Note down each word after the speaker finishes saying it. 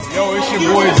Yo, it's your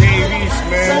boy Dave East,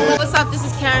 man. What's up? This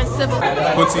is Karen Civil.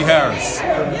 Quincy Harris,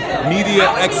 media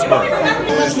expert.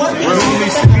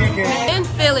 Literally speaking. In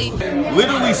Philly.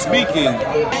 Literally speaking.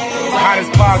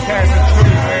 Hottest podcast in Philly,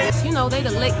 man. You know, they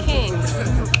the lit kings.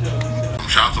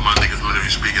 Shout out to my niggas literally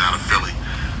speaking out of Philly.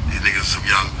 These niggas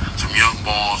some young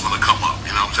balls on the come up.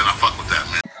 You know what I'm saying? I fuck with that,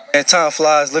 man. And Time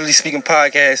Flies, Literally Speaking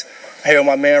podcast. I'm here with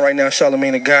my man right now,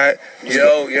 Charlamagne the God.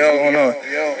 Yo,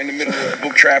 in the middle of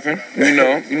book trapping. You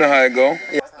know how it go.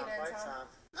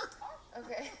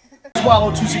 Swallow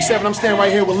 267. I'm standing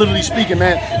right here with Literally Speaking,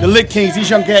 man. The Lit Kings,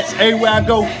 these young cats, everywhere I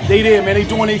go, they there, man. They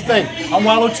doing their thing. I'm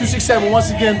Wallow 267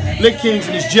 once again, Lit Kings,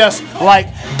 and it's just like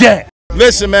that.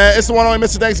 Listen, man, it's the one only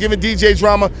Mr. Thanksgiving DJ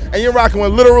Drama, and you're rocking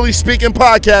with Literally Speaking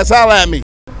podcast. Holla at me.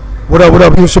 What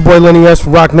up? It's your boy Lenny S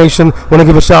from Rock Nation. Want to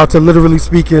give a shout out to Literally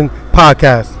Speaking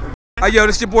podcast. Hey, yo,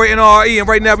 this your boy NRE, and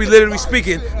right now we literally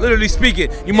speaking,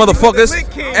 you motherfuckers.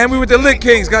 And we with the Lit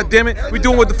Kings, goddammit. We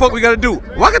doing what the fuck we gotta do.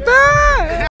 Walk it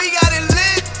down. We got it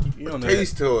lit. You don't know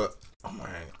taste that. To it. Oh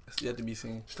man, it's yet to be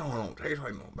seen. Still don't taste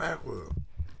like no backwood.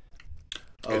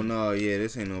 Oh no, yeah,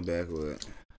 this ain't no backwood.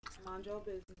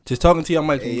 Just talking to your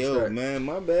mic. Hey, yo, man,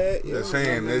 my bad. They're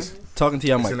saying this. Talking to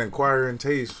your mic. It's an acquiring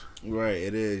taste. Right,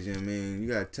 it is. You know what I mean? You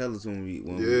gotta tell us when we.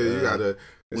 You gotta.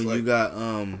 When like, you got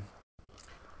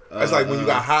It's like when you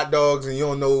got hot dogs and you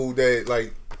don't know that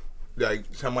like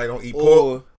somebody don't eat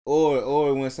pork.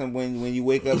 Or when you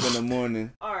wake up in the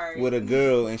morning with a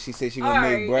girl and she says she gonna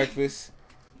make breakfast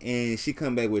and she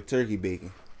come back with turkey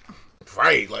bacon.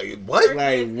 Right, like what?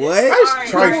 Like what?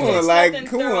 That's trifling.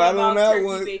 Come on, I don't know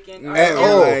what at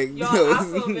all. Like, yo, I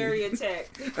feel very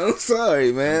attacked. I'm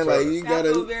sorry, man. Like you gotta.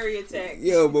 I feel very attacked.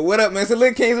 Yo, but what up, man? So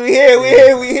Lit Kings, we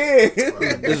here.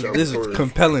 This is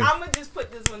compelling. I'm gonna just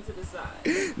put this one to the side.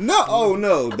 No,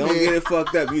 don't get it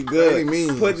fucked up. You good?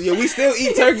 We still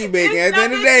eat turkey bacon. At the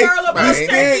end of the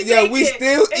day, we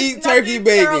still eat turkey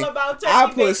bacon.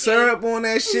 I put syrup on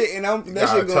that shit, and that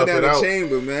shit going down the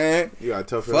chamber, man. You gotta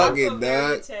tough it out. Fuck it,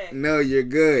 dog. No, you're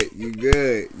good. You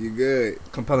good.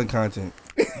 Compelling content.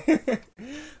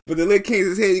 But the Lit Kings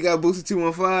is here. You got Booster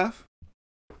 215.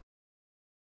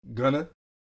 Gunna.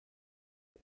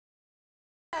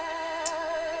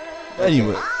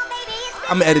 Anyway.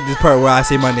 I'm gonna edit this part where I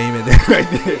say my name in there right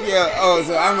there. Yeah,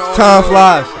 so I'm the only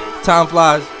Time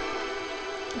flies.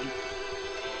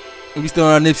 And we still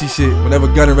on our Nipsey shit whenever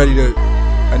Gunna ready to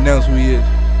announce who he is.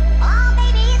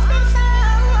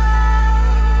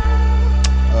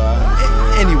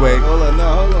 Anyway. Hold on.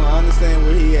 I understand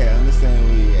where he at. Hold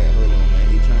on, man.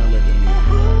 He trying to let the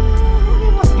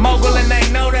music go. Mogul and they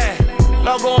know that.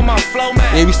 Logo on my flow,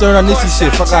 man. Yeah, we still on our Nipsey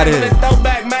shit. Fuck out of here.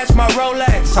 Throwback match my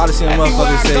Rolex. Tired of seeing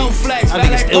motherfuckers say, I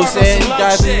think it's still sad. You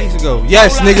died 3 weeks ago.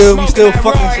 Yes, nigga, we still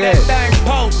fucking sad.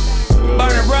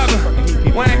 Burning rubber.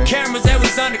 When the cameras, they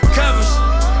was undercovers.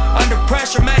 Under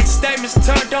pressure, made statements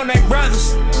turned on their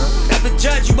brothers. Never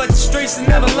judge you, but the streets will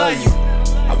never love you.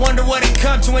 I wonder what it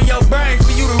come to in your brain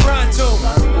for you to run to.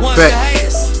 Once the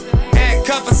haters,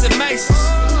 handcuffers and maces.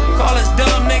 Call us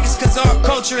dumb niggas cause our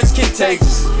culture is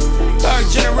contagious. Third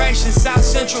generation South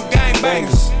Central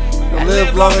gangbangers. I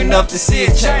live long enough to see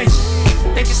it change.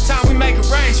 Think it's time we make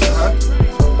arrangements.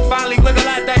 Finally wiggle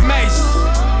out that maze.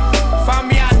 Find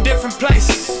me out in different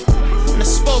places. When the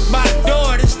smoke by the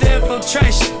door, this the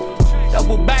infiltration.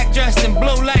 Double back dressed in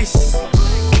blue laces.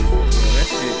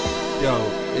 Yo,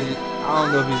 I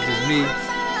don't know if it's just me,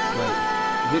 but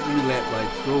Victory Lap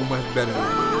like so much better than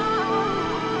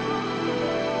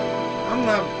I'm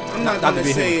not gonna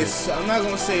say that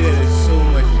it's so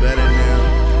much better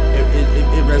now. It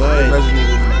resonated with me.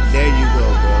 There you go,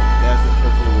 bro. That's the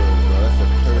perfect word, bro. That's the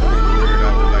perfect word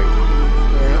I would like to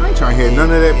use. Man, I ain't trying to hear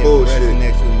none of that bullshit. It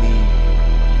resonates with me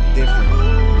different. You know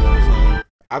what I'm saying?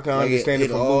 I can understand it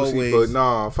from Boosie, but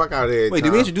nah, fuck out of here. Wait,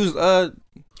 did we introduce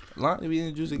Lon? Did we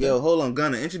introduce again? Yo, hold on,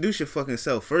 Gunna. Introduce your fucking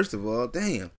self first of all.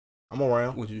 Damn. I'm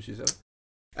around. Introduce yourself.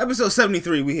 Episode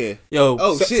 73, we here. Yo,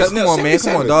 shit. Come on, man.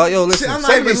 Come on, dog. Yo, listen. I'm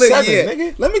not even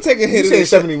nigga. Let me take a hit of this.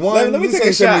 71. Let me take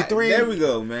a 73. There we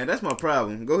go, man. That's my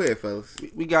problem. Go ahead, fellas.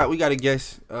 We got a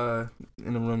guest in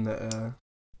the room that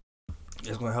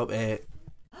is gonna help add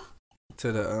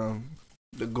to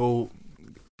the gold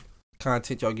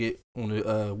content y'all get on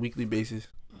a weekly basis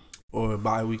or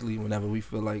bi-weekly whenever we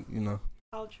feel like, you know.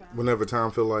 I'll try. Whenever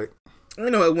time feel like. You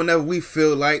know, whenever we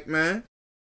feel like, man.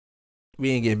 We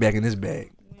ain't getting back in this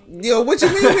bag. Yo, what you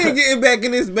mean we ain't getting back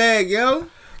in this bag, yo?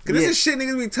 Cause this is shit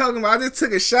niggas be talking about. I just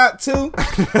took a shot too.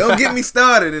 Don't get me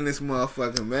started in this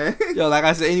motherfucker, man. Yo, like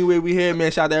I said, anyway, we here,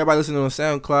 man. Shout out to everybody listening on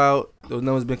SoundCloud. Those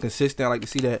numbers been consistent. I like to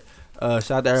see that.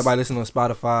 Shout out to everybody listening on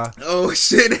Spotify. Oh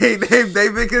shit, they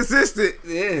been consistent.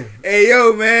 Yeah. Hey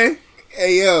yo, man.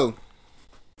 Hey yo,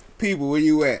 people, where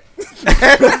you at?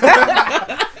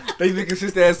 They be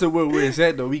consistent as to where it's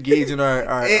at though. We gauging our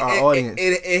audience.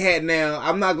 It had now.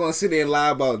 I'm not gonna sit there and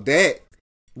lie about that.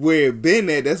 Where it been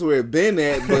at, that's where it been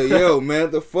at. But yo, man,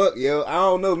 what the fuck, yo? I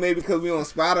don't know. Maybe because we on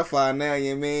Spotify now.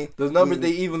 You know what I mean? Those numbers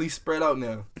they evenly spread out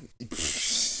now.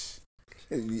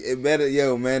 It better,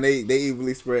 yo, man. They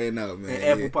evenly spreading out, man. And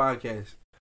Apple Podcasts.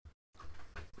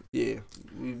 Yeah,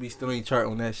 we still ain't chart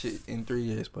on that shit in 3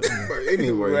 years, but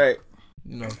anyway, right?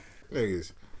 You know,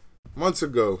 niggas. Months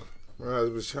ago, when I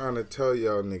was trying to tell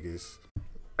y'all niggas,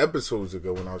 episodes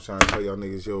ago, when I was trying to tell y'all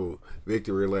niggas, yo,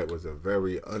 Victory Lap was a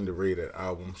very underrated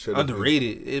album.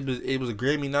 Underrated. It was a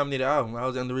Grammy nominated album. How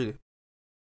was it underrated?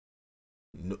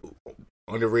 No,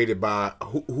 underrated by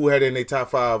who had it in their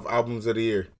top 5 albums of the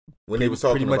year when they was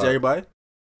talking pretty much about everybody.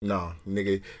 No,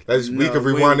 nigga. We could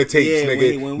rewind the tapes, yeah,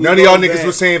 nigga. when we None of y'all niggas back,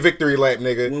 was saying Victory Lap,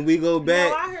 nigga. When we go back,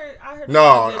 No, I heard.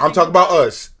 No, I'm talking about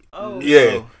us. Oh,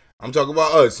 yeah. no. I'm talking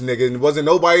about us, nigga. And wasn't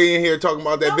nobody in here talking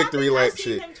about that Victory Lap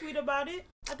shit. I seen him tweet about it.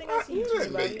 I think I seen him tweet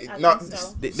about it. No, I think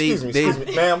so. excuse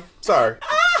me, ma'am. Sorry.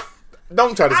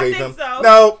 Don't try to I save think him. so.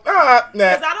 No, I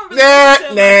don't really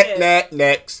listen to him like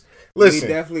next. we Listen,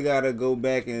 definitely gotta go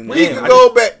back and we can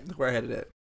go back. Look where I had it at.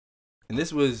 And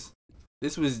this was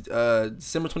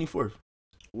December 24th.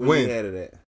 When When? you had it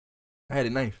at? I had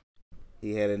it 9th.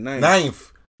 He had it 9th.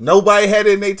 9th. Nobody had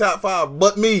it in their top 5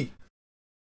 but me.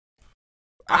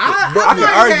 I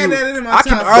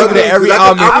can argue that every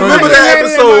album. I remember that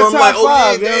episode. I'm like,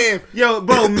 oh yeah, damn. Yo,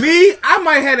 bro, me, I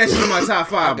might have that shit in my top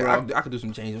 5, bro. I could do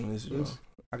some change on this. Bro.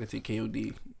 I could take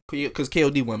KOD because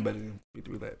KOD wasn't better than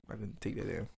Victory Lap. I can take that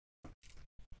down.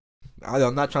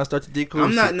 I'm not trying to start to declare.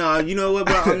 I'm not. No, you know what,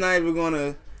 bro? I'm not even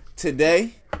gonna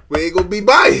today. We ain't gonna be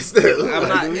biased. I'm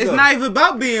not. It's not even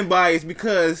about being biased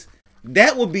because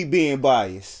that would be being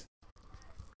biased.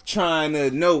 Trying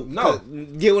to no,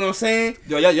 get what I'm saying?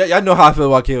 Yo, y'all know how I feel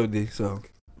about KOD, so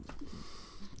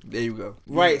there you go.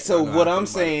 Right. So what I'm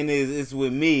saying is, it's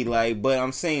with me, like, but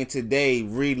I'm saying today,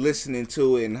 re-listening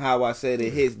to it and how I said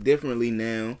it hits differently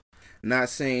now. Not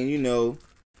saying, you know,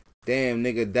 damn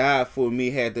nigga died for me,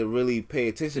 had to really pay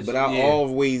attention. But I've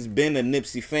always been a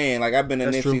Nipsey fan. Like I've been a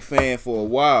Nipsey fan for a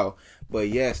while. But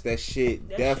yes, that shit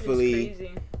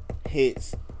definitely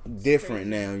hits different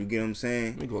now. You get what I'm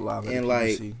saying? We go live and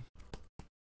like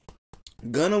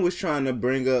Gunna was trying to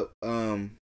bring up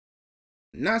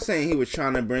not saying he was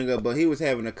trying to bring up, but he was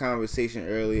having a conversation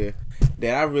earlier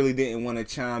that I really didn't want to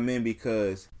chime in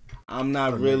because I'm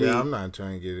not really. Yeah, I'm not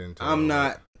trying to get into. I'm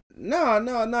not.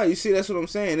 No. You see, that's what I'm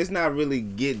saying. It's not really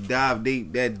dive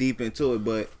deep into it,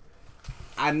 but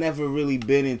I never really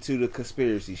been into the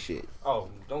conspiracy shit. Oh,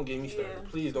 don't get me started.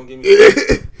 Please don't get me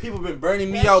started. People been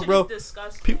burning me out, bro.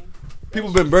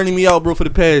 People been burning me out, bro, for the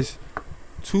past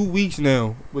 2 weeks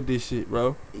now with this shit,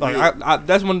 bro. Like, I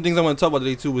that's one of the things I want to talk about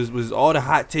today too. Was all the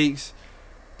hot takes,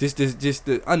 just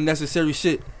the unnecessary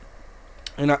shit.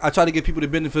 And I try to give people the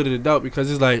benefit of the doubt because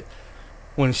it's like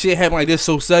when shit happened like this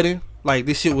so sudden. Like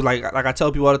this shit was like I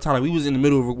tell people all the time. Like we was in the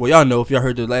middle of y'all know if y'all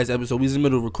heard the last episode, we was in the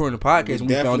middle of recording the podcast when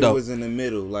we found out. Was in the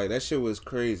middle. Like that shit was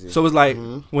crazy. So it's like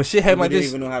when shit happened like this,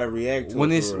 didn't even know how to react to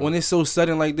when it's so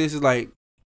sudden like this, it's like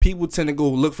people tend to go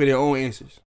look for their own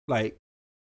answers. Like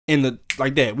in the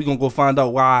like that, we gonna go find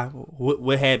out why,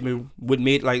 what happened, what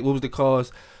was the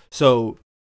cause. So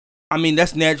I mean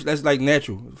that's natural. That's like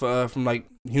natural from like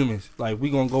humans. Like we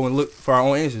gonna go and look for our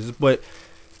own answers. But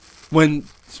when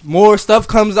more stuff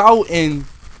comes out and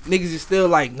niggas is still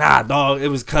like, nah, dog, it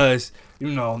was cause,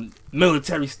 you know,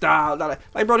 military style.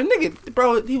 Like, bro, the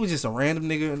nigga, he was just a random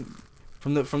nigga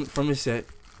from his set.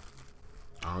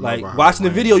 Like watching the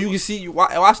video, you can see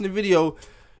watching the video,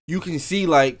 you can see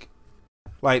like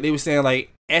they were saying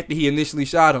like after he initially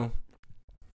shot him,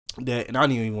 that, and I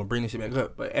don't even want to bring this shit back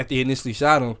up, but after he initially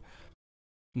shot him,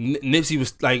 Nipsey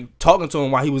was like talking to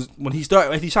him when he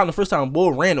shot him the first time.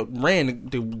 Bull ran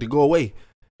to go away,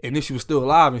 and Nipsey was still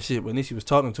alive and shit. But Nipsey was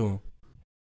talking to him.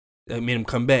 That made him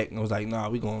come back, and I was like, "Nah,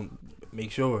 we gonna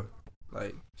make sure."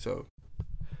 Like so,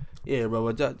 yeah, bro.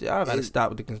 Y'all gotta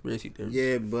stop with the conspiracy theory.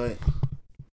 Yeah, but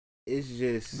it's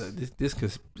just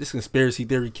this conspiracy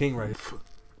theory king right here.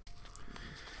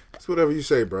 It's whatever you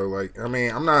say, bro. Like, I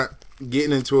mean, I'm not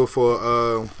getting into it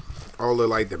for all the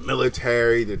like the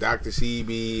military, the Dr.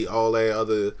 CB, all that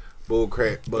other bull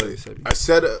crap. But I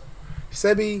set up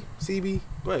CB.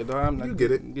 Wait, dog, you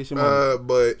get it.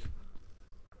 But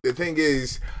the thing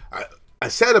is,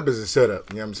 a setup is a setup.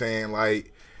 You know what I'm saying?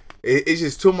 Like, it's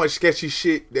just too much sketchy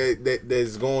shit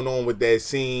that's going on with that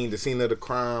scene, the scene of the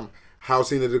crime, how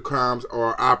scene of the crimes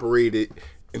are operated,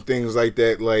 and things like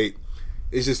that. Like,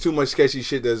 it's just too much sketchy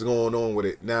shit that's going on with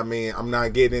it. Now, I mean, I'm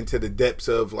not getting into the depths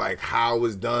of like how it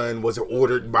was done. Was it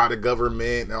ordered by the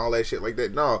government and all that shit like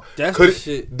that? No, that's the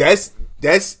shit. That's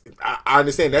I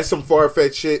understand that's some far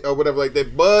fetched shit or whatever like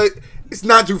that, but it's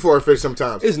not too far fetched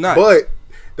sometimes. It's not. But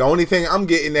the only thing I'm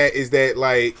getting at is that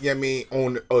like, I mean,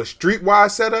 on a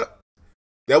streetwise setup,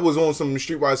 that was on some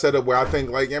streetwise setup where I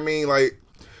think like, I mean, like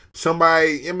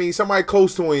somebody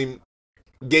close to him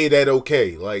gave that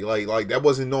okay. Like that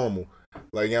wasn't normal.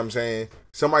 Like, you know what I'm saying?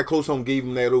 Somebody close to him gave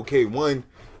him that okay. One,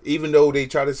 even though they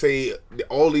try to say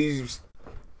all these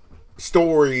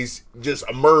stories just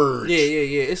emerge. Yeah.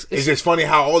 It's just funny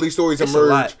how all these stories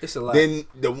emerge. It's a lot. Then,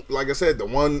 like I said, the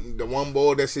one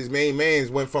boy that's his main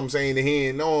man went from saying that he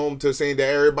didn't know him to saying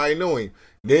that everybody knew him.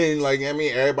 Then, like, I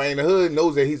mean, everybody in the hood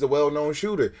knows that he's a well-known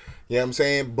shooter. You know what I'm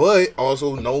saying? But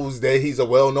also knows that he's a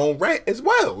well-known rat as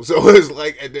well. So it's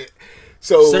like...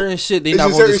 So certain shit they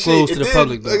not gonna disclose to the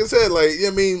public. Like I said, like,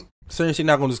 I mean, certain shit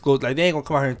not gonna disclose. Like, they ain't gonna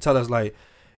come out here and tell us like,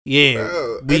 yeah.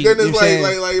 And then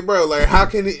it's like, bro, like,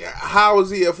 how is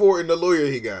he affording the lawyer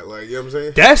he got? Like, you know what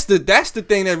I'm saying? That's the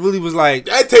thing that really was like,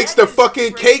 that takes the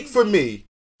fucking cake for me.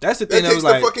 That's the thing that was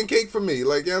like, the fucking cake for me.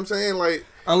 Like, you know what I'm saying? Like,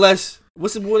 unless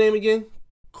what's the boy name again?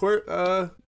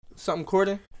 Something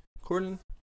Corden.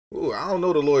 Ooh, I don't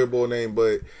know the lawyer boy name,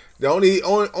 but the only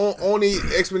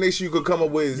explanation you could come up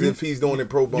with is if he's doing it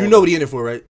pro bono. You know what he in it for,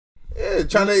 right? Yeah,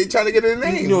 trying to get a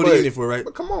name. You know what he in it for, right?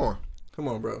 But come on,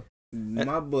 bro.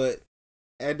 But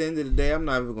at the end of the day, I'm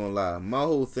not even gonna lie. My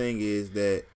whole thing is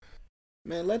that,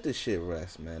 man, let the shit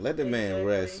rest, man. Let the man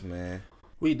rest, man.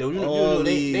 We do.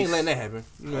 They ain't letting that happen.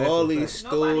 All these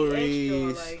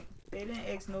stories. They didn't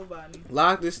ask nobody.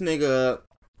 Lock this nigga up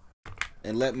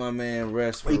and let my man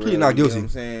rest. He pleaded not guilty. You know what I'm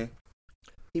saying?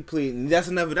 He pleading.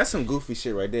 That's some goofy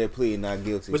shit right there. Pleading not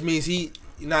guilty. Which means he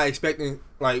not expecting,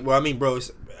 like, well, I mean, bro,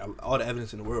 it's all the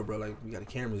evidence in the world, bro. Like, we got the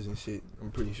cameras and shit. I'm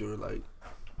pretty sure, like,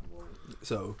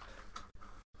 so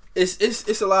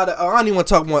it's a lot of. I don't even want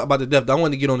to talk more about the death. I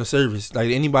want to get on the service.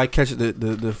 Like, anybody catch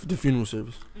the funeral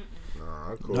service?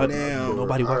 Nah, cool.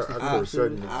 Nobody watched it. I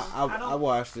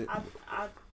watched it. I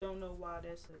don't know why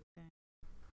that's a thing.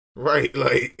 Right,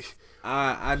 like,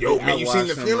 yo, man, you seen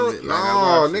the funeral? Like,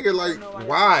 no, nigga, like,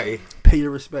 why? Pay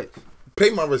your respect.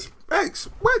 Pay my respects.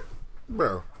 What,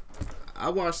 bro? I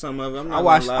watched some of it. I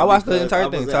watched the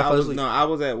entire thing. I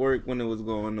was at work when it was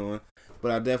going on,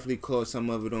 but I definitely caught some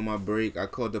of it on my break. I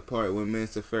caught the part when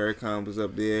Minister Farrakhan was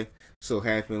up there, so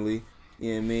happily.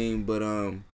 You know what I mean? But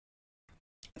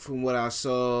from what I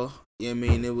saw, you know what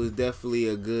I mean, it was definitely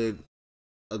a good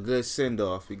send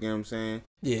off. You get what I'm saying?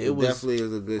 Yeah, it definitely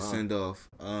is a good send off.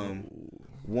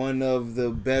 One of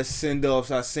the best send offs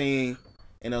I've seen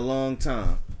in a long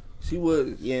time. She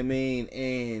was. Yeah, I mean,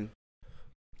 and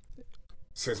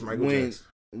since Michael Jackson.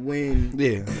 When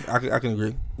I can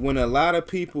agree. When a lot of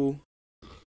people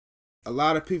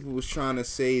was trying to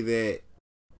say that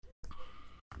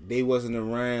they wasn't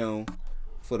around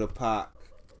for the Pac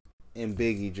and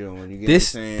Biggie joint. You get what I'm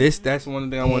saying? That's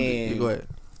one thing I wanted to go ahead.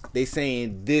 They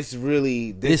saying this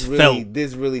really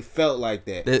felt like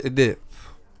that. It did.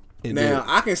 Now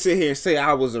I can sit here and say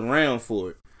I was around for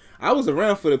it. I was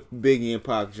around for the Biggie and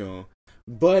Pac joint,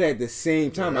 but at the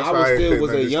same time, I was still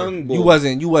a young boy. You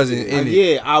wasn't in it.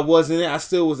 Yeah, I wasn't. I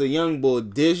still was a young boy.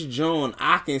 This joint,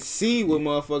 I can see what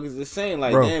motherfuckers are saying.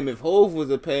 Like, bro, damn, if Hov was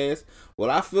a pass, would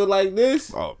I feel like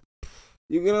this? Oh.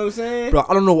 You get what I'm saying? Bro,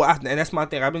 I don't know why, and that's my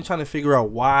thing. I've been trying to figure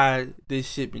out why this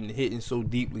shit been hitting so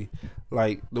deeply,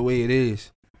 like the way it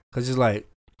is. Cause it's like,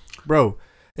 bro,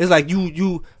 it's like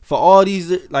you for all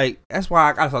these, like, that's why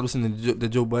I gotta start listening to the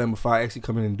Joe Budden before I actually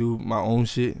come in and do my own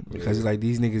shit. Because it's like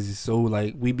these niggas is so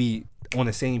like we be on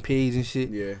the same page and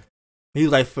shit. Yeah. He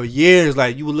was like for years,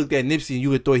 like you would look at Nipsey and you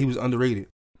would thought he was underrated.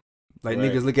 Like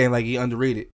niggas look at him like he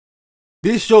underrated.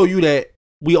 This show you that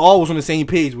we all was on the same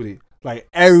page with it. Like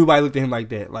everybody looked at him like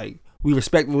that. Like we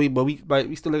respect him, but we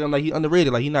still look at him like he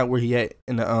underrated. Like he not where he at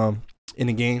in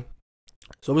the game.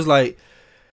 So it was like,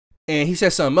 and he said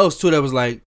something else too that was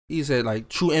like, he said like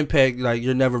true impact, like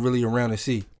you're never really around to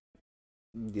see.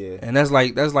 Yeah. And that's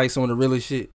like some of the realest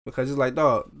shit, because it's like,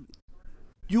 dog,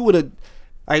 you would have,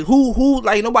 like who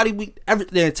like nobody,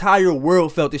 the entire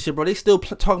world felt this shit, bro. They still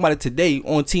talking about it today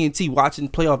on TNT watching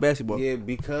playoff basketball. Yeah,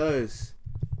 because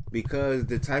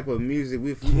the type of music,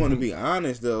 if we want to be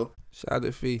honest though, shout out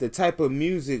to Fee. The type of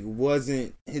music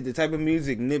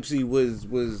Nipsey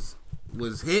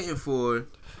was hitting for,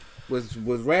 was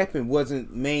rapping,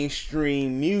 wasn't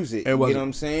mainstream music. You know what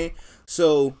I'm saying?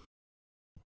 So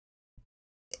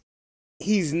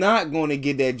he's not going to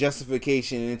get that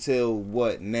justification until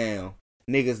what now?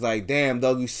 niggas like, damn,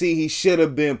 dog, you see, he should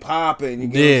have been popping. You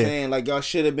get what I'm saying? Like, y'all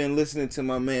should have been listening to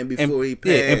my man before he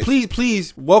passed. Yeah, and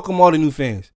please welcome all the new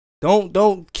fans. Don't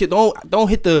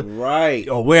hit the right.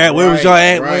 Oh, where was y'all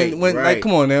at when like,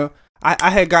 come on now.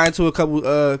 I had gotten into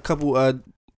a couple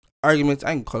arguments.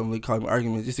 I can call them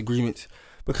arguments, disagreements,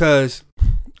 because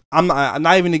I'm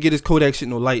not even to get his Kodak shit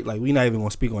no light. Like, we not even gonna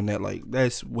speak on that. Like,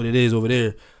 that's what it is over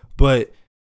there. But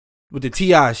with the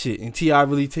T.I. shit, and T.I.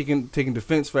 really taking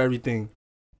defense for everything,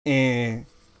 and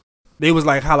they was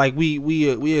like how like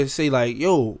we say like,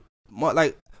 yo,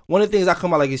 like, one of the things I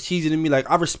come out like is cheesy to me. Like,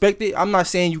 I respect it. I'm not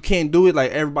saying you can't do it.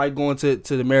 Like, everybody going to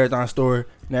the Marathon store,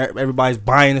 everybody's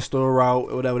buying the store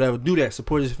out or whatever. Do that.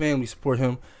 Support his family. Support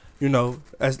him. You know,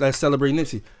 let's celebrate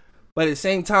Nipsey. But at the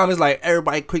same time, it's like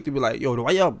everybody quick to be like, yo,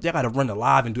 why y'all gotta run the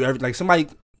live and do everything? Like, somebody,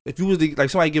 if you was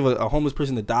somebody give a homeless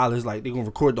person $1, like, they gonna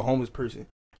record the homeless person.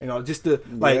 You know, just to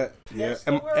like,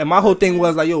 And my whole thing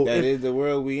was like, yo, that is the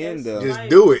world we in though. Just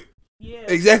do it. Yeah.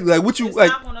 Exactly. Like, what you it's like?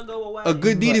 Not gonna go away. A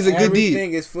good deed is a good deed.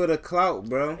 Everything is for the clout,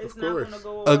 bro. It's of not course. gonna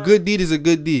go away. A good deed is a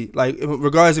good deed. Like,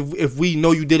 regardless if we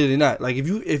know you did it or not. Like, if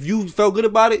you felt good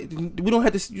about it, we don't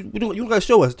have to. You don't gotta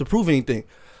show us to prove anything.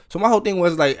 So my whole thing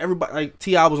was like, everybody, like,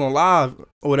 T.I. was on live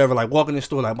or whatever, like, walking in the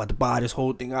store like about to buy this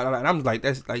whole thing out, and I'm like,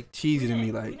 that's like cheesy to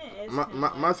me. Like,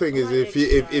 my thing is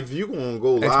if you gonna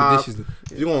go live,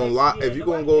 if you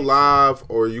gonna go live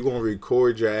or you gonna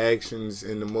record your actions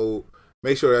in the mode,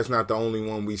 make sure that's not the only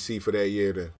one we see for that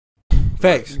year. Then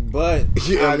facts, but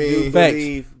I do mean,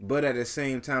 believe, but at the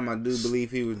same time, I do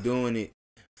believe he was doing it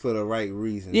for the right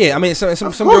reasons. Yeah, I mean, some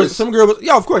girl was,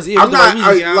 yeah, of course. Yeah, I'm not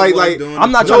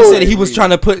I'm not trying to say that he was trying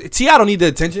to put T.I. don't need the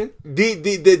attention.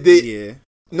 Yeah.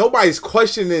 Nobody's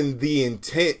questioning the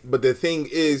intent, but the thing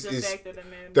is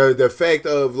the fact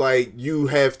of like you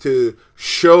have to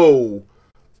show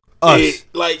us, it,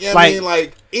 like, you know what I mean,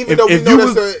 like, even though we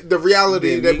know that's the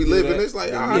reality that we live in, it's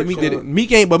like, Meek did it.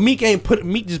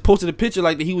 Meek just posted a picture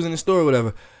like that he was in the store or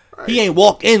whatever. Right. He ain't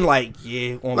walk in like,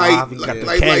 yeah, on live. He got the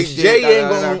cash shit, Jay ain't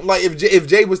going, like, if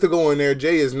Jay was to go in there,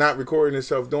 Jay is not recording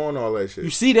himself doing all that shit. You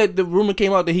see that the rumor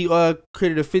came out that he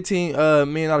created a $15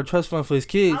 million trust fund for his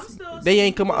kids. They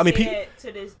ain't come out. I mean,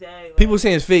 to this day, like, people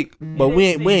saying it's fake, but we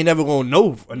ain't never gonna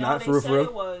know or not for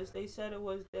real. They said it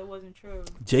wasn't true.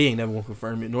 Jay ain't never gonna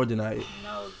confirm it nor deny it.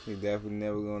 No, he definitely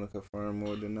never gonna confirm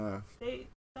or deny.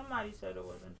 Somebody said it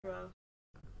wasn't true.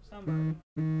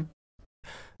 Somebody.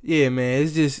 Yeah, man,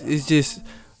 it's just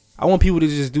I want people to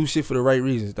just do shit for the right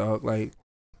reasons, dog. Like,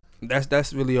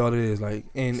 that's really all it is. Like,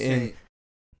 and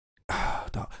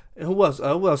dog. And who else?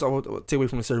 Who else I want to take away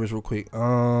from the service real quick?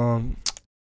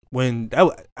 When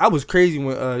I was crazy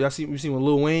when you seen when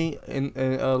Lil Wayne and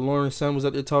Lauren's son was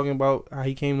up there talking about how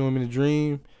he came to him in a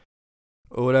dream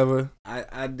or whatever.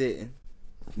 I didn't,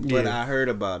 but I heard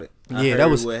about it. I heard that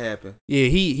was what happened. Yeah,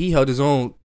 he held his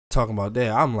own talking about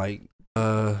that. I'm like,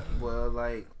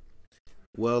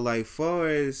 Well, like far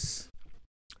as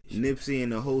Nipsey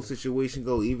and the whole situation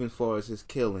go, even far as his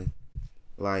killing,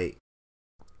 like,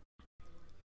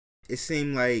 it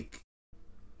seemed like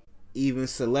even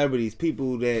celebrities,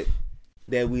 people that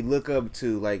we look up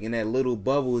to, like in that little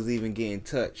bubble, is even getting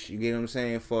touched. You get what I'm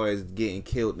saying? As far as getting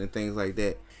killed and things like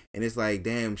that. And it's like,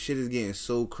 damn, shit is getting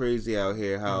so crazy out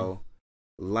here. How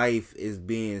life is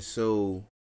being so,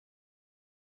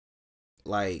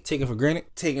 like, taken for granted.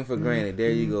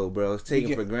 There you go, bro. It's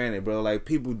taken for granted, bro. Like,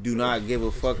 people do not give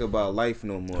a fuck about life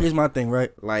no more. Here's my thing,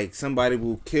 right? Like, somebody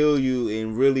will kill you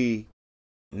and really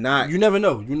not. You never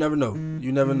know. You never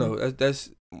know.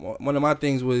 That's one of my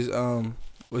things was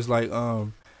like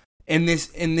in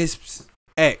this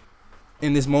act,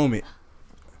 in this moment,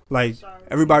 like,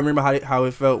 everybody remember how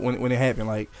it felt when it happened.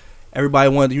 Like, everybody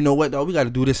wanted, you know what, though, we got to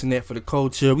do this and that for the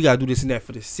culture. We got to do this and that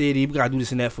for the city. We got to do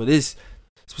this and that for this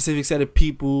specific set of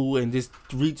people, and just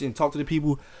reach and talk to the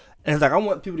people. And it's like, I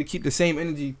want people to keep the same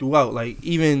energy throughout, like,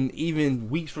 even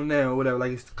weeks from now or whatever,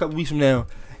 like, it's a couple weeks from now,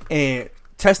 and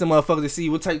test the motherfuckers to see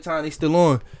what type of time they still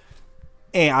on.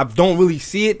 And I don't really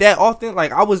see it that often.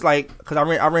 Like, I was like, because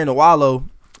I ran to Wallow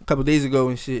a couple days ago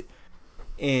and shit,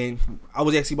 and I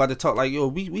was actually about to talk like, yo,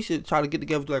 we should try to get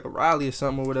together to like a rally or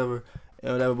something or whatever.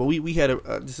 But we had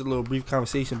just a little brief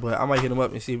conversation, but I might hit them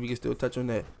up and see if we can still touch on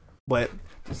that. But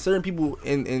certain people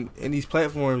in these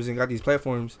platforms and got these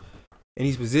platforms in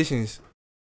these positions,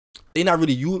 they not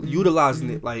really utilizing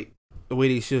it like the way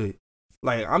they should.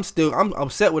 Like, I'm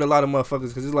upset with a lot of motherfuckers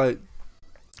because it's like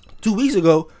 2 weeks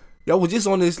ago, y'all was just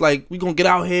on this like, we gonna get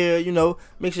out here, you know,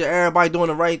 make sure everybody doing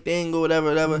the right thing or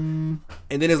whatever. And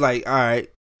then it's like, all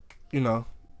right, you know,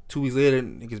 2 weeks later,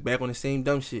 niggas back on the same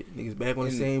dumb shit. Niggas back on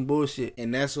the same bullshit.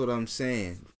 And that's what I'm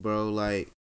saying, bro. Like,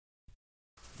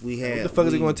 we have. What the fuck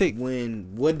is it gonna take?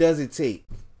 What does it take?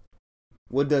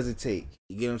 What does it take?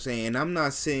 You get what I'm saying? And I'm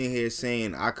not sitting here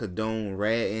saying I condone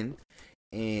ratting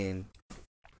and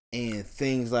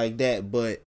things like that,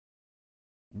 but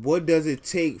what does it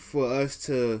take for us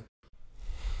to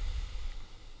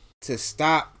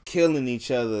stop killing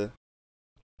each other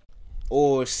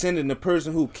or sending the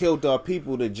person who killed our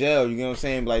people to jail? You get what I'm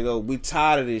saying? Like, oh, we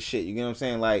tired of this shit. You get what I'm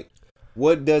saying? Like,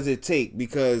 what does it take?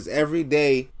 Because every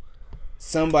day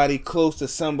somebody close to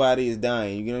somebody is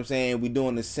dying. You get what I'm saying? We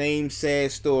doing the same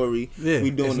sad story. Yeah,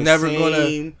 we doing doing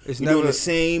the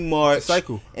same march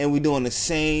cycle, and we doing the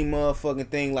same motherfucking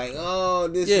thing. Like, oh,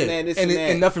 this and that, this and that,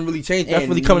 and nothing really changed. Nothing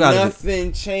really coming out of it.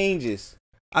 Nothing changes.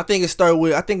 I think it started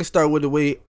with the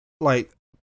way like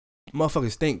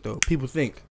motherfuckers think though. People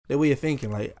think their way of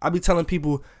thinking. Like I be telling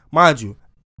people, mind you,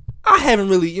 I haven't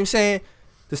really. You know what I'm saying?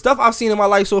 The stuff I've seen in my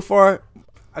life so far,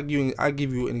 I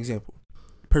give you an example.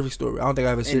 Perfect story. I don't think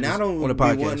I ever said this on the podcast. And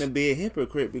I don't want to be a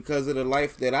hypocrite because of the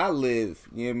life that I live.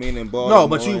 You know what I mean? In Baltimore. No,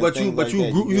 but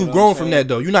you've grown from that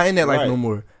though. You're not in that life no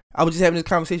more. I was just having this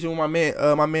conversation with my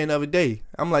man the other day.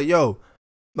 I'm like, yo,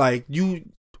 like you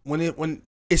when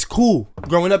it's cool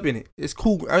growing up in it. It's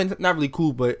cool. I mean, not really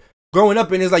cool, but growing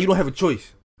up in it is like you don't have a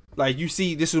choice. Like you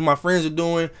see, this is what my friends are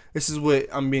doing. This is what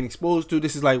I'm being exposed to.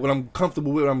 This is like what I'm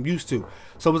comfortable with. What I'm used to.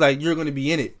 So it's like you're gonna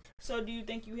be in it. So do you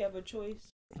think you have a choice?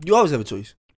 You always have a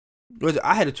choice.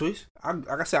 I had a choice.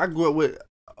 Like I said, I grew up with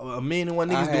a man and one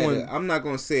niggas doing. I'm not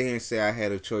gonna sit here and say I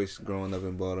had a choice growing up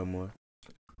in Baltimore.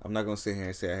 I'm not gonna sit here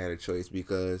and say I had a choice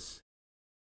because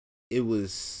it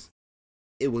was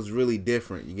really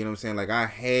different. You get what I'm saying? Like I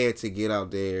had to get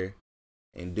out there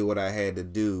and do what I had to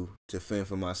do to fend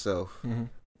for myself. Mm-hmm.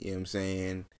 You know what I'm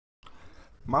saying?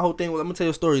 My whole thing was, I'm gonna tell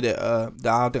you a story that I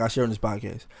don't think I shared on this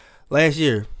podcast. Last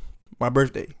year, my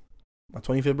birthday, my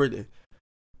 25th birthday.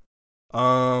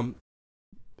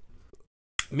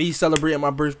 Me celebrating my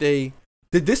birthday.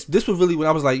 This was really when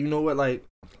I was like, you know what, like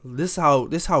this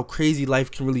how crazy life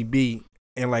can really be,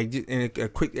 and like in a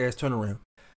quick ass turnaround.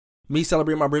 Me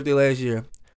celebrating my birthday last year.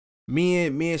 Me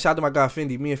and shout out to my guy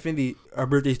Fendi. Me and Fendi, our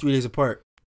birthday's 3 days apart.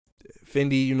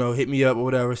 Fendi, you know, hit me up or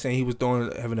whatever, saying he was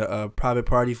having a private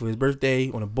party for his birthday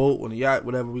on a boat, on a yacht,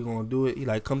 whatever. We gonna do it. He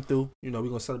like, come through. You know, we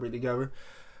gonna celebrate together.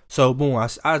 So boom, I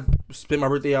spent my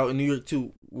birthday out in New York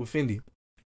too with Fendi.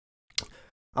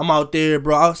 I'm out there,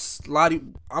 bro.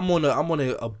 I'm on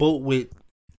a boat with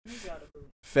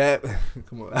Fab.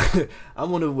 Come on,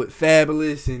 I'm on it with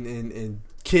Fabulous and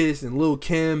Kiss and Lil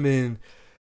Kim and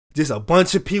just a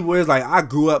bunch of people. It's like I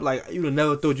grew up like you'd have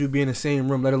never thought you'd be in the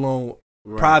same room, let alone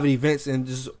private events and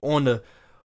just on a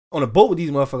boat with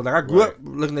these motherfuckers. Like I grew up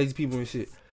looking at these people and shit.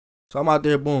 So I'm out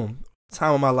there, boom,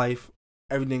 time of my life,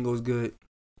 everything goes good.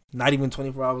 Not even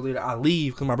 24 hours later, I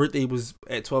leave because my birthday was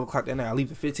at 12 o'clock that night. I leave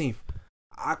the 15th.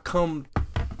 I come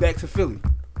back to Philly.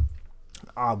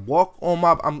 I walk on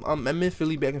my. I'm in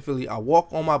Philly, back in Philly. I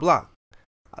walk on my block.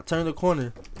 I turn the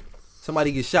corner.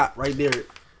 Somebody gets shot right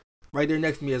there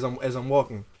next to me as I'm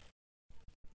walking.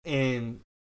 And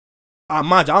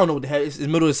mind you, I don't know what the hell. It's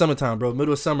middle of summertime, bro.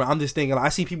 Middle of summer. I'm just thinking like I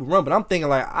see people run, but I'm thinking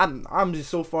like I'm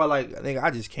just so far like I think I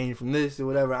just came from this or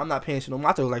whatever. I'm not paying shit no more.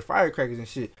 I thought it was like firecrackers and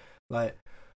shit. Like.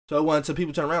 So it wasn't until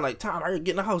people turn around like, Tom, are you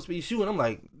getting the house? Be shooting? I'm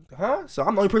like, huh? So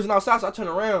I'm the only person outside. So I turn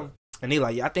around and they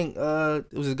like, yeah, I think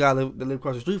it was this guy that lived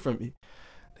across the street from me.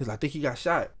 He's like, I think he got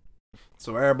shot.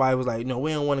 So everybody was like, you know,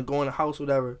 we don't want to go in the house,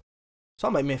 whatever. So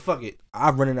I'm like, man, fuck it.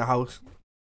 I run in the house,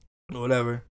 or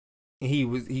whatever. And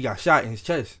he got shot in his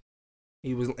chest.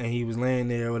 He was laying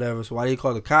there, or whatever. So while they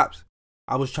called the cops,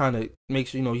 I was trying to make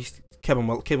sure, you know, he kept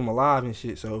him alive and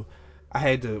shit. So I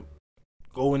had to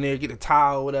go in there, get a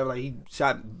towel, whatever. Like, he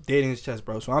shot dead in his chest,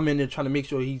 bro. So I'm in there trying to make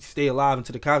sure he stay alive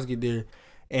until the cops get there.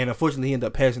 And unfortunately, he ended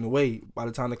up passing away by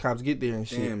the time the cops get there and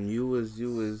shit. Damn, you was.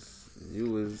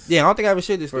 Yeah, I don't think I ever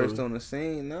shared this first story. On the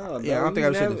scene. No, bro, yeah, I don't think I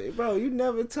ever shared this. Bro, you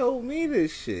never told me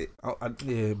this shit.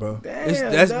 Yeah, bro.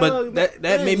 Damn,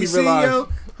 that made me realize.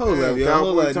 Hold up,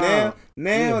 yo.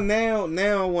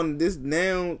 Now I want this.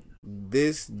 Now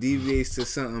this deviates to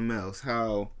something else.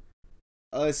 How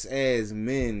us as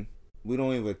men, we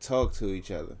don't even talk to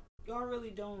each other. Y'all really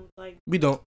don't like. We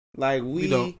don't. Like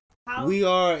we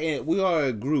are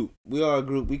a group. We are a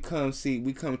group. We come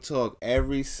talk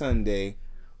every Sunday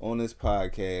on this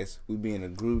podcast. We be in a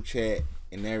group chat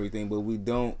and everything, but we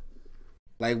don't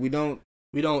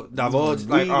divulge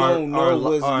like our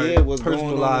what's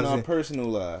personal going on lives in our personal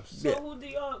lives. So who do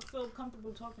y'all feel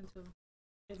comfortable talking to?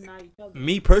 If not each other.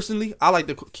 Me personally, I like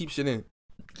to keep shit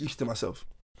to myself.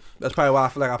 That's probably why I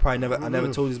feel like I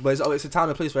never told this, but it's a time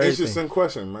and place for everything. It's just in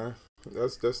question, man.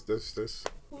 That's.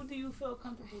 Who do you feel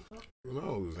comfortable talking to? Who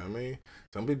knows? I mean,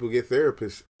 some people get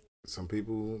therapists some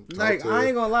people like I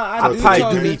ain't gonna lie. I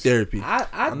probably do need therapy.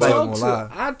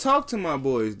 I talk to my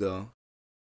boys though.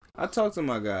 I talk to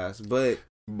my guys, but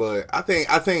I think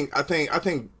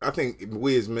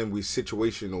we as men, we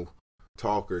situational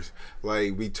talkers.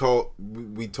 Like we talk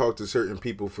to certain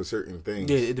people for certain things.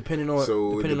 Yeah, depending on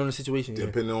the situation.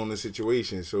 Depending on the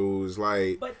situation. So it's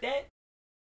like, but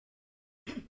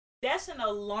that's an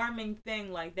alarming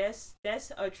thing. Like that's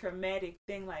a traumatic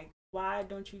thing. Like, why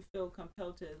don't you feel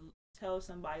compelled to tell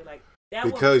somebody like that?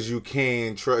 Because you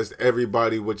can't trust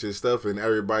everybody with your stuff, and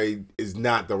everybody is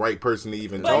not the right person to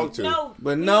even talk to. Fuck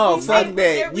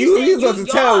that. You supposed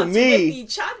to tell me.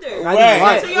 Each other.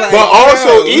 Right. But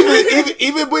also,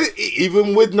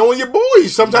 even with knowing your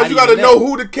boys, sometimes you got to know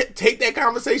who to take that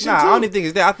conversation to. I don't even think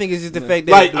it's that. I think it's just the fact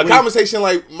that like a conversation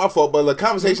like my fault, but a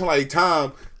conversation like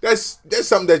Tom, that's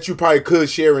something that you probably could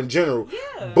share in general.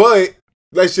 Yeah. But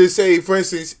let's just say, for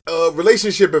instance,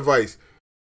 relationship advice.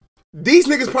 These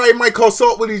niggas probably might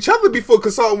consult with each other before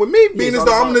consulting with me, being as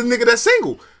though I'm the nigga that's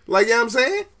single. Like, you know what I'm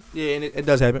saying? Yeah, and it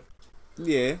does happen.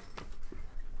 Yeah.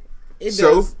 It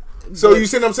does. So But- you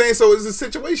see what I'm saying? So it's a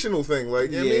situational thing.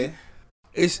 Like, you know what I mean?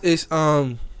 It's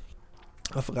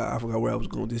I forgot where I was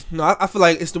going with this. No, I feel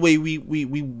like it's the way we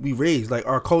raised, like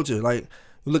our culture. Like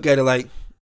we look at it like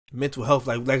mental health,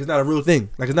 like it's not a real thing.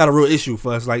 Like it's not a real issue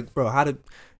for us. Like,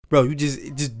 bro, you just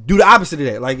do the opposite of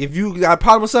that. Like if you got a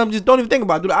problem with something, just don't even think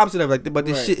about it. Do the opposite of it. Like, but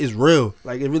this shit is real.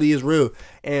 Like it really is real.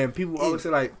 And people always say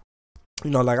like,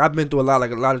 you know, like I've been through a lot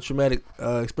of traumatic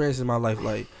experiences in my life.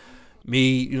 Like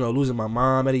me, you know, losing my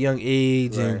mom at a young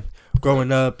age and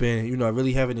growing up, and you know,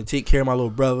 really having to take care of my little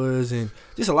brothers, and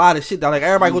just a lot of shit that like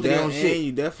everybody go through their own shit. And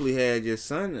you definitely had your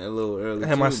son a little early. I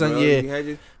had my son, bro. yeah.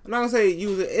 I'm not gonna say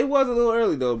it was a little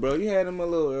early though, bro. You had him a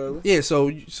little early. Yeah, so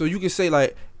you can say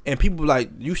like, and people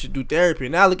like you should do therapy.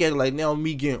 And I look at it like now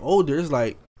me getting older, it's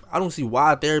like I don't see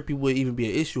why therapy would even be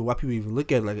an issue. Why people even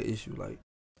look at it like an issue. Like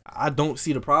I don't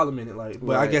see the problem in it. Like,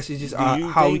 but I guess it's just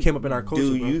how we came up in our culture.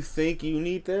 Do you think you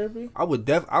need therapy? I would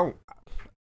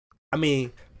I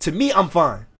mean, to me, I'm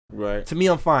fine. Right. To me,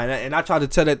 I'm fine, and I try to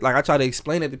tell that, like I try to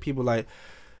explain it to people, like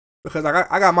because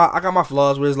like I got my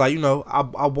flaws where it's like, you know,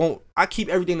 I keep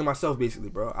everything to myself basically,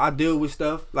 bro. I deal with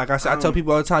stuff like I said. I tell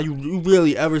people all the time, you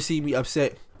rarely ever see me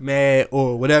upset, mad,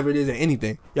 or whatever it is at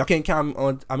anything. Y'all can't count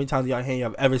on how many times y'all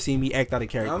have ever seen me act out of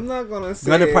character. I'm not gonna say.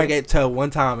 Gunna probably got tell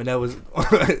one time, and that was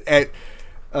at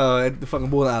the fucking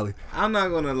bull alley. I'm not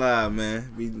gonna lie,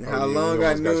 man. How long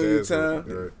I knew you,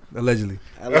 Tom? Allegedly.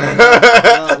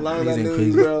 How long I knew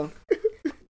you, bro?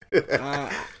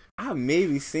 I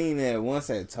maybe seen that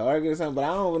once at Target or something, but I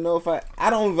don't even know if I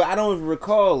don't even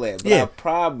recall that. But I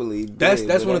probably did.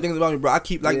 That's one of the things about me, bro. I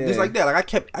keep like just like that. Like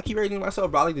I keep everything to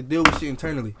myself, bro. I like to deal with shit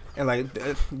internally, and like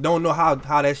don't know how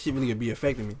that shit really be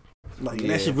affecting me. Like and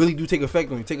that shit really do take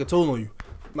effect on you, take a toll on you.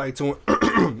 Like to.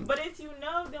 But if you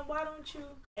know, then why don't you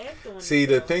act on it? See,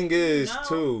 the thing is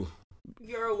too.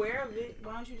 You're aware of it.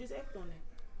 Why don't you just act on it?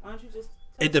 Why don't you just?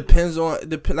 It depends on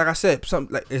like I said,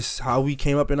 something like it's how we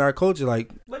came up in our culture.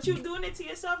 Like, but you doing it to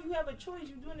yourself. You have a choice.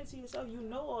 You doing it to yourself. You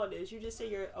know all this. You just say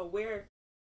you're aware.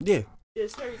 Yeah.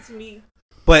 This hurts me.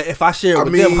 But if I share it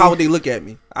with them, how would they look at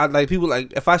me? I like people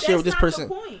like if I share with this person.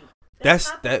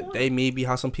 That's they may be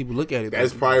how some people look at it.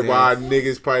 That's probably why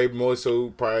niggas probably more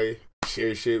so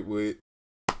share shit with.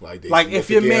 Like if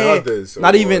your man, others,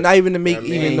 not even to make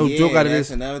even no joke out of this.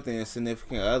 That's another thing. A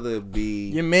significant other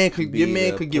your man could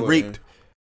get raped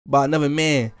by another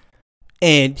man,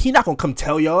 and he not gonna come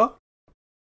tell y'all.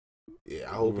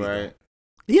 Yeah, I hope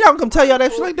he not gonna come tell y'all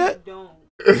that shit like that.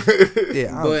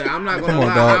 Yeah, but I'm not gonna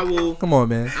lie. Dog. I will. Come on,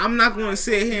 man. I'm not gonna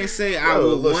sit here and say I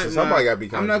will want somebody gotta be.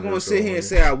 I'm not gonna sit here and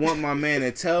say I want my man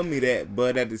to tell me that,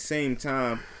 but at the same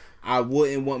time, I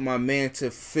wouldn't want my man to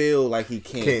feel like he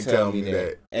can't tell me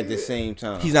that at the same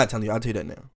time. He's not telling you. I'll tell you that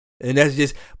now. And that's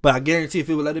just, but I guarantee if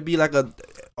it would let it be like like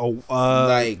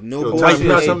no bullshit.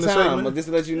 But just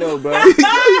to let you know, bro.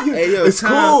 Hey, yo, it's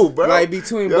cool, bro. Like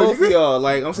between both of y'all,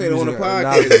 like I'm saying on the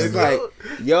podcast, it's like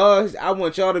y'all. I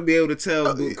want y'all to be able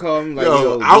to call me like,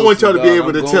 yo, I want y'all to be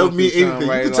able to tell me anything. You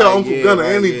can tell Uncle Gunna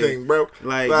anything, bro.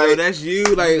 Like, yo, that's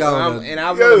you. Like, and I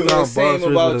want to be the same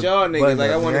about y'all niggas. Like,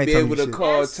 I want to be able to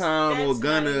call Tom or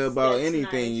Gunna about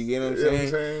anything. You get what I'm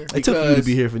saying? It took you to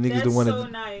be here for niggas to want to. That's so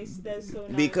nice. That's so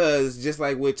nice. Because just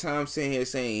like what Tom sitting here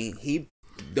saying, he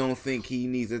don't think he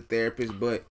needs a therapist,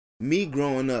 but me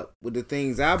growing up with the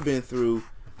things I've been through,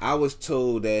 I was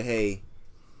told that, hey,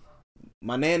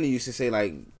 my nanny used to say,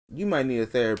 like, you might need a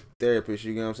therapist,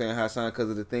 you know what I'm saying, Hassan, because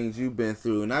of the things you've been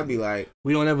through. And I'd be like,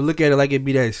 we don't ever look at it like it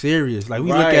be that serious. Like,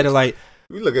 we look at it like,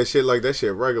 we look at shit like that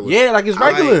shit regular. Yeah, like it's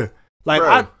regular.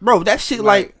 Bro, that shit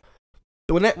like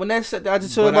when that shit, I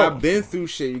just But I've been through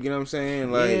shit. You get what I'm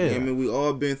saying? Like, Yeah. I mean, we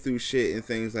all been through shit and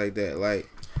things like that. Like,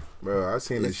 bro, I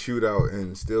seen a shootout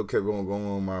and still kept on going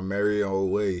on my merry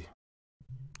old way.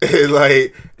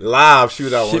 Like live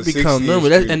shootout shit on become 60th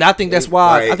normal, Street. and I think that's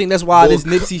why. Like, I think that's why this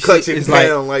bull Nipsey cuts shit it is like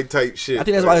down type shit. I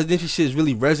think that's why this Nipsey shit is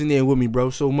really resonating with me,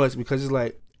 bro, so much because it's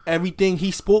like everything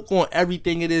he spoke on,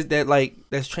 everything it is that like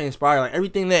that's transpired, like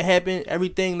everything that happened,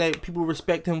 everything that people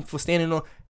respect him for standing on.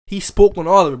 He spoke on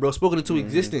all of it, bro. Spoke it into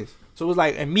existence. So it was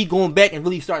like, and me going back and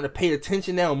really starting to pay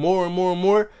attention now more and more and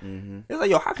more. It's like,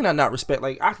 yo, how can I not respect?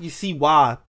 Like, I can see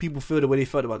why people feel the way they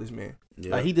felt about this man.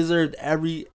 Yeah. Like, he deserved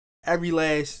every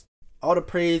last, all the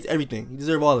praise, everything. He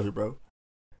deserved all of it, bro.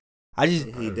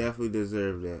 He definitely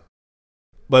deserved that.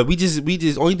 But we just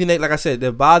only thing that, like I said,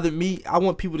 that bothered me. I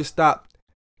want people to stop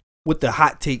with the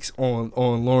hot takes on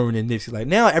Lauren and Nipsey. Like,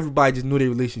 now everybody just knew their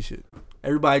relationship.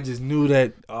 Everybody just knew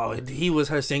that, he was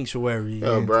her sanctuary.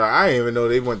 Yo, bro, I didn't even know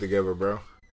they went together, bro.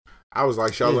 I was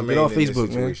like Charlamagne get off in Facebook,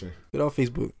 this situation. man. Get off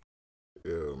Facebook.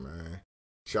 Yo, man.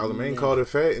 Charlamagne called her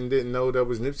fat and didn't know that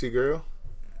was Nipsey girl.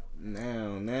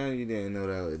 Now you didn't know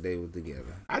that they was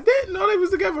together. I didn't know they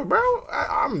was together, bro.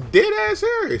 I'm dead ass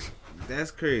serious. That's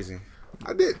crazy.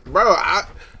 I did, bro. I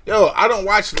don't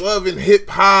watch Love and Hip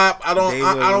Hop. I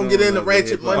don't get into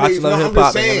Ratchet Mondays. No, I'm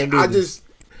just saying.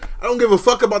 I don't give a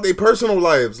fuck about their personal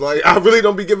lives. Like, I really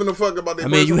don't be giving a fuck about their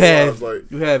personal lives. Like,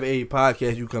 you have a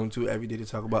podcast you come to every day to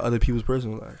talk about other people's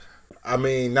personal lives. I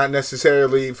mean, not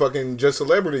necessarily fucking just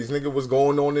celebrities. Nigga, what's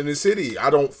going on in the city. I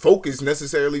don't focus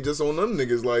necessarily just on them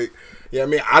niggas. Like, yeah, I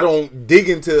mean, I don't dig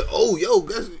into,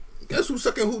 guess who's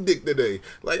sucking who dick today?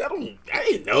 Like, I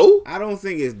didn't know. I don't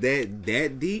think it's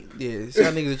that deep. Yeah,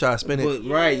 some niggas that try to spin it.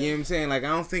 But, right, you know what I'm saying? Like, I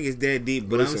don't think it's that deep,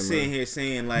 but I'm sitting here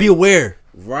saying, like, be aware.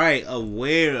 Right,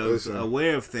 aware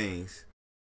of things.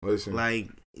 Listen. Like,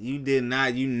 you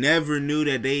never knew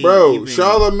that they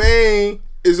Charlamagne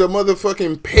is a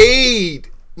motherfucking paid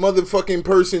motherfucking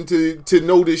person to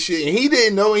know this shit, and he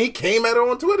didn't know, and he came at her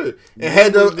on Twitter and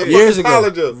had to years ago.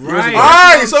 apologize. Right. All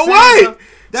right, so what?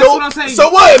 That's what I'm saying.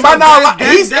 So what? Am I not?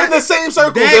 He's in the same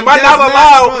circles. Am I not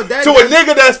allowed to a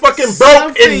nigga that's fucking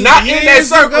broke and not in that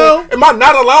circle? Am I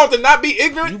not allowed to not be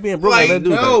ignorant? You being broke? Like,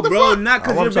 no, no, bro, not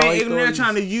because you're being ignorant. You're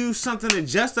trying to use something to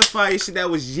justify shit that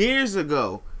was years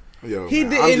ago. Yo, he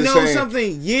man, didn't know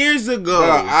something years ago.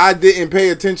 Bro, I didn't pay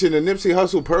attention to Nipsey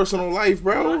Hussle personal life,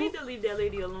 bro. You need to leave that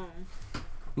lady alone.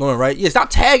 Lauren, right? Yeah, stop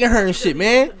tagging her and shit,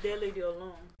 man. Leave that lady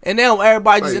alone. And now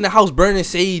everybody just in the house burning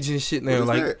sage and shit now.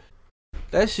 Like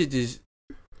that shit just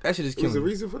killing me. What's the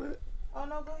reason for that? Oh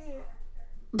no, go ahead.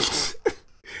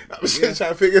 I was just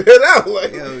trying to figure that out.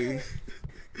 Like,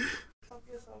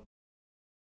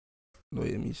 no,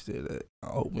 yeah, me say that. I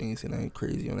hope we ain't saying nothing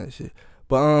crazy on that shit.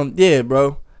 But yeah,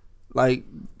 bro. Like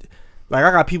I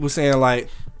got people saying like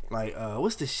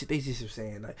what's the shit they just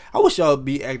saying? Like, I wish y'all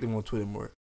be active on Twitter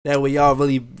more. That way y'all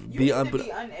really be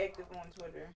unactive on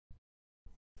Twitter.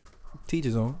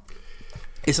 Teachers on.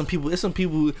 It's some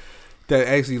people that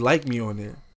actually like me on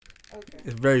there. Okay.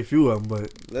 It's very few of them,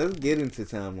 but let's get into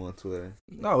time on Twitter.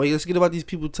 No, wait, let's get about these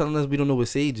people telling us we don't know what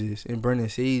sage is and burning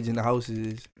sage in the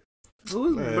houses.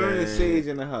 Who's burning sage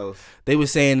in the house? They were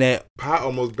saying that Pot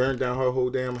almost burned down her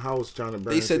whole damn house trying to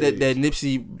burn. They said sage.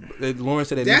 that Lauren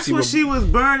said that that's Nipsey what she was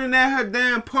burning at her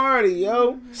damn party,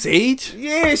 yo. Sage?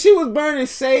 Yeah, she was burning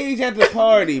sage at the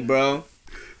party, bro.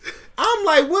 I'm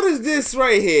like, what is this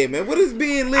right here, man? What is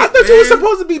being lit? I thought you were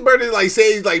supposed to be burning like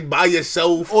sage like by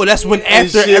yourself. Oh, that's when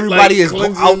after shit, everybody like, is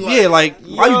cleansing, out. Yeah, like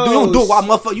why you don't do it? Why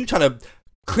motherfucker you trying to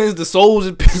cleanse the souls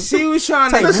and she was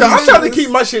trying to. Listen, I'm trying to keep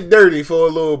my shit dirty for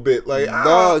a little bit. Like,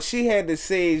 dog, she had the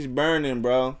sage burning,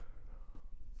 bro.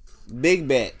 Big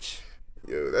batch.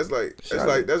 Yo, that's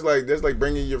like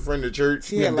bringing your friend to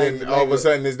church, and like, then all of a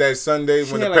sudden it's that Sunday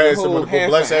when the pastor want to go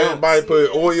bless everybody,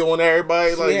 put oil on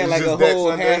everybody. She like had it's like just a that whole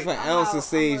Sunday. half an ounce of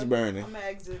sage burning. I'm gonna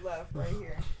exit left right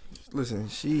here. Listen,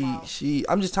 she.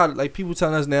 I'm just tired of like people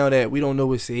telling us now that we don't know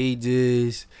what sage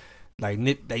is. Like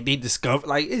they discover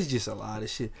like it's just a lot of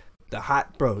shit.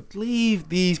 Bro, leave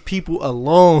these people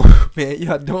alone, man.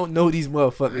 Y'all don't know these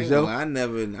motherfuckers, yo. I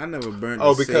never burned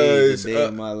because sage a day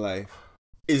in my life.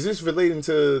 Is this relating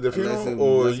to the funeral,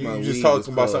 or you just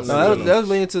talking about something? No, that was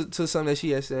relating to something that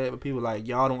she had said. But people like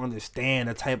y'all don't understand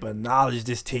the type of knowledge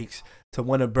this takes to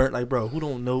want to burn. Like, bro, who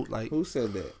don't know? Like, who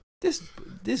said that?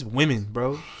 This women,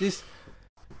 bro.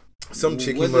 Some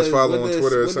chick he must follow on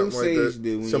Twitter or something like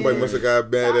that. Somebody must have got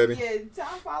bad at him. Yeah,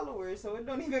 time followers, so it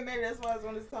don't even matter. That's why it's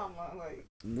on this timeline. Like,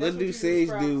 what do sage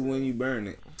do when you burn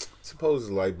it? Supposed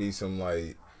to like be some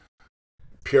like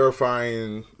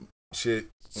purifying shit.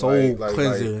 Soul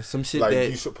cleanser, some shit like that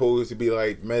you supposed to be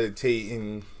like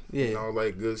meditating Yeah. And all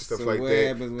like good stuff So like what that.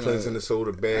 happens when Cleansing I- the soul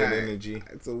of bad Alright. energy.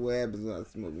 So what happens when I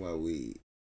smoke my weed?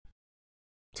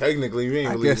 Technically, you ain't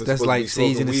I really guess even that's supposed like to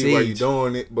be smoking sage in the weed while you sage.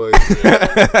 doing it,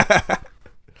 but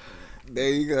There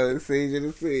you go, sage in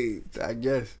the sage. I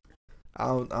guess. I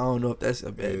don't know if that's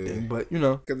a bad thing, but you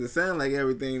know. Cause it sounds like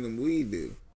everything the weed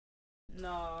do.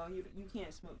 No, you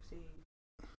can't smoke seed.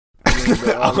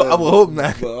 I would hope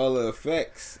not. But all the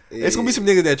effects. It's gonna be some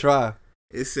niggas that try.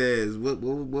 It says what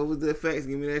was the effects?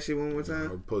 Give me that shit one more time.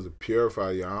 I'm supposed to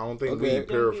purify you. I don't think Okay. weed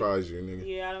purifies you, nigga.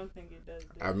 Yeah, I don't think it does.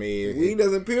 I mean, Weed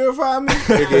doesn't purify me.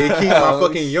 Nigga, it keep my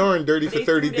fucking urine dirty for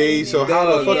 30 days. So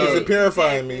how the fuck is it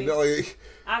purifying me? Exactly. No, like,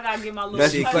 I gotta get my little.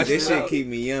 This touch shit out. keep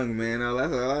me young, man.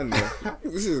 That's all I know.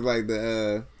 This is like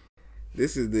the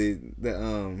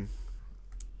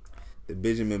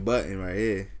Benjamin Button right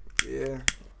here. Yeah.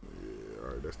 All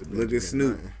right, that's the Look at Benjamin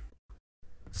Snoop. Button.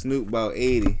 Snoop about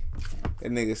 80.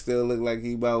 That nigga still look like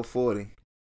he about 40.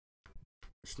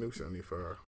 Snoop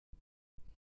 75.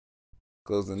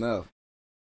 Close enough.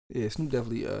 Yeah, Snoop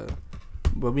definitely.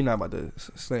 But we not about to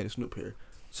slander Snoop here.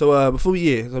 So before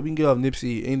we so we can get off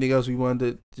Nipsey. Anything else we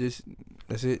wanted to just?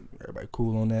 That's it. Everybody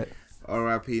cool on that.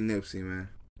 R.I.P. Nipsey, man.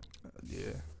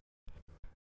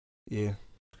 Yeah.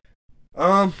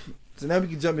 So now we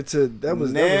can jump into that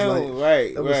was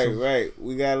right.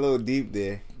 We got a little deep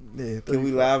there. Yeah. Can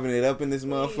we liven it up in this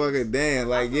motherfucker? Damn,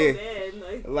 like yeah.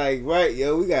 Like right,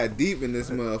 yo, we got deep in this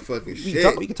motherfucking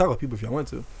shit. We can talk about people if y'all want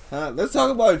to. Huh? Let's talk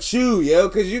about you, yo,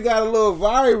 cause you got a little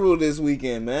viral this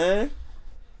weekend, man.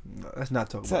 No, let's not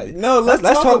talk about it. No, let's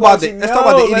talk talk about about you. let's talk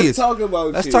about the No, idiots. let's talk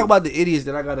about Let's you. talk about the idiots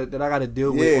that I gotta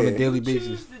deal with on a daily You basis.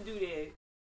 choose to do that.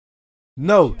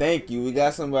 No, Thank you. We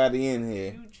got somebody in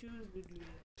here. You choose to do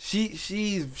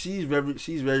that.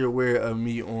 she's very aware of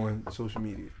me on social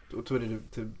media, Twitter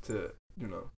to you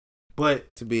know, but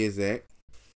To be exact.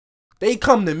 they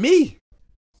come to me.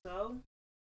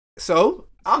 So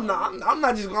I'm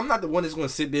not the one that's gonna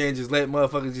sit there and just let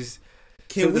motherfuckers just.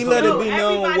 Can we let it be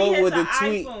No, known everybody what has was the an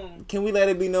tweet? iPhone. Can we let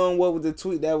it be known what was the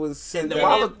tweet that was sent And out?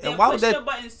 why would- They and why would push that- the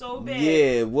button so bad.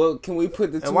 Yeah, well, can we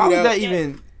put the tweet And why was out? that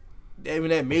even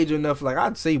that major enough? Like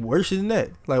I'd say worse than that.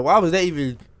 Like why was that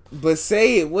even? But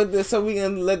say it. So we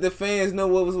can let the fans know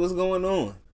what's going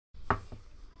on.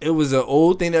 It was an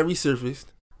old thing that resurfaced.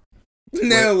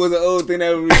 That was an old thing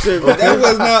that resurfaced. That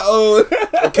was not old.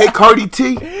 Okay, Cardi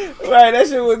T. Right, that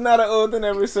shit was not an old thing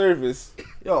that resurfaced.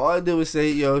 Yo, all I did was say,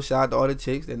 yo, shout out to all the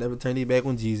chicks that never turned their back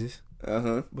on Jesus.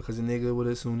 Uh-huh. Because a nigga would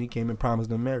assume he came and promised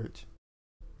them marriage.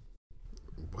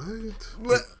 What?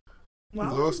 What? You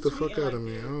lost the fuck out of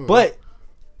me. Oh. But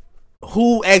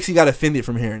who actually got offended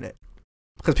from hearing that?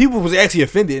 Because people was actually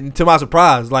offended, and to my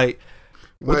surprise, like,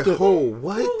 What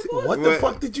the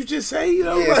fuck did you just say? You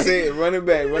know, Yeah, like, say it. Run it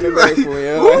back for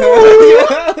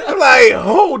you. like,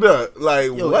 hold up. Like,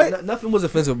 yo, what? Nothing was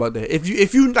offensive about that. If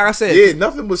you, like I said, Yeah,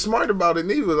 nothing was smart about it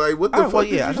neither. Like, what the Oh, fuck well,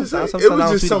 did yeah, you just sometimes- say? It sometimes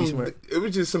I was don't just tweet to be some. smart. It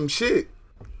was just some shit.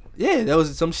 yeah, that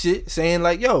was some shit saying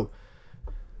like, yo,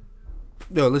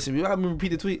 listen, you got me repeat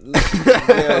the tweet. Yo,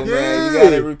 man, you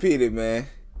gotta repeat it, man.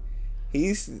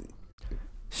 He's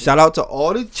Shout out to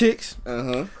all the chicks.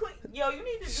 uh-huh. Yo, you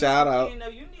need to do Shout something, out. You know,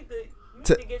 you need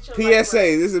to get your PSA. life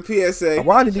right. This is a PSA.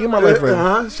 Why I need to get my life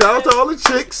right? Shout out to all the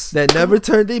chicks That never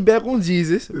turned their back on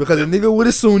Jesus because a nigga with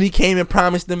a Sunni came and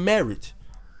promised them marriage.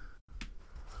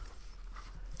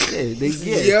 Yeah,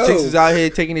 Yo. chicks is out here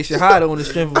taking their shahada on the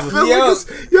strength of feel a like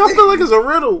it's, y'all feel like it's a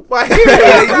riddle. My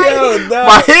hair, Yo, dog.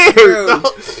 my hair. Yo. dog.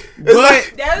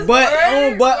 It's like,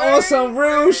 But on some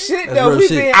real shit That's though, real we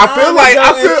shit. being I feel honest, like- yo,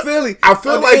 I feel- in Philly. I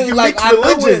feel But like then, you mix I know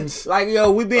it. religions. Like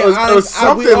yo, we being Or honest. We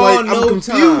something, all like, I'm know confused.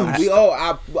 Tom. We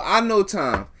all I know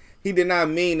Tom. He did not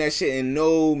mean that shit in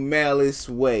no malice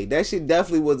way. That shit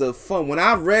definitely was a fun. When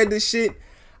I read this shit,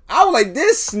 I was like,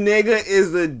 this nigga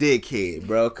is a dickhead,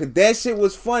 bro. Cause that shit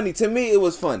was funny. To me, it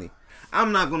was funny.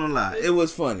 I'm not gonna lie. It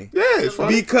was funny. Yeah, it's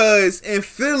funny. Because in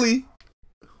Philly,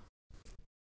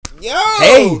 yo,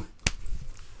 Hey,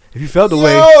 if you felt the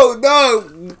way, yo,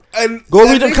 dog, Go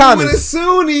read them With a comments.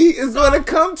 Sunni is gonna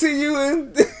come to you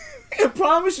and and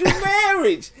promise you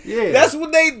marriage. Yeah. That's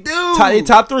what they do. they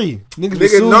top three niggas. with Nigga,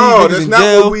 Sunni, no, niggas that's in not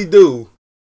jail. what we do.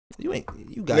 You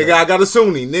got Nigga, I got a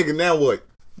Sunni. Nigga, now what?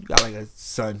 You got like a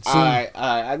son. All right,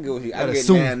 I get what you. I Gotta get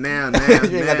sue. now.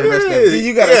 You ain't got the rest of it.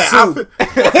 You gotta sue.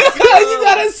 You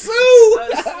gotta sue.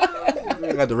 You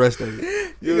ain't got the rest of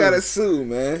it. You gotta sue,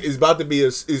 man. It's about to be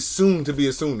it's soon to be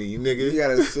a Sunni, nigga. You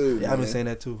gotta sue. Yeah, I've been man. saying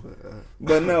that too.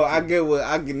 But no, I get what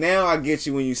I get. Now I get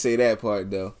you when you say that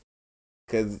part though,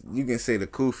 cause you can say the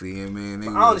Kufi and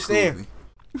man. I understand.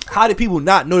 How did people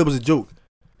not know it was a joke?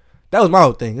 That was my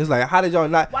whole thing. It's like, how did y'all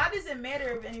not? Why does it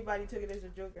matter if anybody took it as a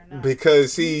joke or not?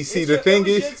 Because see, the thing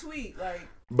is, your tweet, like.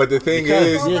 But the thing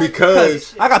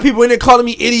because I got people in there calling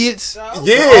me idiots.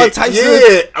 Yeah, all types of.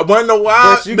 I wanna know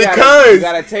why. You because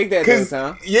gotta take that though,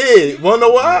 Tom. Yeah, wanna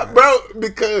know why, bro?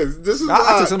 Because this is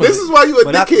why. This is why you a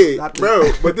dickhead,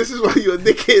 bro. But this is why you a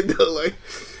dickhead though, like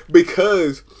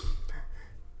because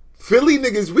Philly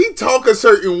niggas, we talk a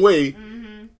certain way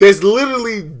that's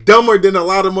literally dumber than a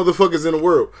lot of motherfuckers in the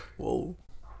world. Whoa.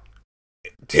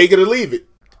 Take it or leave it,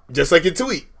 just like your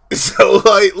tweet. So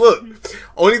like, look,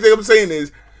 only thing I'm saying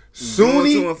is,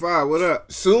 Sunni, 2 and 5, what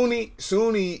up? Sunni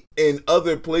in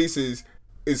other places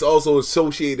is also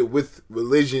associated with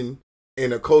religion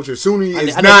and a culture. Sunni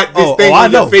is not this thing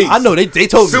on your face. I know. They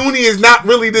told me. Sunni is not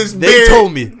really this. They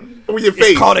told me. With your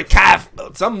face. It's called a calf.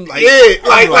 Something like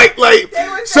like.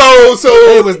 So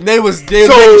they was making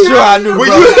sure I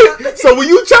knew. So when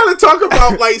you trying to talk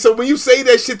about like, so when you say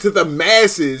that shit to the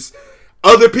masses,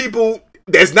 other people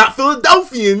that's not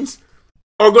Philadelphians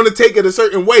are gonna take it a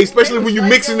certain way, especially when you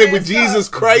mixing it with Jesus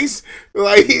Christ.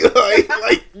 Like you're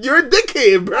a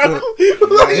dickhead, bro. Like,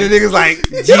 the niggas like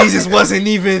Jesus wasn't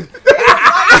even.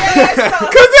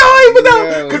 Cause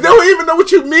they don't even know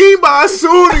what you mean by a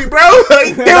Sunni, bro.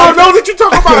 Like they don't know that you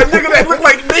talking about a nigga that look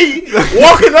like me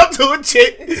walking up to a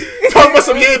chick talking about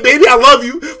some, yeah, baby, I love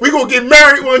you. We gonna get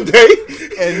married one day.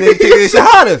 And then take a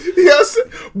shahada. Yes.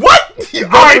 What?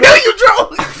 Alright, now you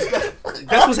drunk.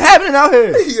 That's what's happening out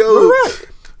here. Yo,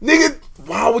 nigga,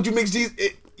 why would you mix Jesus?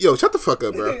 Yo, shut the fuck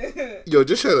up, bro. Yo,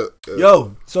 just shut up.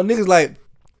 Yo, so niggas like,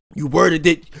 you worded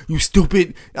it, you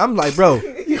stupid. I'm like, bro,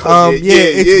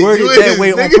 it's worded that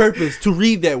way on purpose to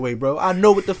read that way, bro. I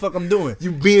know what the fuck I'm doing.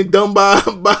 You being dumb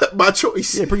by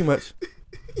choice. Yeah, pretty much.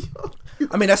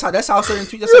 I mean, that's how certain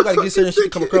tweets. That's how you gotta get certain shit to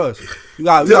come across. You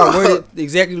got word it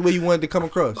exactly the way you want it to come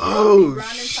across. Oh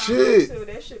shit,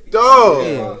 dog.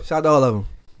 Yeah, shout out to all of them.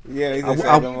 Yeah,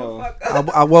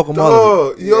 I welcome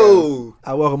all of them. Yo,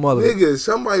 I welcome all of them. Nigga,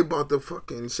 somebody about to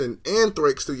fucking send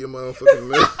anthrax to your motherfucking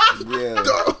man. Yeah.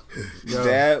 Yo,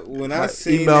 that when I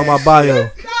see email my bio.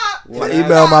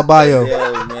 Email my bio.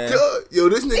 Yo, man. Yo,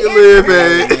 this nigga live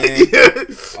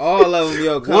at all of them.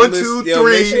 Yo, come 1, 2, 3.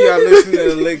 Make sure y'all listen to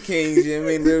the Lit Kings. You know what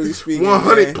I mean? Literally speaking.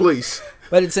 100, please.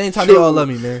 But at the same time, they all love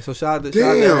me, man. So shout out to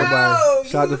everybody.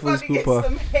 Shout out to Philly Scoop Puff.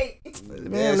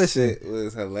 Man, listen, it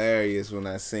was hilarious when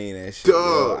I seen that shit.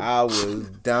 Yo, I was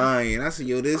dying. I said,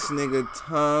 yo, this nigga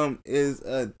Tom is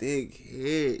a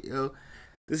dickhead, yo.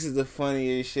 This is the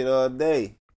funniest shit all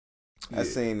day. I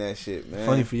seen that shit, man.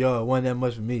 Funny for y'all. It wasn't that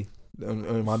much for me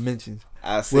on my mentions.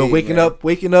 I see. Well,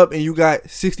 waking up, and you got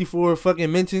 64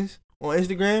 fucking mentions on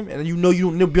Instagram, and you know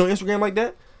you don't be on Instagram like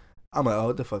that. I'm like, oh,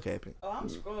 what the fuck happened? Oh, I'm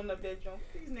scrolling up that junk.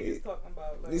 These niggas talking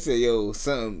about. Like, he said, yo,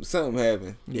 something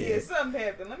happened. Yeah, something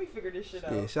happened. Let me figure this shit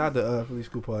out. Yeah, shout out to Philly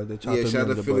Scoop Hard. Shout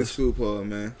out to Philly Scoop Hard,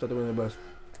 man. Shout out to the bus.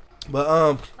 But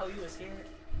oh, you was scared?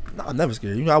 No, I'm never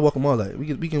scared. You know, I welcome all that. We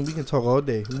can talk all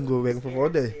day. We can go back and forth all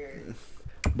day.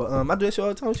 But I do that shit all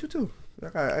the time with you too. I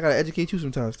gotta educate you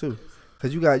sometimes too,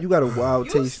 cause you got a wild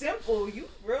taste. You simple. You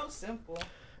real simple.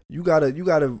 You got a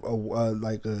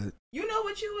like a. You know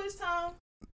what you is, Tom?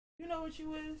 You know what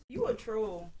you is? You a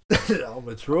troll. I'm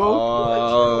a troll.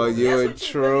 Oh, you're a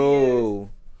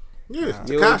troll. Yeah,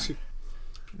 Tekashi.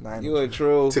 You a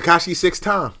troll. Tekashi 6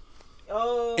 times.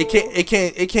 Oh.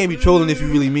 It can't be trolling if you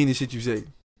really mean the shit you say.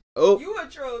 Oh. You a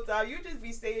troll, Tom. You just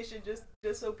be saying shit just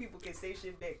so people can say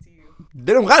shit back to you.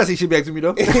 They don't gotta say shit back to me though.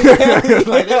 Like,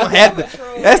 they don't have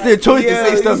to. That's their choice to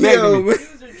say stuff back to me.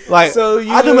 Like, so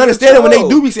I don't understand it when they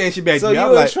do be saying shit back to me.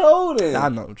 I'm like, troll then. Nah,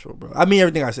 I'm not a troll, bro. I mean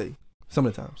everything I say. Some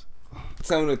of the times.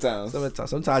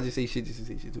 Sometimes I just say shit just to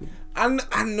say shit too.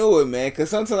 I know it, man. Cause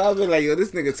sometimes I'll be like, yo,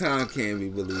 this nigga Tom can't be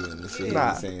believing the shit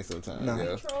he's saying sometimes.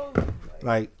 Yo.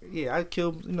 Like, yeah, I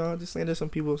kill. I just slander some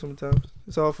people sometimes.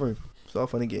 It's all fun. It's all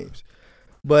fun and games.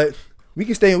 But we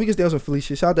can stay on some Philly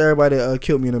shit. Shout out to everybody that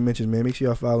killed me in the mentions, man. Make sure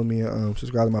y'all follow me and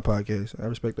subscribe to my podcast. I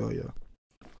respect all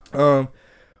y'all.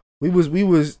 We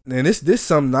was, and this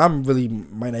something I'm really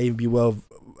might not even be well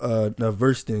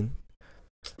versed in.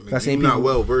 I mean, you're not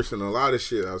well versed in a lot of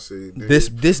shit. I'll say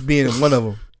this being one of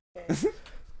them,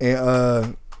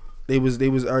 and they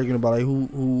was arguing about like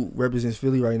who represents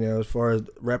Philly right now as far as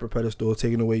rapper pedestal,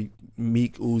 taking away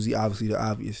Meek, Uzi, obviously the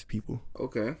obvious people.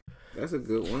 Okay, that's a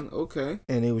good one. Okay,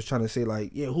 and they was trying to say like,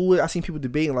 yeah, who I seen people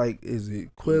debating like, is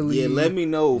it Quilly? Yeah, let me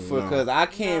know because I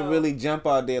can't really jump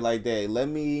out there like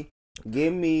that.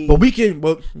 Give me.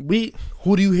 But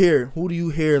who do you hear? Who do you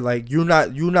hear? Like you're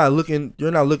not looking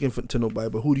to nobody,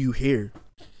 but who do you hear?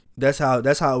 That's how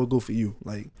it would go for you.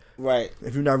 Like, right.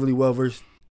 If you're not really well versed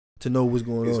to know what's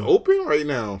going on. It's open right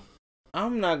now.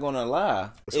 I'm not gonna lie.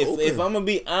 If I'm gonna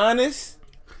be honest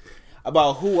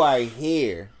about who I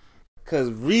hear, cause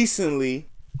recently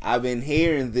I've been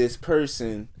hearing this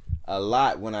person a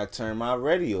lot when I turn my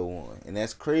radio on, and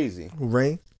that's crazy.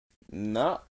 Rain?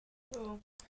 No.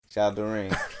 Shout out to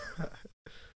Rain.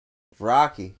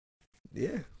 Rocky.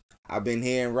 Yeah. I've been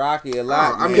hearing Rocky a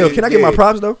lot. I mean, yo, can I get my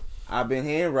props though? I've been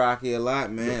hearing Rocky a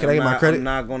lot, man. Can I get my credit? I'm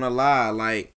not gonna lie,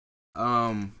 like,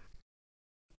 when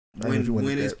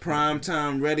it's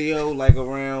primetime radio, like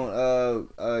around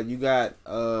you got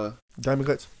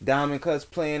Diamond Cuts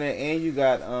playing it, and you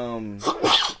got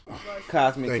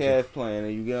Cosmic Cash playing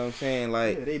it. You get what I'm saying?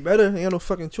 Like, yeah, they better. They got no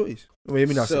fucking choice.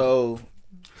 Maybe not. So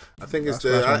I think it's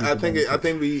I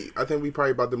think we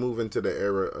probably about to move into the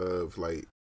era of like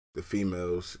the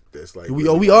females. That's like we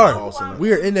are.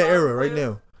 We are in that era right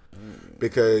now.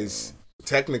 Because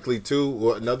technically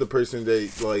too, another person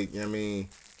that like I mean,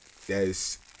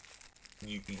 that's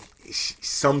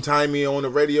sometime he on the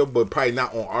radio, but probably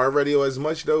not on our radio as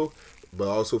much though. But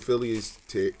also Philly is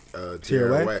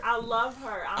Tierra Whack. I love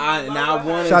her.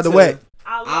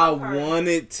 I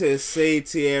wanted to say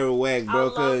Tierra Whack, bro,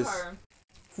 because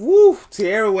woo,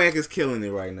 Tierra Whack is killing it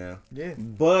right now. Yeah,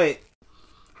 but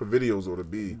her videos ought to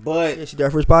be. But yeah, she got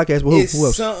her first podcast. But who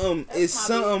else? It's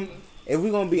something. If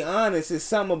we're gonna be honest, it's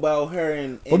something about her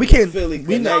and we can't. Philly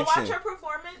We connection. Watch her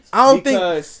performance. I don't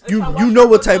think you know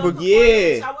what type of Go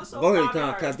ahead,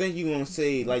 Con. I think you gonna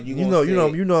say like you know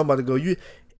I'm about to go.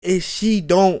 She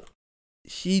don't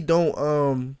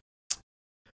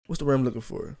what's the word I'm looking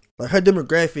for? Like her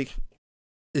demographic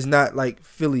is not like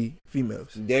Philly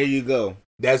females. There you go.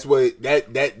 That's what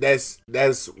that's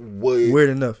what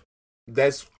weird enough.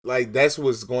 That's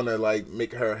what's gonna like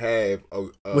make her have a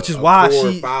which is why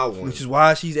following. Which is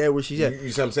why she's at where she's at. You know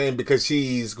what I'm saying? Because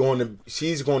she's gonna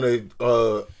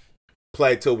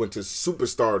plateau into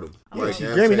superstardom. Like, she's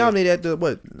Grammy nominated at the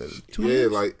what? 2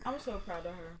 years? Like I'm so proud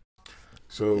of her.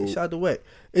 So shout out to Whack.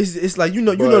 It's like you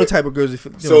know the type of girls.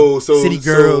 City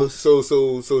girls.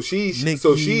 So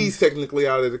she's technically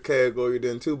out of the category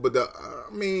then too. But I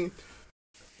mean.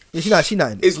 Yeah, she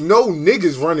not. It's no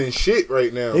niggas running shit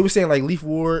right now. They were saying like Leaf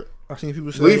Ward. I've seen people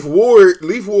say Leaf Ward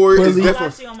is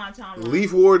definitely on my timeline.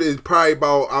 Leaf Ward is probably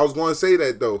about. I was going to say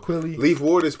that though. Quilly. Leaf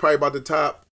Ward is probably about the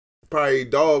top, probably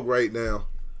dog right now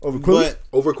over Quilly.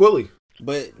 Over Quilly.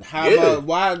 But how about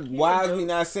why is we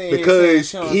not saying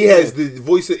because he has the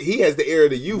voice? He has the air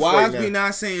of the youth. Why right is we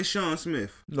not saying Sean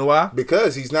Smith? No, why?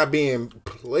 Because he's not being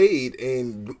played,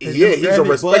 and he's a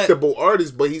respectable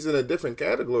artist, but he's in a different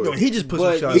category. No, he just put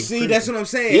some shots. You see, that's what I'm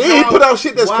saying. Yeah, he put out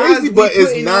shit that's crazy, but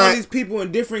it's not. All these people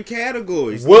in different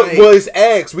categories. What was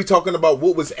asked? We talking about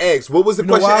what was asked. What was the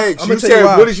question asked? You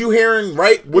said, "What is you hearing?"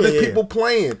 Right? What is people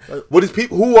playing? What is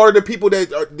people? Who are the people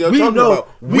that they're talking about?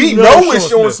 We know it's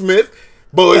Sean Smith.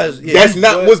 But that's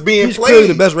not what's being played.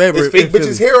 The best rapper. It's Fake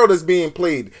Bitches Hero that's being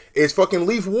played. It's fucking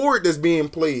Leaf Ward that's being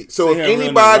played. So if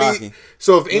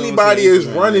anybody is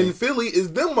running Philly, it's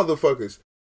them motherfuckers.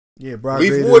 Yeah, Brock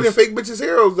Leaf Ward and Fake Bitches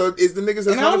Hero is the niggas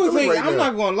that's running Philly right now. I'm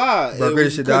not gonna lie. Brock Grader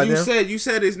shit died down. You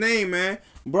said his name, man.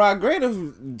 Brock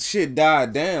Grader shit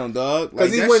died down, dog.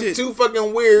 Because he went too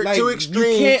fucking weird, too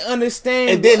extreme. You can't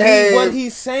understand what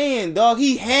he's saying, dog.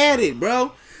 He had it,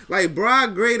 bro. Like,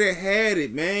 Brock Grader had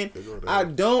it, man. I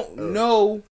don't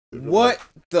know what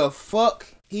the fuck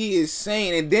he is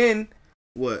saying. And then,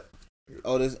 what?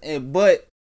 But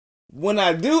when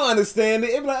I do understand it,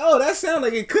 it's like, oh, that sounds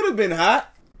like it could have been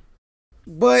hot.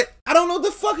 But I don't know what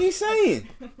the fuck he's saying.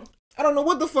 I don't know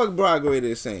what the fuck Brock Grader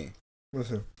is saying.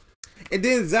 Listen. And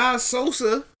then Zaz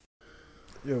Sosa.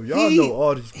 Yo, y'all know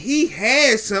all these. He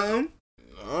had something.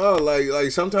 Oh,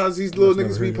 like sometimes these little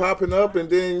niggas be popping up, and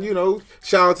then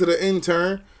shout out to the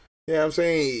intern. You know what I'm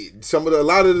saying? A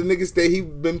lot of the niggas that he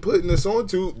been putting us on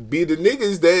to be the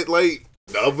niggas that like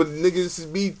the other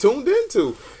niggas be tuned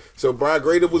into. So Brock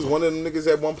Grader was one of them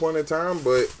niggas at one point in time,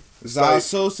 but Zaz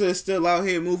Sosa is still out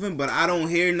here moving, but I don't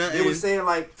hear nothing. They was saying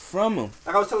like from him.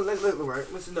 Like I was telling,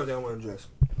 listen up, that I want to address.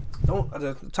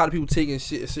 I'm tired of people taking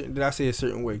shit. Did I say a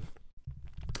certain way?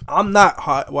 I'm not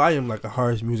hard. Well, I am like a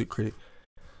harsh music critic.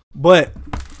 But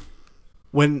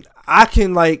when I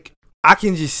can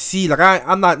just see, like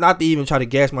I'm not to even try to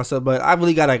gas myself, but I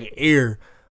really got like an ear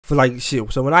for like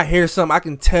shit. So when I hear something, I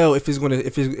can tell if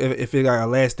it got a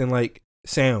lasting like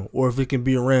sound or if it can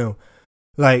be around.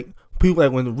 Like people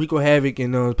like when Rico Havoc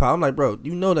and I'm like, bro,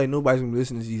 you know that nobody's gonna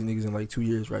listen to these niggas in like 2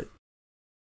 years, right?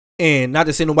 And not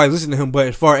to say nobody's listening to him, but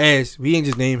as far as we ain't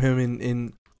just name him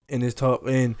in this talk,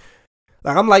 and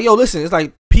like I'm like, yo, listen, it's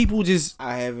like people just.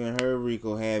 I haven't heard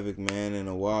Rico Havoc, man, in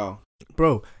a while,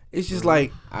 bro. It's just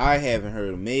like I haven't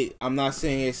heard him. I'm not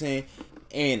saying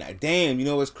And damn, you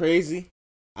know what's crazy?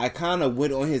 I kind of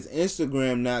went on his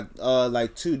Instagram not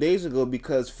like 2 days ago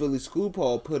because Philly School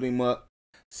Paul put him up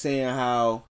saying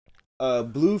how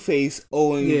Blueface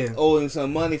owing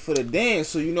some money for the dance.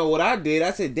 So you know what I did?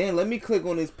 I said, damn, let me click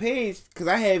on his page because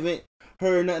I haven't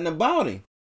heard nothing about him.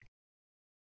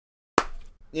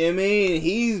 You know what I mean?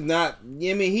 He's not. You know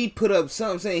what I mean? He put up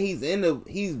something saying he's in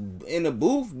the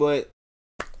booth, but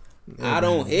I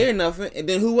don't hear nothing. And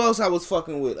then who else I was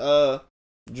fucking with?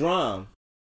 Drum.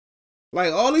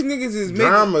 Like all these niggas is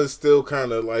Drama's still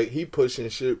kind of like he pushing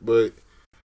shit, but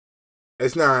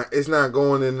it's not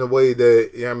going in the way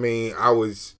that I mean I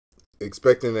was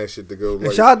expecting that shit to go.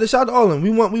 Like, shout out to all of them.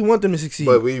 We want them to succeed.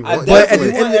 But at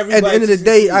the end of the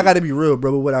day, I got to be real,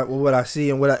 bro. With what I see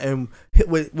and what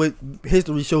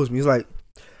history shows me, it's like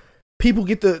people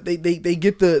get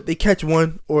they catch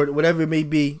one or whatever it may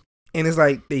be, and it's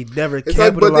like they never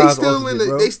capitalize.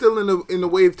 But they still in the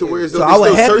wave to where it's so I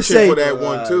would have to say for that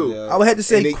one too. I would have to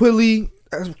say Quilly,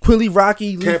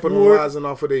 Rocky, capitalizing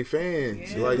off of their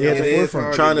fans. Like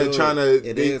trying to.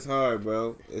 It is hard,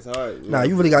 bro. It's hard. Nah,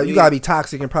 you gotta be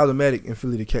toxic and problematic in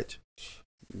Philly to catch.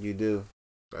 You do.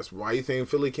 That's why you think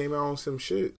Philly came out on some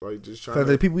shit, like just trying. Because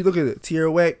the people we look at it,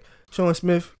 Tierra Whack, Sean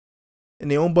Smith, and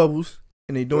their own bubbles,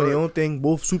 and they doing their own thing.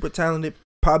 Both super talented,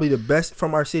 probably the best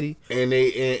from our city. And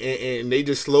they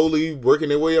just slowly working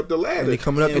their way up the ladder. And they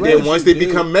coming up the ladder. ladder. And then once they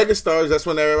become megastars, that's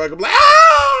when everybody be like,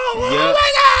 oh my god.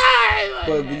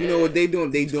 But you know what they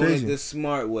doing? They doing it the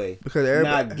smart way. Because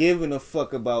everybody not giving a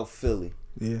fuck about Philly.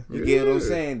 Yeah. You get what I'm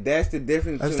saying? That's the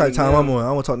difference. That's the type of time I'm on. I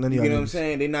don't want to talk to none of y'all. You know what I'm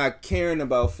saying? They're not caring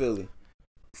about Philly.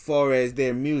 As far as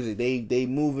their music, they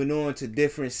moving on to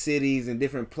different cities and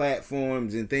different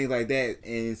platforms and things like that,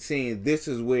 and saying this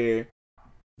is where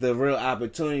the real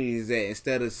opportunity is at.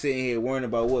 Instead of sitting here worrying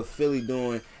about what Philly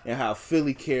doing and how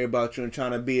Philly care about you and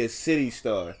trying to be a city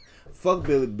star. Fuck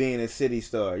Billy being a city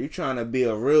star. You trying to be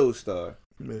a real star.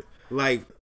 Man. Like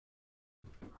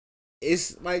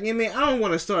it's like, I mean, I don't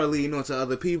want to start leading on to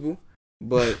other people,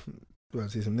 but you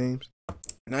want to say some names?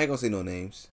 No, I ain't gonna say no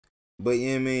names. But you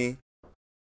know what I mean?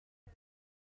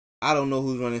 I don't know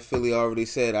who's running Philly. I already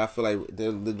said. I feel like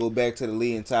they'll go back to the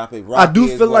leading topic. Rocky I do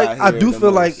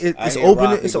feel like it's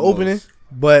opening. It's an opening,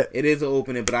 but it is an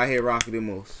opening. But I hear Rocky the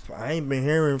most. I ain't been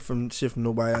hearing from shit from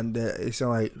nobody on that. It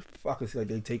sound like fuck. It's like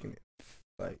they taking it.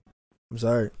 Like I'm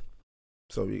sorry.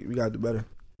 So we gotta do better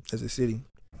as a city.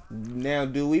 Now,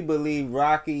 do we believe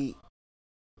Rocky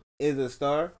is a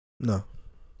star? No.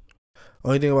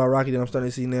 Only thing about Rocky that I'm starting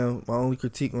to see now, my only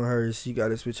critique on her is she got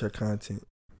to switch her content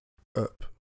up.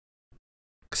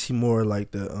 She more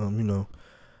like the you know,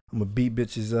 I'm gonna beat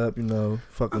bitches up, you know,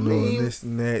 fucking doing this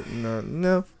and that,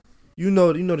 you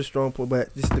know the strong point,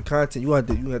 but just the content you have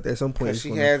to at some point.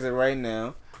 She has it right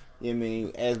now. I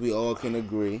mean, as we all can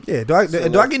agree. Yeah. Do I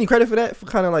get any credit for that? For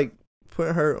kind of like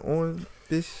putting her on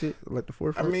this shit like the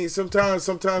forefront? I mean, sometimes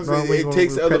it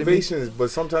takes elevations,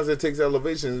 but sometimes it takes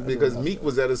elevations because Meek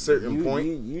was at a certain point.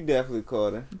 You definitely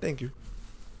caught her. Thank you.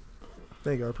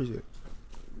 I appreciate it.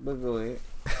 But go ahead.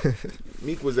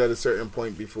 Meek was at a certain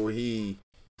point before he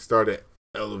started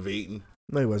elevating.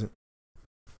 No, he wasn't.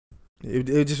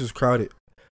 It just was crowded,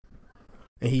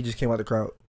 and he just came out the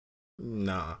crowd.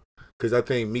 Nah, because I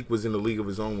think Meek was in the league of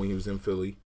his own when he was in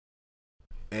Philly.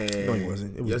 And no, he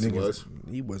wasn't. Yes, he was.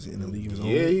 He wasn't in the league of his own.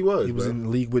 Yeah, he was. He was in the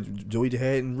league with Joey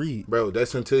Jihad and Reed. Bro,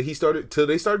 that's until they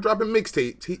started dropping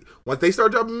mixtapes. Once they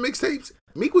started dropping mixtapes,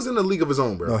 Meek was in the league of his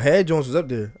own, bro. No, Had Jones was up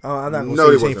there. I'm not gonna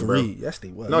say the same for bro. Reed. Yes, they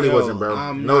was. No, they wasn't,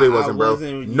 bro. No, they wasn't, bro.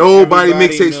 Nobody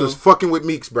mixtapes was fucking with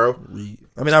Meeks, bro. Reed.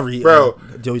 I mean, I Reed, bro.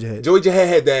 Joey Jihad. Joey Jihad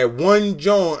had that one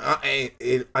joint.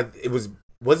 It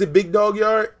was it Big Dog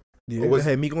Yard? Yeah, it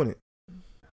had Meek on it.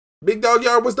 Big Dog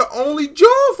Yard was the only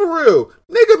joint for real.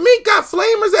 Nigga, Meek got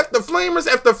flamers after flamers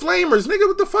after flamers. Nigga,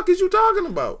 what the fuck is you talking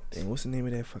about? Damn, what's the name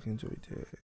of that fucking Joey Jihad?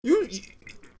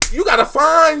 You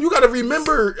gotta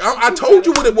remember. I told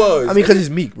you what it was. I mean, because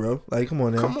it's Meek, bro. Like, come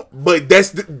on now. Come on. But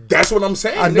that's what I'm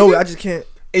saying. I know it. I just can't.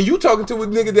 And you talking to a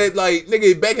nigga that, like,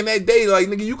 nigga, back in that day, like,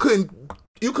 nigga, you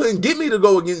couldn't get me to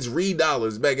go against Reed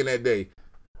Dollars back in that day.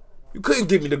 You couldn't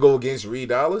get me to go against Reed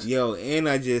Dollars. Yo, and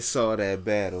I just saw that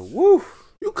battle. Woo.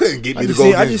 You couldn't get me to go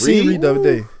against Reed. I just seen Reed the other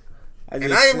day.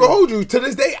 And I ain't gonna hold you. To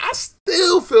this day, I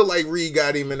still feel like Reed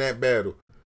got him in that battle.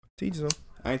 Teach them.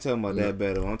 I ain't talking about that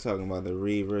battle. I'm talking about the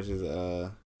Reed versus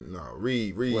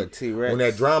Reed. What, T-Rex? When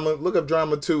that drama, look up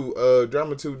Drama 2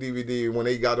 DVD when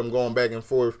they got them going back and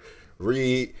forth.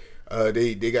 Reed,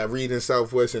 they got Reed in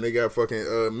Southwest and they got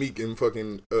fucking Meek in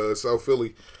fucking South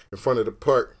Philly in front of the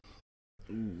park.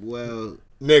 Well,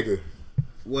 nigga.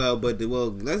 Well,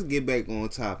 let's get back on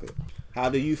topic. How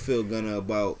do you feel, Gunna,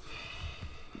 about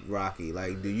Rocky?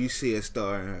 Like, do you see a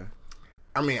star in her?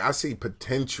 I mean, I see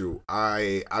potential.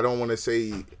 I don't want to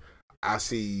say I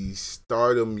see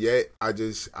stardom yet. I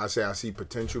say I see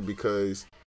potential because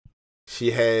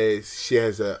she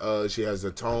has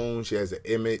a tone, she has an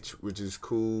image, which is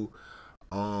cool.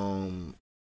 As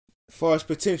far as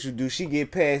potential, do she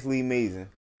get past Lee Mason?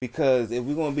 Because if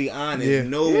we're gonna be honest,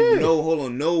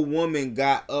 no woman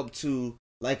got up to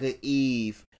like an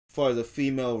Eve as far as a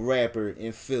female rapper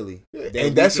in Philly.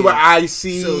 And that's where I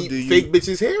see fake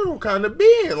bitches hero kind of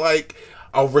being like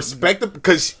a respect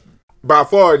because by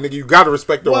far, nigga, you gotta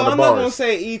respect her on the bars. I'm not gonna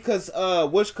say Eve because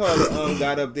Witch Carter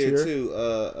got up there too.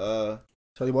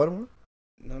 Charlie Baltimore?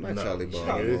 No, not Charlie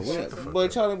Baltimore.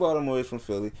 But Charlie Baltimore is from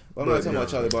Philly. But I'm not talking about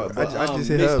Charlie Baltimore. I just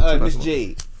hit her Miss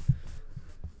Jade.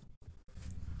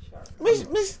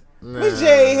 Miss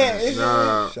Jade had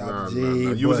Nah.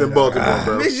 You was in Baltimore,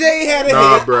 bro. Miss Jade had a hit.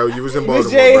 Nah, bro. You was in Baltimore.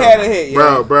 Miss Jade had a hit,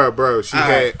 bro. She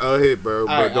had a hit, bro.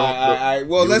 But don't. All right.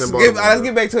 Well, let's get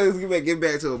back to it. Let's get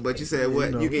back to it. But you said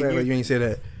what? You ain't say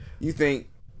that. You think?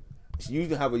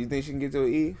 How about you think she can get to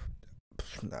an Eve?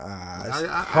 Nah, it's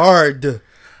hard.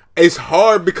 It's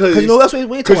hard because you know that's what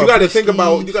you got to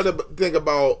think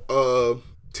about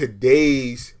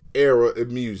today's era of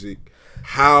music.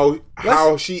 How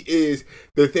she is.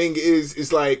 The thing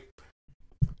is like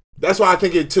that's why I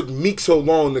think it took Meek so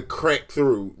long to crack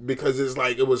through because it's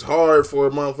like it was hard for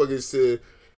motherfuckers to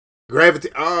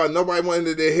gravitate. Nobody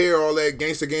wanted to hear all that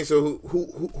gangster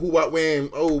who out wearing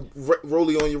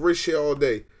rollie on your wrist shit all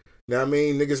day. Know what I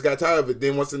mean? Niggas got tired of it.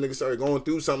 Then once the niggas started going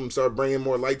through something, started bringing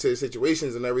more light to the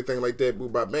situations and everything like that, Boo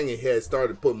Bop Bangin' he had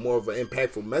started putting more of an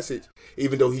impactful message,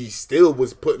 even though he still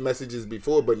was putting messages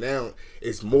before, but now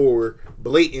it's more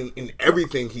blatant in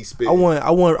everything he spit. I want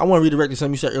to redirect to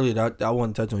something you said earlier that I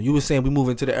want to touch on. You were saying we move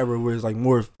into the era where it's like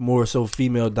more so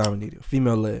female dominated,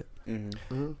 female led.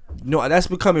 Mm-hmm. No, that's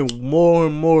becoming more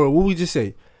and more. What we just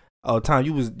say? Tom,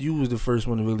 you was the first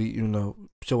one to really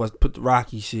show us put the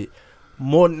Rocky shit.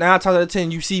 More 9 times out of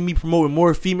 10, you see me promoting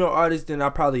more female artists than I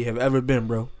probably have ever been,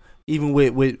 bro. Even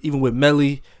with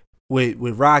Melly, with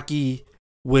Rocky,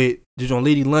 with just on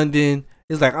Lady London,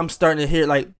 it's like I'm starting to hear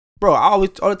like, bro. I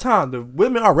always all the time the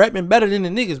women are rapping better than the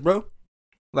niggas, bro.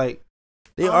 Like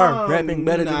they are rapping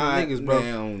better than the niggas, bro.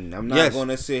 I'm not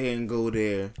gonna sit here and go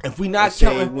there. If we not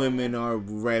counting, women are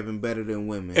rapping better than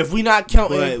women. If we not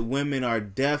counting, but women are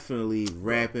definitely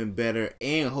rapping better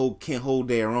and can hold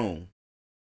their own.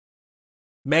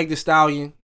 Meg Thee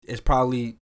Stallion is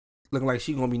probably looking like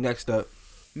she gonna be next up.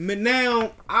 But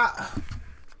now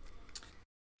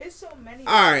it's so many.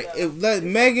 All right, if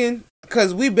Megan,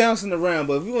 because we bouncing around,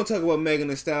 but if we gonna talk about Megan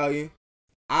Thee Stallion,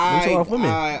 I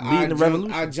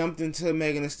jumped into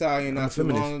Megan Thee Stallion not too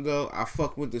long ago. I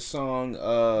fuck with the song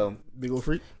Big Ol'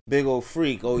 Freak. Big Ol'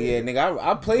 Freak. Oh yeah, nigga,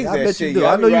 I play that bet shit. You do.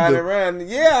 I know you do. Around.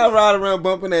 Yeah, I ride around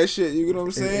bumping that shit. You know what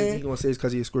I'm saying? And he gonna say it's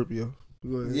because he's a Scorpio.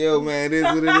 Yo, man, this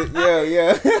is what it is.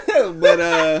 Yeah.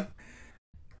 But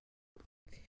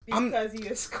because he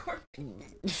is Scorpio.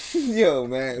 Yo,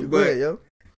 man, Go ahead, yo.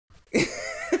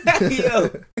 Yo.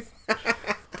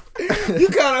 You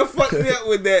kind of fucked me up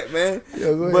with that, man.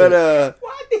 Yo, go ahead.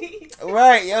 But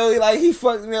right, yo, like he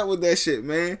fucked me up with that shit,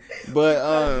 man.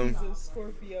 But he's a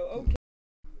Scorpio. Okay.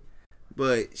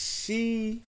 But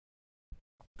she,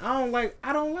 I don't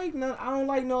like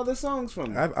no other songs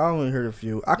from her. I only heard a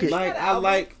few. I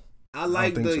like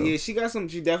so. Yeah, she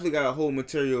definitely got a whole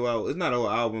material out. It's not a whole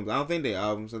album. I don't think they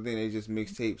albums. I think they just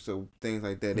mixtapes or things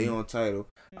like that. They on Tidal.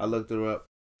 I looked her up,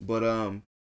 but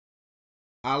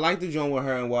I like the joint with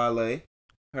her and Wale.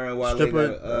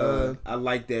 Stripper, I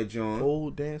like that joint.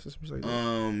 Old dance or something like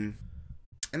that.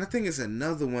 And I think it's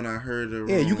another one I heard her.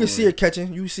 Yeah, you can see it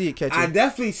catching. You see it catching. I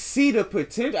definitely see the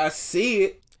potential. I see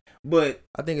it, but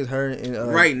I think it's her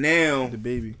and right now the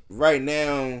baby. Right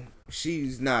now,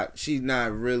 she's not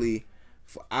really.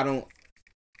 I don't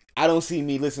see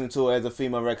me listening to her as a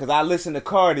female rapper because I listen to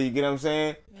Cardi. You get what I'm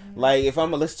saying? Mm-hmm. Like if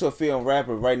I'm gonna listen to a female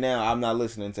rapper right now, I'm not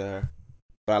listening to her.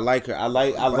 But I like her. I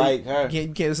like her.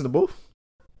 You can't listen to both.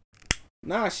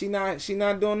 Nah, she not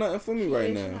doing nothing for me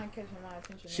right now. She's not catching my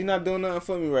attention. She not doing nothing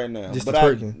for me right now. Just but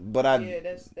yeah,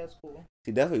 that's cool.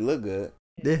 She definitely look good.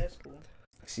 Yeah, that's cool.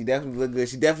 She definitely look good.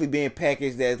 She definitely being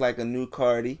packaged as like a new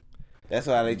Cardi. That's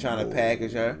why they trying to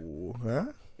package her. Huh?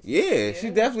 Yeah, she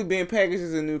definitely being packaged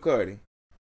as a new Cardi.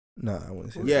 Nah, I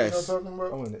wouldn't say yes. That.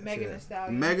 Megan Thee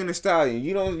Stallion. Megan Thee Stallion.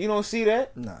 You don't see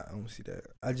that? Nah, I don't see that.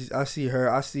 I see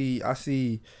her. I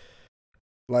see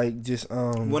like just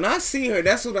when I see her,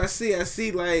 that's what I see. I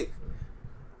see like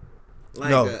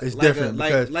no, it's different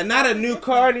because like not a new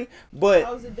Cardi, but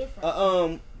how is it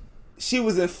different? she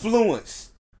was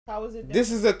influenced. How is it different?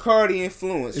 This is a Cardi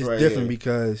influence, It's right? different here.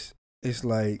 because it's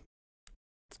like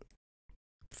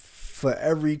for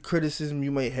every criticism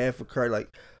you might have for Cardi,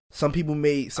 like some people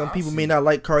may not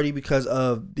like Cardi because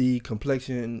of the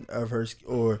complexion of her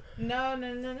or No.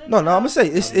 I'm gonna say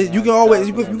it's you can always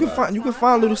you can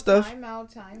find little stuff. Time out.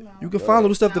 You can find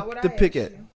little stuff Now, what to I pick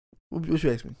asked at. you. What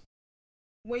you ask me?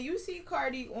 When you see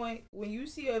Cardi when you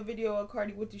see a video of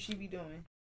Cardi, what does she be doing?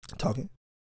 Talking,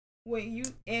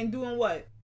 Doing what?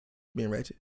 being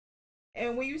ratchet,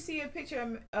 And when you see a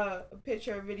picture, a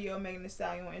video of Megan Thee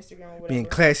Stallion on Instagram or whatever, being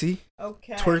classy,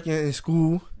 okay, twerking in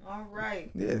school. All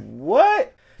right. Yeah.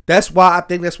 What? That's why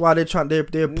they're trying. They're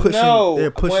pushing. No,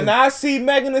 they're pushing. when I see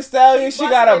Megan Thee Stallion, she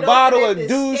got a bottle of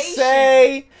Douce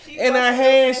in her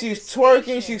hand. She's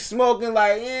twerking. She's smoking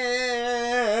like,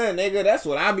 yeah, nigga. That's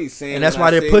what I be saying. And that's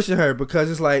why they're pushing her, because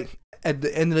it's like at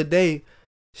the end of the day,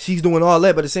 she's doing all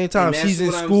that, but at the same time, she's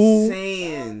in school. I'm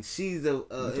saying. She's a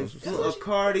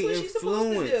Cardi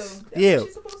influence. Yeah,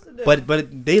 but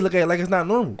they look at it like it's not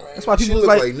normal. That's why people look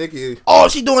like Nicki. Oh,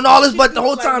 she doing all this, but the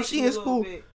whole time she in school.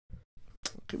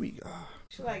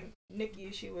 She like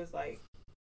Nicki. She was like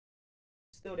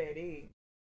still that age,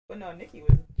 but no, Nicki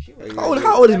was. She was.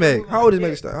 How old is Meg? How old is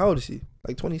Megan Thee Stallion? How old is she?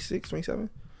 Like 26, 27?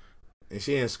 Is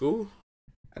she in school?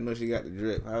 I know she got the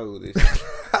drip. How old is she?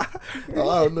 Oh,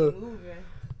 I don't know.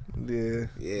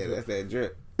 Yeah, that's that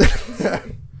drip.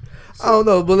 I don't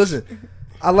know, but listen,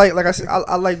 I like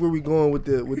I like where we going with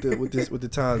the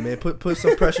times, man. Put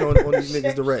some pressure on these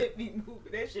niggas to rap.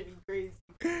 That should be crazy.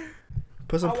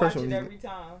 Put some pressure on these. Every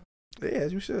time. Yeah,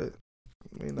 as you should.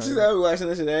 I mean, She's always watching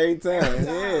this shit every time.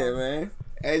 Yeah, man.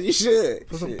 As you should.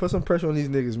 Put some pressure on these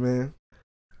niggas, man.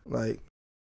 Like,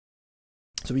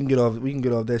 so we can get off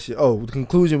that shit. Oh, the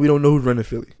conclusion: we don't know who's running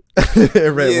Philly. To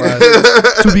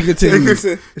be continued. It's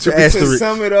an asterisk. To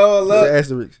sum it all up. It's an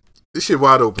asterisk. This shit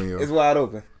wide open, yo. It's wide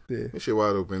open. Yeah. This shit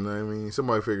wide open. I mean,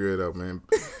 somebody figure it out, man.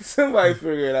 Somebody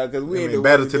figure it out, because we ain't the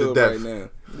battle one to to the do it death right now.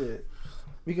 Yeah.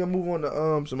 We can move on to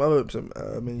some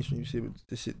mainstream shit with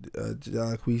the shit.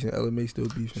 John Queese and LMA still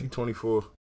beefing. She 24.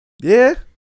 Yeah.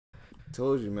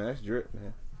 Told you, man. That's drip,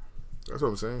 man. That's what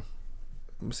I'm saying.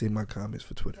 I'm gonna save my comments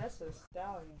for Twitter. That's a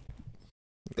stallion.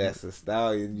 That's a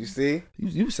stallion. You see?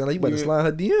 You sound like you about to slide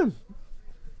her DM.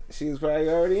 She was probably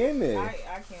already in there.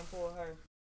 I can't pull her.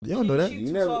 You don't know that. She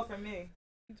too tall for me.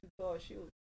 She too tall.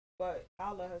 But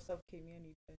I'll let her suffocate me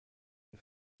anyway.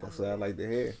 That's what I like to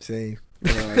hear. Same.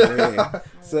 You know what I mean?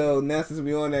 So now since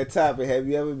we on that topic, have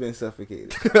you ever been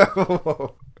suffocated?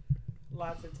 Lots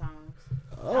of times.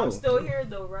 Oh. I'm still here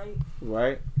though, right?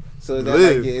 Right. So is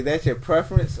that your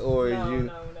preference, or No, is you?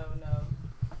 No.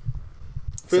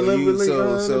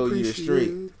 So you're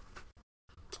straight.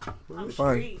 I'm Fine.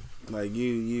 straight. Like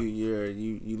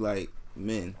you like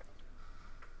men.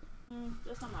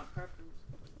 That's not my preference.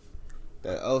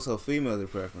 That also females are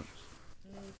preference.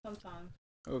 Sometimes.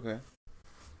 Okay.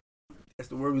 That's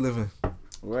the world we live in.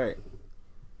 Right.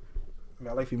 I mean,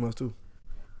 I like females too.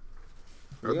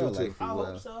 We all like I hope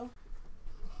females. so.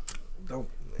 Don't.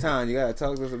 Tom, you gotta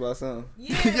talk to us about something.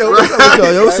 Yeah. Yo, what's up with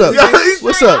y'all? Yo, what's up?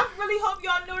 What's up? I really hope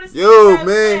y'all notice. Yo,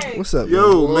 man. What's up?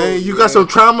 Yo, man. You got some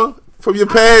trauma from your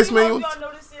past, man?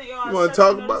 You want to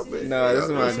talk about, man? No, this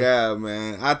is my guy,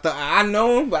 man. I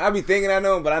know him, but I be thinking I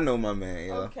know him, but I know my man,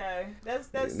 yo. Okay, that's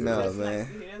no, that's man. Nice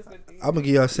to hear. That's good to hear. I'm gonna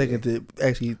give y'all a second to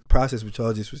actually process what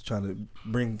y'all just was trying to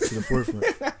bring to the forefront,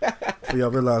 so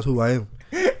y'all realize who I am.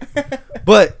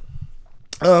 But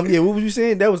yeah, what was you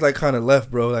saying? That was like kind of left,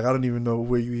 bro. Like I don't even know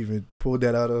where you even pulled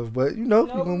that out of. But you know,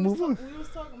 we're gonna move on. We was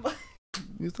talking about.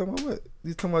 You was talking about what? You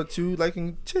was talking about you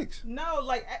liking chicks. No,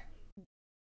 like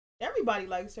everybody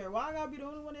likes her. Why I gotta be the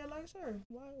only one that likes her?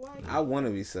 Why? I want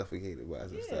to be suffocated by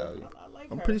some stallion. I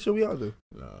like I'm her. pretty sure we all do.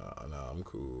 No, I'm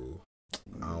cool.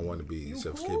 I don't want to be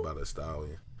suffocated by the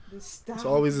stallion. It's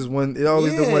always this one. It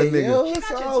always the one nigga. Yo,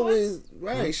 it's always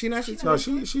right. She not your No,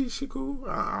 twin. she cool.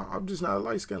 I'm just not a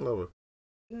light skin lover.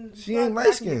 She ain't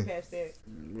light skin.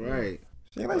 Right.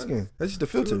 She ain't light skin. That's just the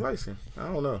filter. Light skin.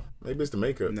 I don't know. Maybe it's the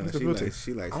makeup. No, It's the she filter. likes.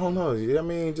 She likes. I don't know. Yeah, I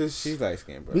mean, just She's light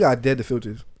skin, bro. We got dead the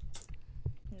filters.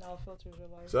 No filters are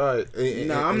like. sorry.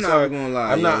 No, I'm not gonna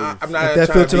lie. I'm not. I'm not If that trying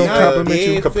to filter be don't compliment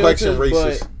you, complexion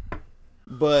filters, racist.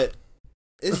 But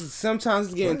it's sometimes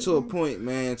it's getting to a point,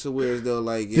 man, to where as though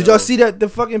like. Did y'all see that the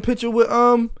fucking picture with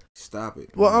Stop it.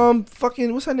 Well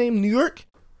fucking what's her name? New York.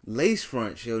 Lace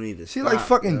front, she'll need to. She stop, like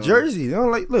fucking yo. Jersey. They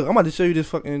don't like. Look, I'm about to show you this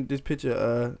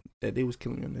picture that they was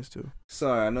killing me on this too.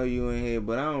 Sorry, I know you in here,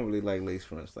 but I don't really like lace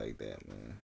fronts like that,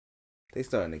 man. They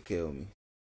starting to kill me.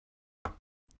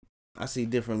 I see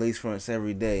different lace fronts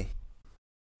every day,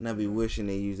 and I be wishing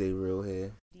they use their real hair.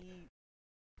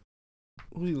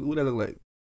 Who that look like?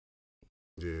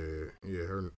 Yeah.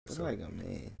 Her. It's like a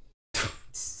man.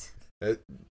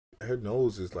 Her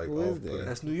nose is like Who is off. that?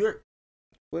 That's New York.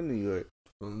 What New York?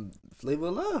 From Flavor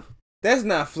of Love. That's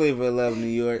not Flavor of Love, New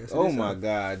York. Yes, it oh is, my sir.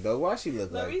 God, though. Why she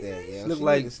look like that? She Yeah, look she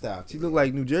like need to stop. She look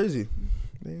like New Jersey.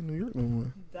 They ain't New York no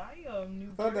more. New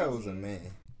I thought that was a man.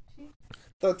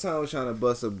 Thought Tom was trying to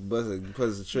bust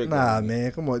a trick. Nah, on me.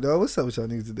 man, come on, dog. What's up with y'all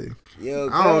niggas today? Yo,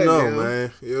 I don't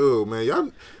know, yo. man.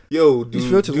 Y'all. These Do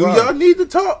filters wild. y'all need to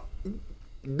talk?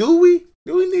 Do we?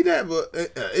 Do we need that? But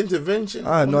intervention.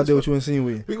 I have no idea what you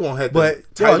insinuating. We gonna have But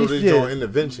to title these- this joint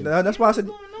intervention. That's why I said.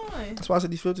 That's why I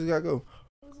said these filters gotta go.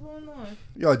 What's going on?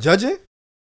 Y'all judging?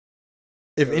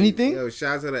 If anything, Yo,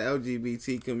 shout out to the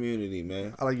LGBT community,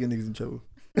 man. I like getting niggas in trouble.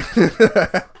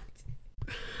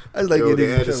 I just like Yo, getting they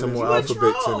niggas in added some trouble. more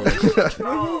alphabets in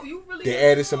there. You really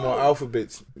They added some more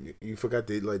alphabets. You forgot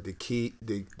the key,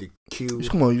 the Q.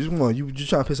 Come on. You just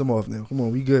trying to piss them off now. Come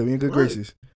on, we good. We in good Right.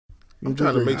 graces. We I'm in good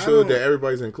trying to make graces. sure that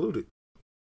everybody's included.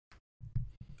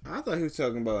 I thought he was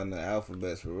talking about in the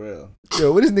alphabets for real.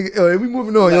 Yo, what this nigga? Yo, we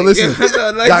moving on. Yo, Like, listen. like this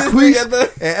Jacquees nigga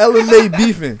and LMA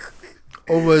beefing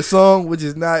over a song which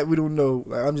is not. We don't know.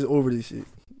 Like, I'm just over this shit.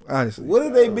 Honestly. What are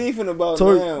they beefing about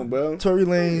now, bro? Tory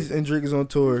Lanez and Drake is on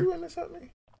tour.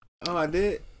 Oh, I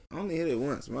did. I only hit it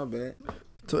once. My bad.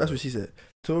 So that's what she said.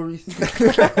 Tory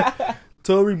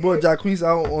brought Jacquees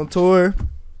out on tour.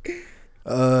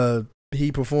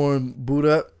 He performed "Boot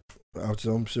Up," which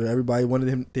I'm sure everybody wanted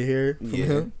him to hear from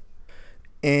him.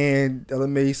 And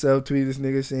LMA subtweeted this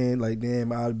nigga saying like,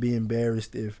 "Damn, I'd be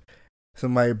embarrassed if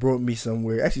somebody brought me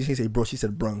somewhere." Actually, she didn't say brought. She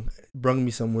said brung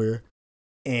me somewhere,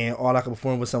 and all I could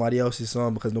perform was somebody else's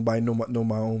song because nobody know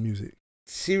my own music.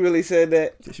 She really said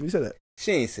that? She really said that.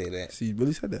 She ain't say that. She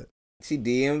really said that. She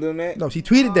DM'd him that? No, she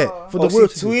tweeted that for the she world.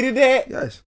 tweeted that?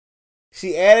 Yes.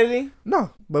 She added him?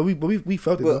 No, but we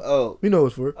felt it. But, though. We know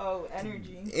it's for. Oh,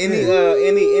 energy. Any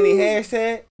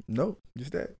hashtag? No,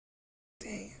 just that.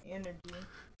 Energy.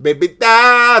 Baby,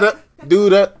 da do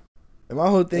that. And my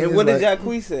whole thing. And is what did like,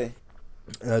 Jacquees say?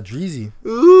 Dreezy.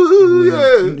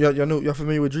 Ooh, yeah. Y'all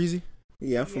familiar with Dreezy?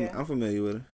 Yeah, I'm familiar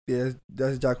with her. Yeah,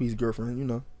 that's Jacquees' girlfriend. You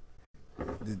know.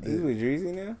 You with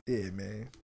Dreezy now? Yeah, man.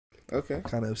 Okay.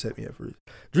 Kind of upset me at first.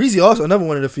 Dreezy also another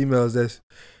one of the females that's.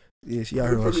 Yeah, she out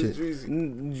here on shit.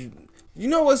 You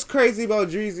know what's crazy about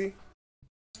Dreezy?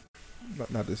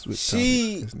 Not this switch.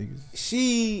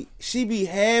 She be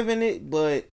having it,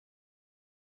 but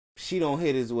she don't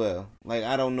hit as well. Like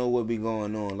I don't know what be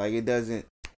going on. Like it doesn't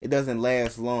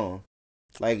last long.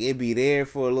 Like it be there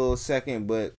for a little second,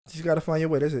 but you just gotta find your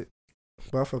way. That's it.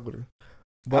 But I fuck with her.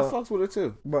 But, I fucks with her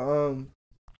too. But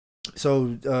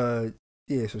so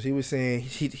yeah, so she was saying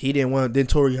he didn't want. Then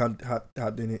Tory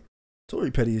hopped in it.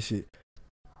 Tory petty as shit.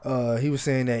 He was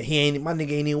saying that my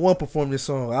nigga ain't even want to perform this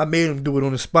song. I made him do it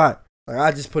on the spot. Like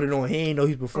I just put it on. He ain't know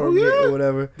he's performing it or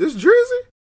whatever. This Drizzy?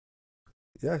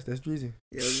 Yes, that's Drizzy.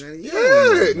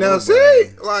 Yeah. Now see,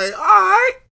 like, all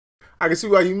right. I can see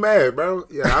why you mad, bro.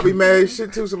 Yeah, I be mad as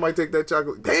shit too. Somebody take that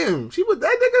chocolate. Damn, she with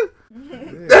that nigga.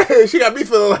 Damn, she got me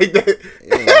feeling like that.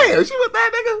 Damn, she with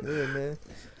that nigga. Yeah, man.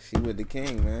 She with the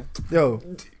king, man. Yo,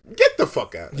 get the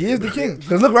fuck out. He is the king.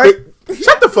 Cause look, right.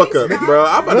 Shut the fuck up, bro.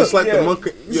 I'm about to slap the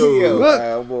monkey. Yo,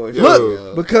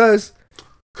 Look, because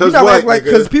what?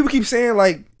 Because people keep saying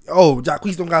like, oh,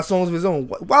 Jacquees don't got songs of his own.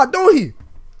 Why don't he?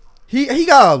 He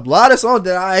got a lot of songs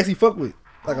that I actually fuck with.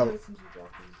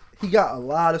 He got a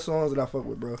lot of songs that I fuck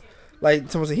with, bro. Like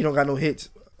someone said he don't got no hits.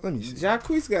 Let me see.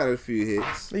 Jacquees got a few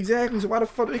hits. Exactly. So why the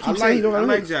fuck do they keep saying he don't got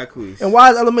no hits? Jacquees. And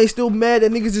why is LMA still mad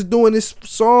that niggas is doing this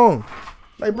song?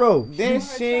 Like, bro. Then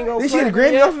she ain't go. Did she get a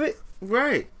Grammy off of it?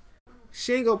 Right.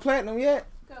 She ain't go platinum yet.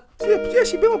 Yeah,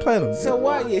 she been on platinum. So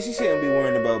why? Yeah, she shouldn't be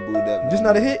worrying about Booed Up. Just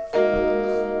not a hit.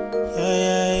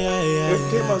 It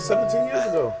came out 17 years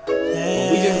ago. We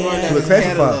just run down his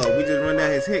catalog. We just run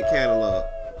down his hit catalog.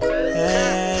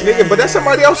 Nigga, but that's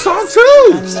somebody else's song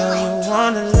too.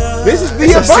 This is the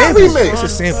Avant remix. It's a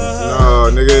sample. No,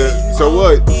 nigga. So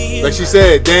what? Like she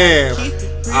said, damn.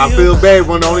 I feel bad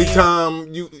when the only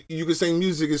time you can sing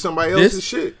music is somebody else's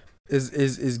shit.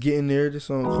 Is getting there. This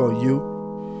song called You.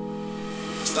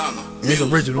 And it's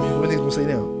original. What niggas gonna say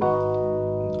now?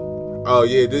 Oh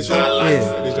yeah, this one.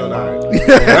 Yeah. This one alright.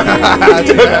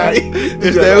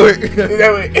 It's that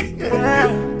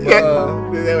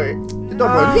way. No,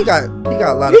 bro, he got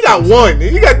a lot. He got one.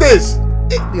 He got this.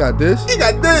 He got this. He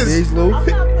got this. He's low.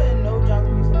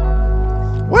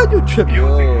 Why you tripping?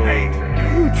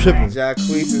 You tripping?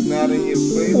 Jacquees is not in your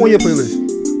playlist. Who on your playlist?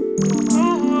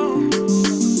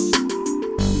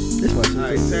 This one.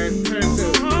 Alright, turn to.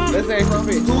 Let's ask the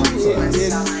fit. Who is your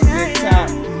top?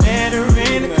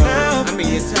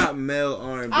 Your top male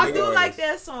R&B. I do like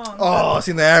that song. Oh,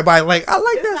 see now everybody like I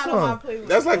like that song.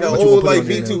 That's like an What you old gonna like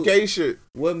put on there, B2K shit.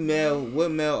 What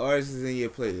male artists is in your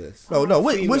playlist? No.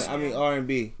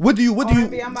 R&B. What do you?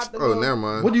 R&B, I'm about to Oh, go. never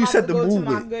mind. What do you I'm set about the to go to mood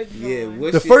my with? good Yeah, joint.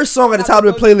 what The shit- first song at the top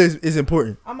of the playlist is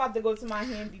important. I'm about to go to my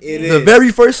handy. It The is.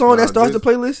 very first song that Nah, starts the this-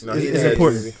 playlist nah, he is had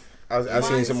important. Jeezy. I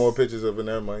seen some more pictures of it.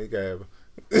 Never mind. You can have it.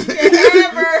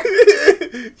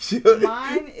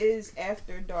 Mine is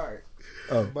After Dark.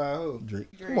 Oh, by who? Drake.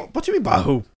 Come on, what you mean by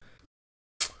who?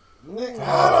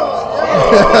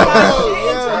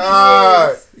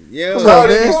 Yo, Come on,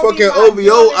 man. These fucking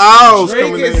OVO owls Drake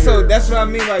coming is in so. here. That's what I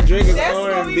mean by Drake is That's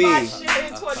gonna R&B. be my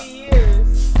shit in 20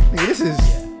 years. Nigga, this is.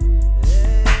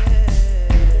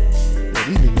 Yeah,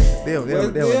 these niggas, they don't Bill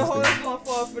understand. Hoy's gonna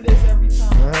fall for this every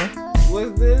time.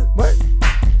 What's this? What?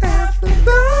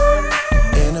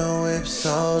 In a whip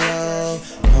solo,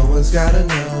 no one's gotta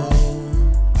know.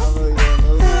 I really don't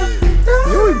know this.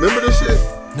 You don't remember this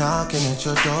shit? Knocking at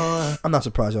your door. I'm not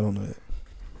surprised y'all don't know that.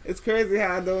 It's crazy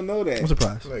how I don't know that. I'm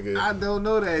surprised. I don't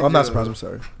know that. Oh, I'm not Joe. surprised. I'm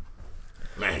sorry.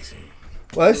 Maxie.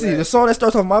 Well, let's see. The song that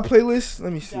starts off my playlist.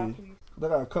 Let me see. I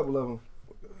got a couple of them.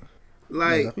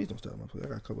 Like, please don't start my playlist. I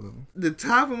got a couple of them. the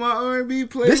top of my R&B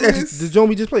playlist. This actually, the joint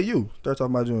we just played. You starts off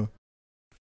my joint.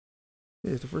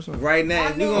 Yeah, it's the first one. Right now,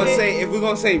 if we're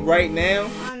gonna say right now,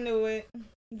 I knew it.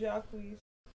 Jacquees.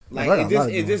 like I got a lot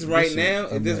of is this them. right This now?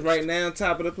 shit Is this unmatched. right now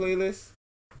top of the playlist?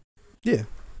 Yeah.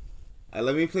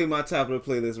 Let me play my top of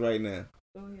the playlist right now.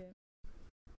 Go ahead.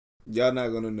 Y'all not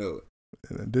gonna know it.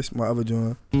 And this my other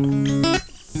joint. You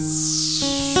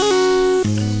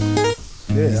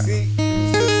Yeah. see,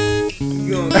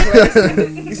 you on classic.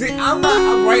 You see, I'm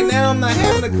right now. I'm not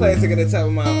having a classic at the top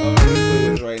of my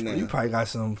playlist right now. You probably got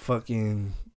some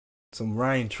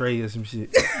Ryan Trey or some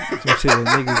shit. Some shit that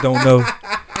niggas don't know.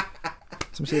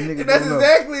 Some shit niggas That's don't know.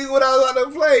 exactly what I was about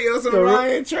to play. Yo, some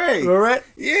Ryan Trey. Correct?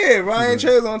 Yeah, Ryan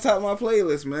Trey's on top of my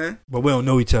playlist, man. But we don't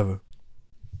know each other.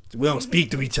 We don't speak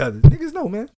to each other. Niggas know,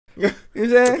 man. You know what I'm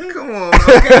saying? Come on,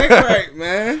 okay, right,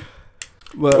 man.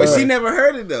 But she never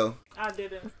heard it though. I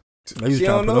didn't. She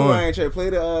don't know Ryan Trey. Play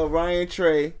the Ryan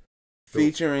Trey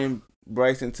featuring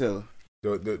Bryson Tiller.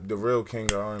 The real king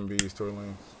of R&B is Tory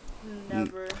Lanez.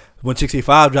 Never. When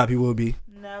 685 drop, he will be.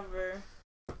 Never.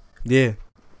 Yeah.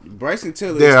 Bryson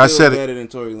Tiller Yeah, I is still said it. better than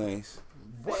Tory Lanez.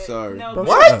 Sorry. No,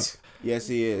 What? Yes,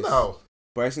 he is. No.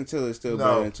 Bryson Tiller is still No.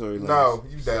 better than Tory Lanez. No,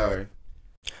 you Sorry.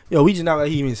 Yo, we just not like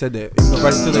he even said that. You know,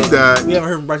 Bryson Tiller, died. we haven't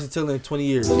heard from Bryson Tiller in 20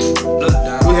 years. We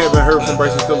haven't heard from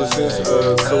Bryson Tiller since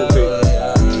Soul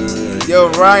Tape. Yo,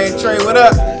 Ryan Trey, what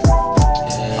up?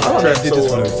 I did this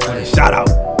for a shout out.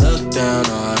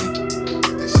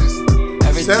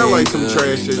 Sound like some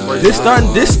trash shit. Right This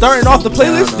starting off the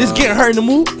playlist. This getting her in the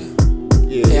mood.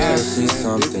 Yeah.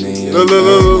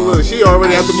 Look. She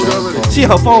already out the mood already. She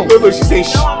her phone. Look. She say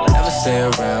shh. Never stay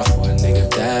around for a nigga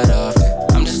that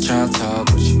often. I'm just trying to talk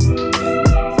with you.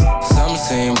 Something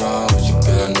seem wrong with you,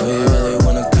 girl. I know you really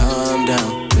wanna calm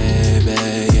down, baby.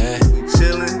 Yeah.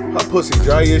 Chillin'. Her pussy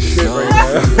dry as shit right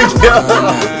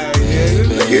now.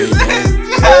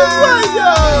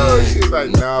 Yo, she's like,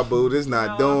 nah, boo, this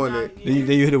not doing it. Then you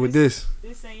hit it with this.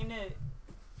 This ain't it.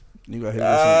 You got hit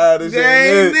This That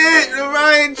ain't it. The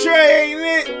Ryan Trey ain't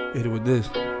it. Hit it with this.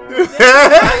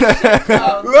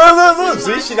 Look.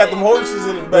 See, she got them horses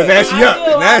in the back. Now she up.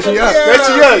 There she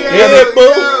up. Yeah,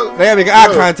 boo. They gotta make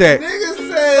eye contact. Nigga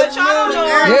said, But y'all don't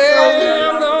know.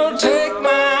 Yeah, I'm gonna take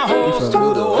my horse to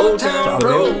the old town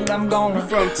road. I'm gonna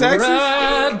from Texas?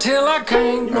 ride till I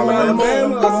can't no more.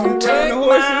 Alabama. I'm gonna take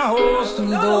my horse to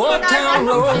the old town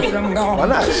road. I'm gonna Why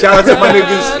not? Shout out to my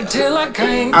niggas. till I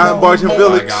can't Iron Barton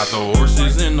Village. I got the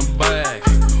horses in the back.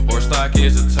 Horse stock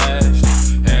is attached.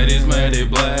 Head is made it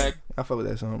black. I fuck with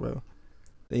that song, bro.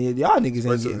 Yeah, y'all niggas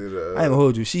ain't getting. I ain't gonna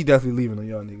hold you. She definitely leaving on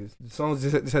y'all niggas. The songs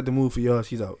just had to move for y'all.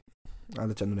 She's out. I'll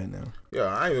let y'all know that now. Yeah,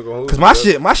 I ain't even gonna hold Cause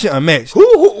you. my shit unmatched. Who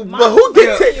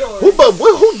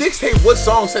dictate what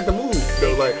song set the mood?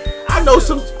 Though, like, I know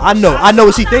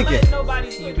what she thinking.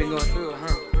 You've been going through it,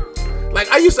 huh? Like,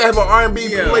 I used to have an R&B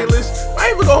playlist. I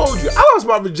ain't even gonna hold you. I lost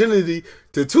my virginity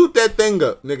to Toot That Thing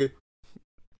Up, nigga.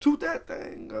 Toot that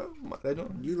thing up.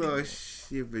 You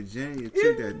lost your virginity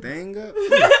to that thing up?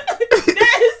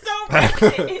 That is so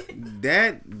ratchet.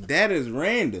 That is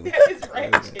random. That is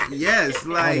ratchet. Yes,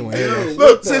 like, yo,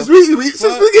 Look, since we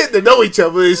get to know each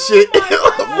other and shit.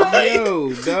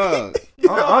 yo, dog. I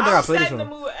don't think I played this Set the one.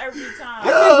 mood every time.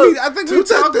 I think we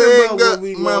talked about what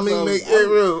we Mommy lost. make it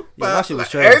real. Yeah, my shit was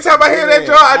trash. Every time I hear that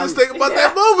draw, I just think about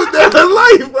that moment there in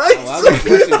life. Like,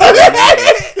 I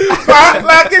Fine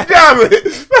like a diamond.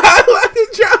 Fine like a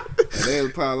diamond. They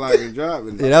was probably like and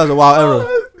dropping. Yeah, that was a wild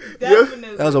era.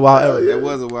 Definitely. That was a wild era. That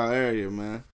was a wild area,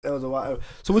 man. That was a wild era.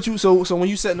 So what you so when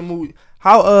you set in the mood,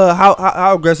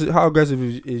 how aggressive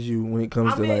is you when it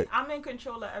comes to like? I'm in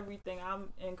control of everything. I'm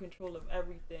in control of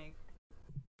everything.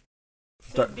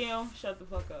 Sit down, shut the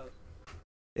fuck up.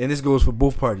 And this goes for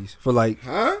both parties, for like,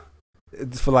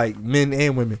 for like men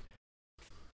and women.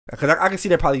 Cause I can see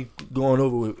that probably going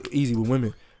over easy with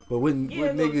women, but with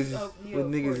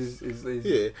niggas, is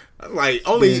yeah. Like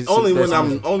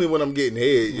only when I'm getting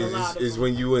head is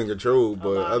when you in control.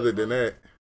 But other than that,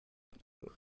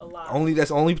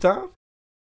 that's only time.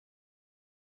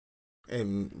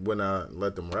 And when I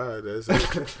let them ride, that's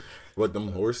it. With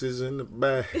them horses in the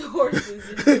back. Horses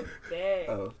in the back.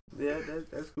 Oh yeah,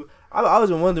 that's cool. I was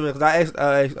wondering because I asked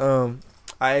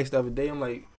the other day. I'm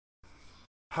like,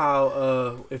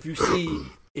 how if you see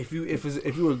if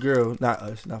you a girl, not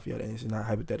us, not for y'all to answer, not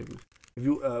hypothetically. If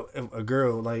you if a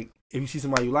girl, like if you see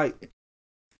somebody you like,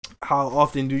 how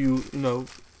often do you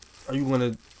are you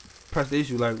gonna press the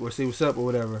issue like or say what's up or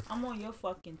whatever? I'm on your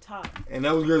fucking top. And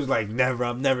those girls like never.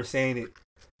 I'm never saying it.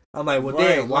 I'm like, well,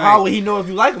 Right, damn. Well, right. how would he know if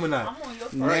you like him or not? I'm on your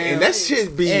Man, fucking and that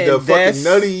shit be the fucking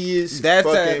nuttiest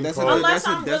fucking part. Unless that's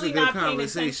I'm a really good not paying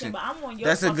conversation. attention, but I'm on your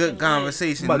That's a good fucking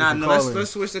conversation. I'm about to Nah, be no, calling.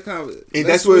 let's switch the conversation. And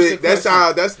that's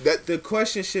what the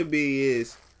question should be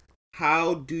is,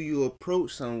 how do you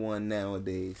approach someone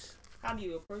nowadays? How do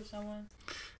you approach someone?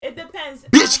 It depends.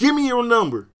 Bitch, give me your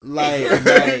number.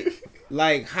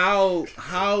 Like how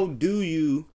do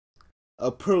you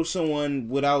approach someone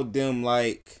without them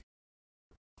like,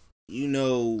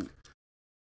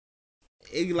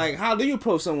 like how do you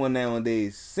approach someone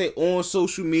nowadays? Say on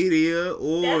social media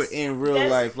or in real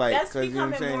life, like that's cause,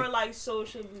 becoming you know more like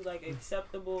socially like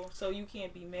acceptable, so you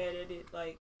can't be mad at it.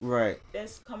 Like right.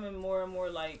 That's coming more and more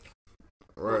like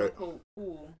right cool.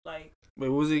 Like wait,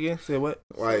 what was it again? Say what?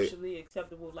 Socially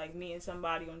acceptable, like meeting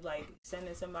somebody on like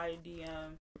sending somebody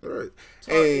DM. Right.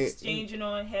 Exchanging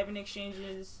on having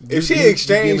exchanges. If she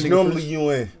exchange, normally you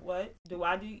in. What do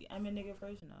I do? I'm a nigga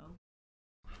first, no.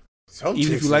 Some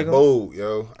Even chicks if you like is them, bold,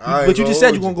 yo. But you just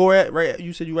said you gonna go at right.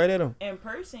 You said you right at them. In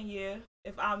person, yeah.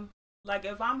 If I'm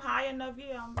high enough,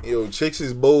 yeah. Yo, chicks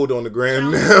is bold on the gram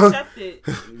I'm now. accepted.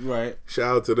 Right.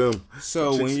 Shout out to them.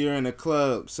 So chicks. when you're in a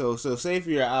club, so say if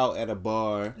you're out at a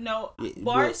bar. No,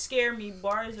 bars scare me.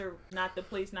 Bars are not the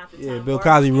place, not the time. Yeah, Bill Bars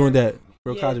Cosby scare ruined me. that.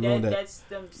 Bill Cosby ruined that. That's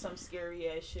some scary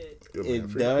ass shit.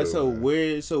 It does. So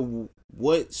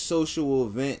what social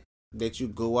event that you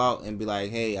go out and be like,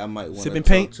 hey, I might want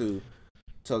to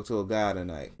talk to a guy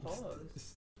tonight. Pause.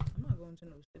 I'm not going to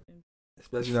no sipping.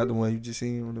 Especially not the one you just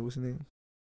seen on the what's the name?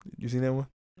 You seen that one?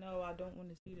 No, I don't want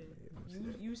to see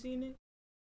that. You seen it?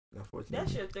 Unfortunately.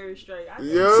 That's your third strike. That's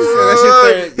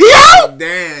your third.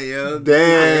 Damn, yo.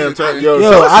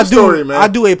 Yo, I do. Story, man. I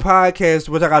do a podcast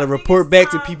which I gotta report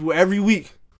back to people every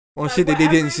week on shit that they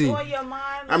didn't see.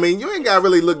 I mean, you ain't gotta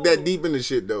really look that deep into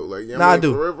shit though. Like, I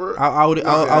do. I owe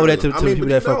that to the people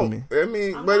that fuck with me. I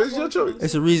mean, but it's your choice.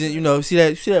 It's a reason, see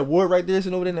that ward right there,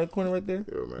 sitting over there in that corner right there.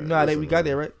 Yo, man, you know how we got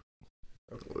there, right?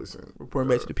 Listen, reporting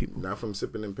back to the people. Not from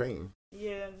sipping in pain.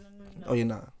 Yeah, no. Oh, you're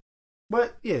not.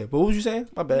 But what was you saying?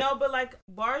 My bad. No, but like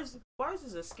bars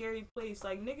is a scary place.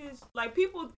 Like niggas, like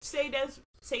people say that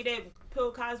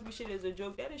Bill Cosby shit is a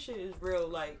joke. That shit is real.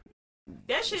 Like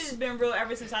that shit has been real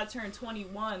ever since I turned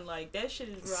 21. Like that shit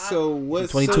is real. So what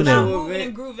 22 now? Moving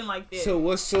and grooving like that. So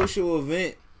what social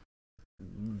event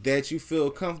that you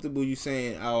feel comfortable? You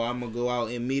saying, oh, I'm gonna go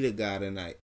out and meet a guy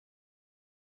tonight.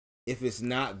 If it's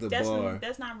not the bar,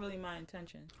 that's not really my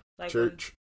intention. Like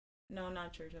church. No,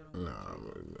 not church. I don't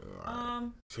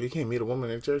know. So you can't meet a woman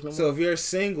in church no more? So if you're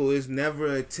single, it's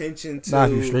never attention to. Nah,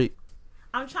 if you straight.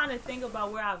 I'm trying to think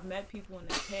about where I've met people in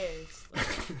the past.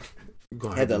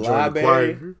 Like, at the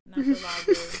library. Not the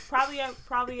library.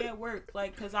 Probably at work.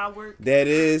 Like, cause I work. That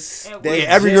is.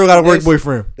 Every girl got a work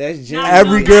boyfriend. That's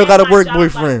every girl got a work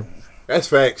boyfriend. That's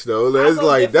facts though.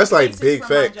 That's like big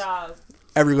facts.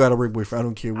 Every girl got a work boyfriend. I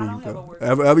don't care where you go.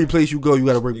 Every place you go, you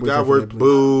got a work boyfriend. You got work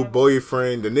boo,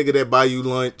 boyfriend, the nigga that buy you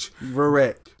lunch.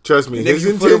 Correct. Trust me.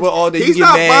 He's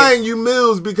not buying you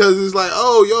meals because it's like,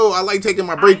 oh, yo, I like taking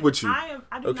my break with you.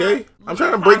 Okay? I'm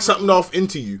trying to break something off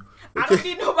into you. Okay? I don't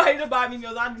need nobody to buy me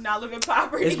meals. I do not live in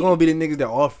poverty. It's gonna be the niggas that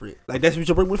offer it. Like that's what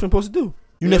your work boyfriend supposed to do.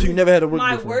 You never had a work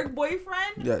boyfriend. My work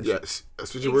boyfriend? Yes.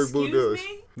 That's what your work boo does.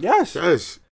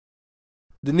 Yes.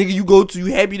 The nigga you go to, you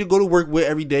happy to go to work with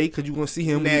every day because you gonna see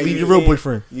him. He's your real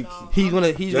boyfriend. He's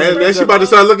gonna. She about to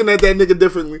start looking at that nigga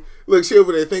differently. Look, she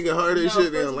over there thinking hard and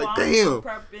shit. And I'm like, damn.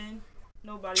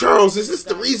 Charles, is this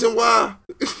the reason why?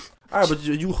 All right, but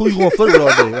who you gonna flirt with all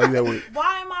day? Like you at work?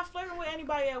 Why am I flirting with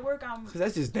anybody at work, I'm. Cause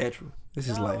that's just natural. This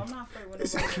is life. I'm not flirting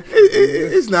with nobody.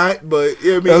 It's not, but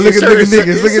yeah, I mean, look at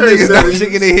niggas not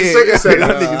shaking their head. Certain settings.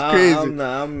 That nigga's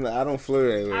crazy. I don't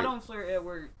flirt at work. I don't flirt at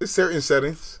work. It's certain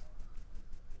settings.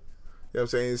 You know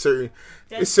what I'm saying?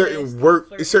 It's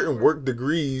certain work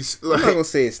degrees. I'm not gonna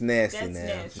say it's nasty now.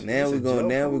 Nasty. Now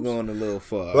we're going a little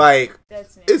far. Like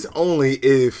That's nasty. it's only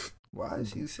if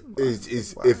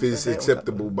if it's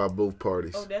acceptable by both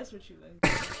parties. Oh, that's what you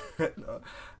like. No,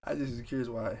 I just was curious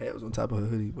why her hat was on top of her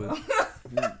hoodie, but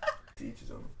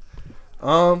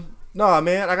no,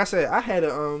 man. Like I said, I had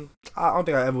a I don't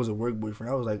think I ever was a work boyfriend.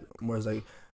 I was like more as like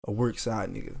a work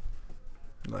side nigga.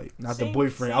 Like not the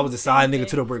boyfriend. I was the side nigga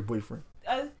to the work boyfriend.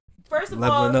 First of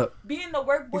Leveling all, up. being the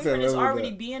work boyfriend is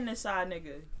already being the side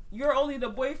nigga. You're only the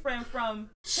boyfriend from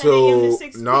 10 So a.m. to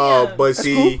 6 p.m. no, but That's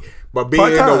see, cool. but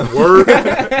being Part-time. the work,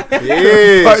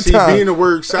 yeah, Part-time. see, being the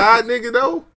work side nigga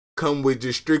though, come with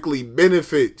just strictly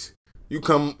benefits. You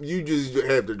just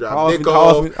have to drop dick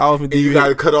off, and you got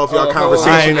to cut off your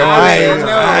conversation.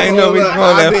 I ain't know we was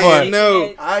going that far.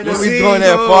 I know we was going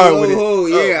that far with it.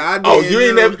 You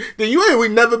ain't never. Then you ain't. We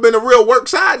never been a real work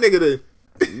side nigga then.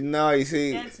 No, you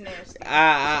see, That's nasty.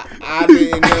 I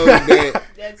didn't know that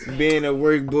being a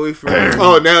work boyfriend.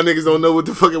 Oh, now niggas don't know what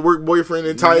the fucking work boyfriend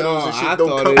entitles and shit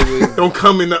don't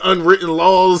come in the unwritten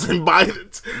laws and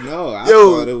bite. No, I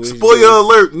yo, thought it was spoiler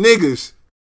alert, niggas.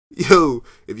 Yo,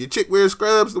 if your chick wears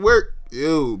scrubs to work,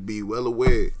 yo, be well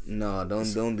aware. No, don't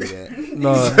do that.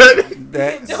 No,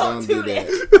 don't do that.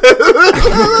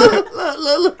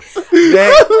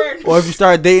 That, or if you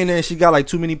start dating her and she got like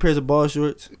too many pairs of ball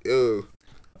shorts. Yo.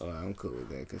 Oh, I'm cool with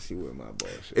that because she wear my ball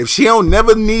shorts. If she don't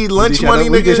never need lunch money,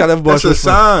 nigga, that's a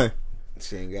sign.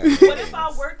 She ain't got What if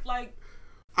I work like?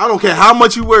 I don't care how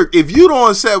much you work. If you don't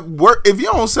accept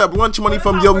lunch money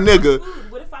from your nigga.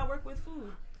 What if I work with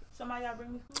food? Somebody gotta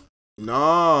bring me food.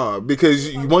 Nah,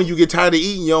 because you get tired of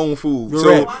eating your own food. You're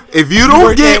So right. if you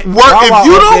don't get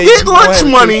lunch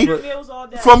money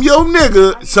from your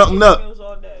nigga, something up.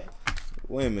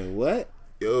 Wait a minute, what?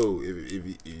 Yo,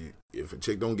 if a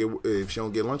chick if she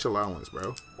don't get lunch allowance,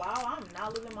 bro. Wow, I'm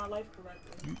not living my life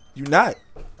correctly. You not.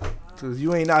 Cause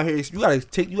you ain't out here. You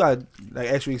gotta like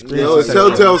actually experience. Yo, it's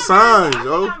telltale signs,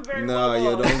 yo. No,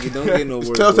 yo, don't get no work.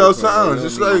 It's telltale signs.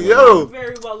 It's like, yo.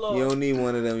 You don't need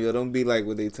one of them. Yo, don't be like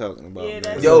what they talking about.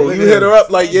 Yeah, yo, you hit her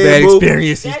up like, yeah, bad boo.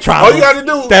 experiences, trauma. All you gotta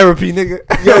do, therapy, nigga.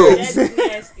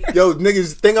 Yo,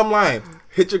 niggas think I'm lying.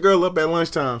 Hit your girl up at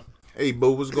lunchtime. Hey,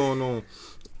 boo, what's going on?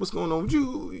 What's going on with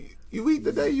you? You eat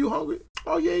today? You hungry?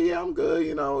 Oh yeah, I'm good.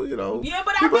 You know. Yeah,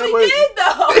 but I really did though.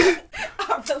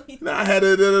 I really did. Nah, I had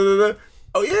a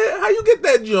oh yeah, how you get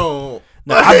that joint?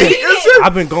 No,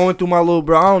 I've been going through my little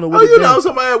bro. I don't know what.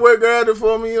 Somebody at work grabbed it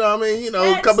for me. You know what I mean?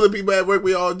 A couple of people at work,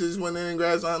 we all just went in and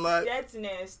grabbed something like. That's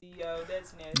nasty, yo.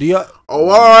 That's nasty. Do y'all? Oh,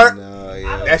 all right. No,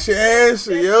 yeah. That's your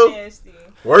answer, yo. Nasty.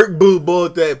 Work boo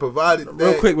bought that, provided that.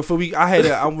 Real quick before I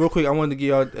wanted to give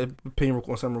y'all an opinion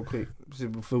on something real quick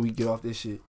before we get off this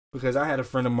shit, because I had a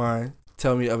friend of mine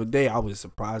tell me the other day. I was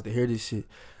surprised to hear this shit.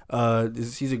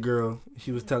 She's a girl.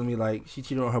 She was telling me like she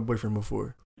cheated on her boyfriend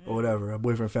before or whatever. Her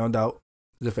boyfriend found out.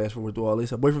 Just fast forward through all this.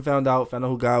 Her boyfriend found out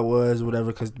who God was or whatever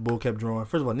because the bull kept drawing.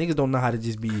 First of all, niggas don't know how to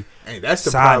just be that's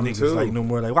the side problem niggas too. like no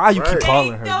more. Like why you keep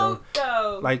calling her, bro?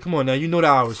 Though. Like come on now, you know the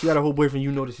hours. She got a whole boyfriend.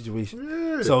 You know the situation.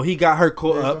 Yeah. So he got her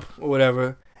caught up or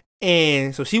whatever,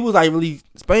 and so she was like really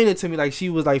explaining it to me like she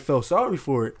was like felt sorry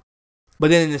for it, but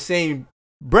then in the same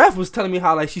breath was telling me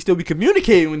how like she still be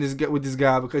communicating with this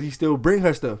guy because he still bring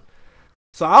her stuff.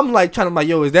 So I'm like trying to like,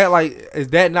 yo, is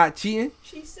that not cheating?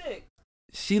 She's sick.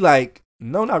 She like,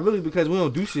 no, not really because we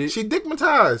don't do shit. She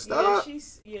dickmatized.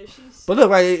 Yeah, she's. But look,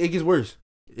 like it gets worse.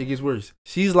 It gets worse.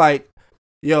 She's like,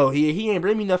 yo, he ain't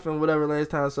bring me nothing whatever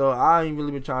last time, so I ain't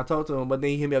really been trying to talk to him. But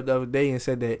then he hit me up the other day and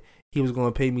said that he was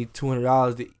gonna pay me $200 to, you know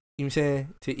what I'm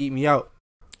saying, to eat me out,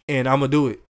 and I'm gonna do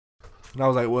it. And I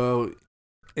was like, well,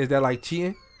 is that like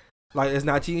cheating? Like it's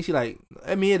not cheating? She like,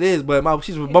 I mean it is, but my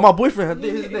boyfriend.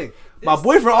 Here's the thing. My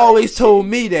boyfriend always told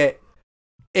me that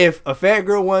if a fat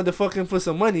girl wanted to fuck him for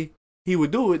some money, he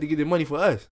would do it to get the money for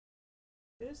us.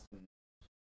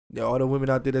 Yeah, all the women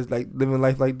out there that's like living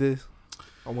life like this,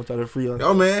 I want y'all to free us.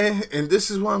 Yo, man, and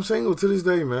this is why I'm single to this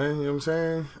day, man. You know what I'm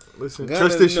saying? Listen,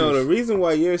 trust issues. No, the reason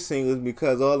why you're single is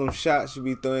because all them shots you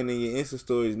be throwing in your Insta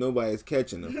stories, nobody's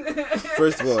catching them.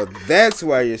 First of all, that's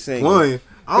why you're single. One,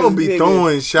 I don't be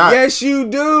throwing shots. Yes, you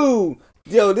do.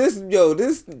 Yo, this,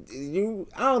 you.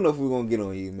 I don't know if we're gonna get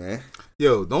on you, man.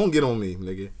 Yo, don't get on me,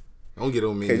 nigga. Don't get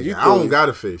on me, nigga. I don't got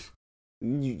a fish.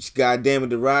 You goddamn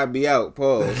it, the ride be out.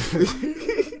 Pause.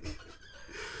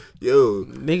 Yo,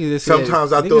 niggas that say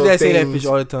sometimes that, I thought that say that things fish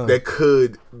all the time. that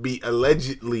could be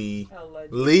allegedly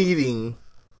leading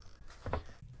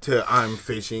to I'm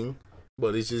fishing,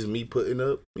 but it's just me putting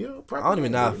up, I don't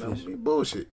even know how to fish.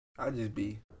 Bullshit. I just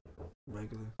be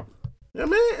regular. Yeah,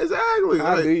 man, exactly.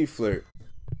 How like, do you flirt?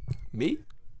 Me?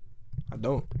 I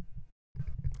don't.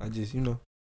 I just,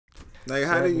 Like,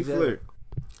 how do you flirt?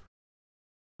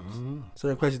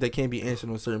 Certain questions that can't be answered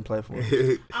on certain platforms.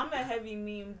 I'm a heavy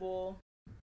meme bull.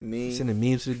 Me sending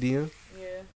memes to the DM. Yeah.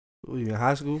 What, you in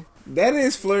high school? That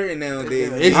is flirting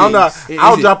nowadays. I'm not.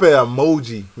 I'll drop an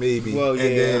emoji maybe. Well, yeah,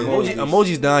 and then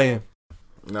emoji's dying.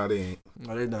 No, they ain't.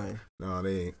 No, they're dying. No,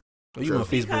 they ain't. Oh, you on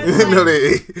Facebook? Like, no, they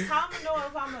ain't. How I'm know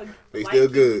if I'm They still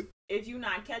good. If you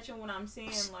not catching what I'm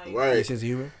saying, like Right. Sense of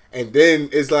humor. And then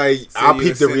it's like So I'll you peep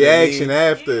the send a reaction meme?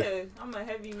 after. Yeah, I'm a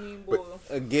heavy meme boy.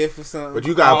 A gift or something. But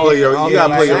you gotta play your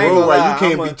role right. You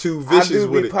can't be too vicious I do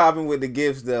with be it. popping with the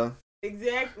gifts though.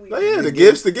 Exactly. Oh, yeah, the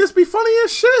gifts be funny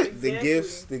as shit.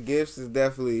 The gifts is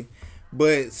definitely.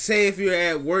 But say if you're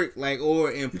at work, like, or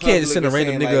in public, You can't just send a or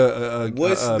random saying, nigga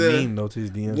like, a meme though to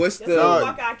his DM. What's That's the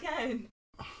fuck I can.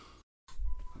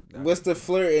 What's the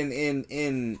flirt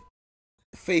in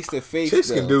face to face? Chicks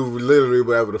can do literally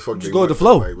whatever the fuck Just they go with want. the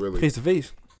flow, Like, really. face to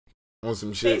face. On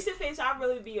some shit. Face to face, I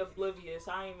really be oblivious.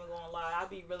 I ain't even gonna lie. I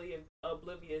be really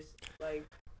oblivious. Like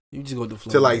You just go with the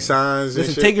flow. To like man. signs. Listen,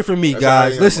 and shit. take it from me, That's how I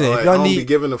guys. am. Listen, Like, if y'all I don't need, be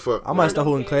giving a fuck. I might start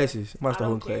holding classes. I might start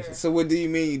holding classes. So what do you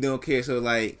mean you don't care? So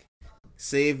like,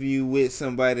 say if you with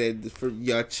somebody that for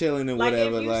y'all chilling or like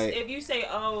whatever, if you, like if you say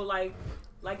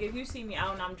like if you see me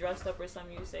out and I'm dressed up or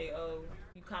something, you say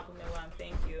you compliment what I'm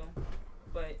thank you,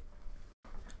 but.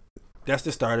 That's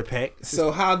the starter pack.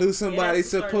 So how do somebody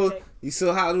that's the suppose? starter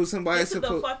So how do somebody Get to the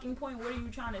suppose? fucking point. What are you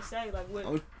trying to say? Like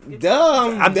what?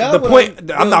 The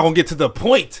point. I'm not gonna get to the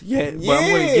point yet, but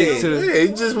I'm gonna get to. Yeah, he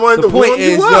just wanted the to point warm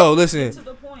is, you up. yo, listen.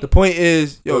 The point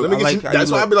is, yo, let me I get like you, how that's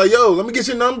you why I look. be like, yo, let me get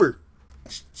your number.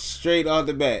 Straight off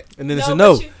the bat. And then it's a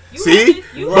no. See?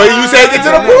 But you said get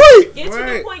to the point. Get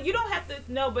to the point. You don't have to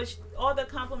but all the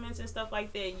compliments and stuff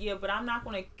like that. Yeah, but I'm not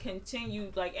gonna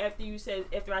continue like after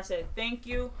I said thank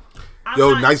you.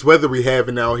 Yo, nice weather we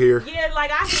having out here. Yeah, like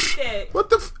I hate that. What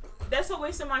the? That's a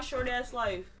waste of my short ass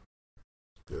life.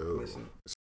 Yo.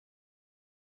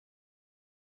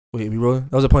 Wait, we rolling?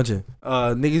 That was a punch-in.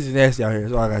 Niggas is nasty out here.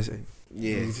 That's all I gotta say.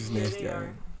 Yeah, niggas is nasty out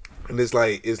here. And it's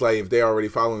like if they already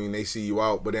following you and they see you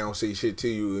out, but they don't say shit to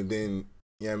you, and then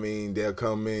you know what I mean, they'll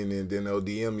come in and then they'll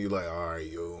DM you like, all right,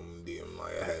 yo, I'm DM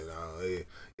like, hey,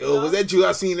 yo, was that you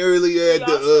I seen earlier at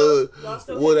the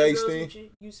Wood Ice thing?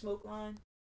 You smoke line?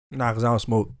 Nah, cause I don't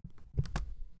smoke.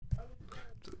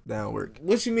 That don't work.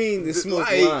 What you mean the smoke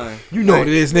Like, line? You know what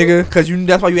it is, nigga. Cause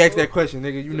that's why you asked that question,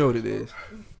 nigga. You know what it is.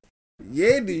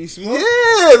 Yeah, do you smoke?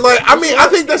 Yeah, like I mean, I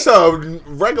think that's a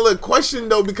regular question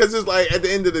though, because it's like at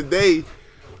the end of the day,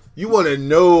 you want to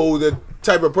know the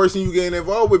type of person you getting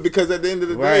involved with, because at the end of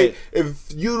the day, if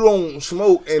you don't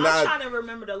smoke and I'm trying to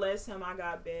remember the last time I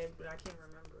got bad, but I can't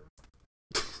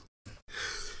remember.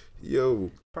 Yo,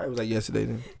 probably was like yesterday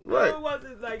then. Right. No, it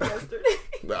wasn't like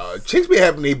yesterday. Chicks be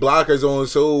having these blockers on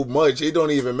so much it don't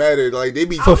even matter. Like they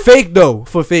be for fake though,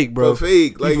 for fake, bro. For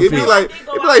fake, like it be like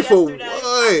for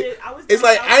what? It's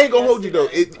like I ain't gonna hold you though.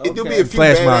 It'll be a few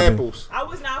Flash bad mobbing. apples. I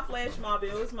was not flash mobbing.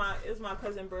 It was my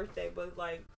cousin's birthday, but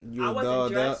like You I wasn't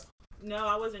dolled dressed. No,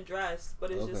 I wasn't dressed,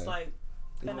 but it's just Okay. like,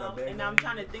 You got bad and I'm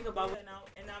trying to think about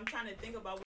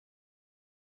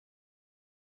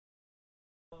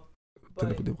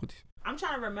But I'm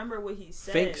trying to remember what he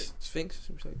said. Sphinx,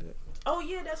 something like that. Oh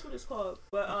yeah, that's what it's called.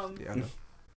 But Yeah, I know.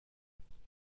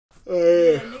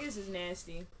 yeah, niggas is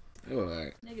nasty.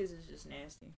 Alright. Niggas is just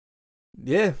nasty.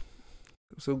 Yeah,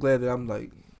 I'm so glad that I'm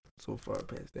like so far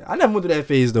past that. I never went through that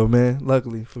phase though, man.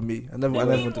 Luckily for me, I never The went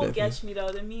meme through will that get phase. me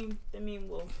though. The meme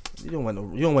will. You don't want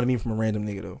a meme from a random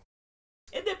nigga though,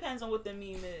 It depends on what the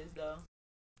meme is though.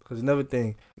 cause another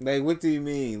thing. Like, what do you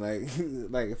mean? Like,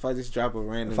 like if I just drop a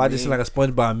random, If I just meme? like a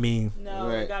SpongeBob meme, No,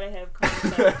 Right. it gotta have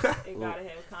context. It gotta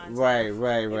have context. Right.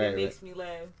 If it makes me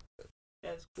laugh,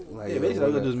 that's cool. Like, yeah, basically all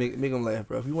you gotta do is make them laugh,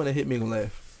 bro. If you want to hit, make them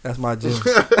laugh. That's my gym.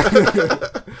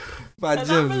 My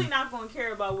Because I'm gym. really not gonna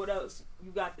care about what else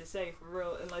you got to say for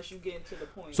real, unless you get into the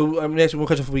point. So I'm gonna ask you one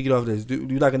question before we get off this. Do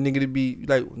you like a nigga to be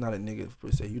like not a nigga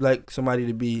per se? You like somebody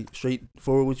to be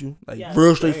straightforward with you, like Yes.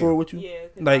 real straightforward with you? Yeah,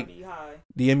 'cause like I be high.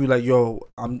 DM you like, yo,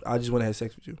 I just want to have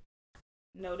sex with you.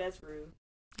 No, that's rude.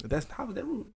 That's how is that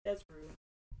rude? That's rude.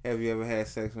 Have you ever had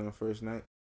sex on the first night?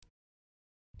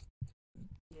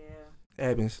 Yeah. It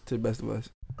happens to the best of us.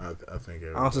 I think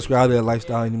I don't subscribe to that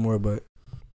lifestyle anymore, but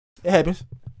it happens.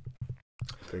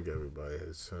 I think everybody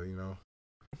has. So you know.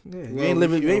 Yeah, you ain't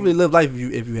really live life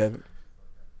if you haven't.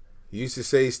 You used to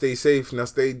say stay safe, now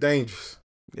stay dangerous.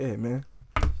 Yeah, man.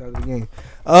 Shout out to the game.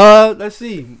 Let's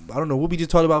see. I don't know what we just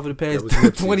talked about for the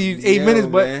past 28 minutes,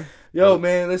 but man. Yo,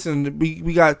 man, listen,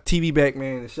 we got TV back,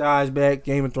 man. The Shy's back.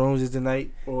 Game of Thrones is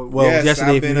tonight. Or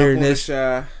yesterday if you're hearing this.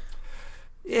 The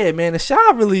yeah, man, the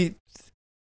Shy really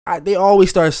they always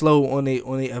start slow on they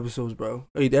episodes, bro.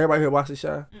 Hey, did everybody here watch the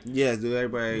Shy? Yes, do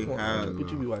everybody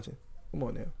what you be watching? Come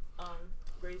on now.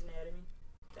 Grey's Anatomy.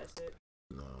 That's it.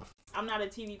 No. I'm not a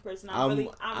TV person.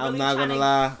 I'm not gonna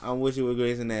lie. I'm with you with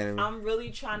Grey's Anatomy. I'm really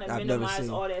trying to minimize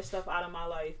all that stuff out of my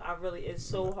life. It's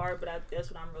so hard, but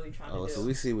that's what I'm really trying to do. Oh, so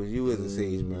we see what you as a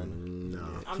sage burner. No.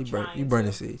 You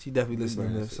burning sage. She definitely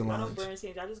listening to Solange. I don't burn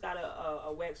sage. I just got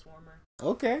a wax warmer.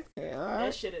 Okay. Yeah, all right.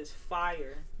 That shit is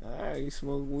fire. All right, you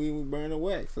smoke weed, we burn the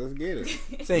wax. Let's get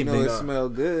it. Same thing. It smell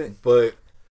good. But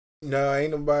no, ain't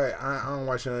nobody. I don't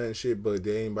watch none of that shit. But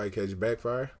did anybody catch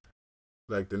Backfire?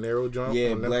 Like the narrow jump?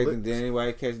 Yeah, on Black. Netflix? Did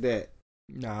anybody catch that?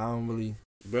 Nah, I don't really.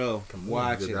 Bro,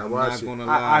 watch it. I'm watch not it. gonna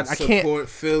lie. I can't support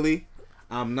Philly.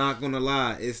 I'm not gonna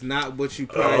lie. It's not what you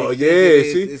probably think yeah, it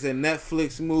is. see? It's a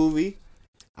Netflix movie.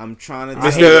 I'm trying to.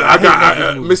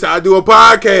 Mr. I do a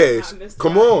podcast.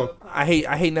 Come on. I hate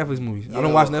Netflix movies. I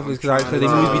don't watch Netflix because they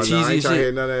movies be cheesy and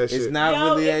shit. None of that shit. It's not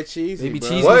really that cheesy. They be bro.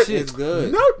 cheesy What? shit. It's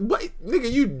good. No, wait, nigga,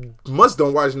 you must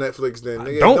don't watch Netflix then,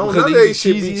 nigga. don't, Don't because none they of be that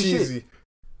shit be cheesy as shit. cheesy.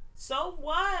 So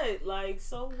what? Like,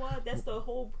 so what? That's the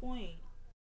whole point.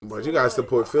 But you gotta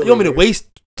support Philly. You want me to nigga. waste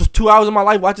 2 hours of my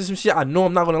life watching some shit I know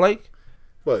I'm not gonna like?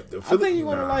 But the I Philly, think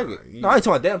you're gonna like it. No, I ain't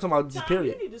talking about that. I'm talking about just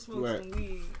period. You need to smoke Right. some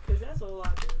weed, because that's all I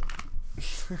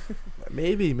do.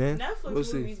 Maybe, man. Netflix We'll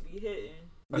see. movies be hitting.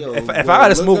 Yo, If I bro, gotta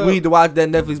look smoke up weed to watch that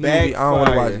Netflix movie, I don't want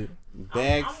to watch it.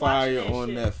 Backfire I'm watching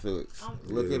on that Netflix.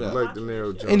 Look it up. Like the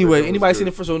narrow jump. Anyway, That anybody was seen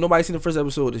the good. first? So nobody seen the first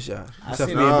episode of the Shy. Except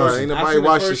seen me and it. No, Versus. ain't I've nobody seen the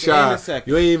watched the first and the shot.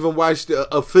 second. You ain't even watched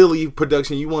a Philly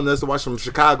production. You want us to watch some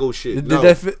Chicago shit. Did No,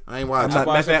 that fit? I ain't I'm watching. not,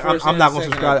 watched matter of fact, the first I'm and not the gonna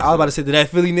second subscribe. I was about to say, did that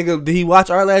Philly nigga? Did he watch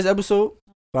our last episode?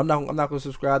 But I'm not gonna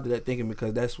subscribe to that thinking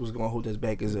because that's what's gonna hold us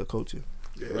back as a culture.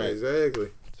 Yeah, exactly.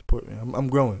 Support me. I'm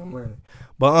growing. I'm learning.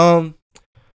 But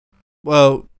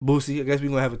well, Boosie, I guess we're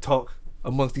gonna have a talk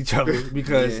amongst each other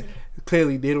because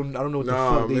clearly they don't. I don't know what the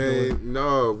Nah, fuck they man. doing.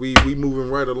 No, we moving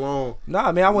right along.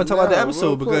 Nah, man, I want to talk about the Nah, episode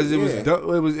real because quick,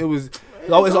 it was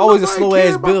Don't it's always a nobody slow care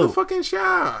ass about build. The fucking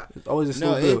shot. It's always a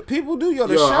slow No, build. people do. Yo,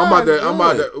 the Yo, shot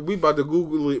we about to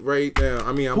Google it right now.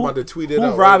 I mean, I'm about to tweet it Who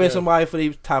out. robbing right now. somebody for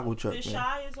their taco truck? The Man?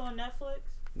 Shy is on Netflix.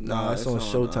 Nah, it's on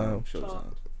Showtime.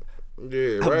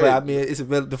 Yeah, But right. I mean, it's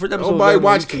available. The first episode. Nobody is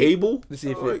watch available on YouTube. cable. To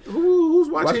see if Like, it, who's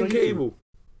watch watching on YouTube. cable?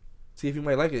 See if you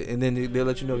might like it, and then they'll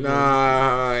let you know.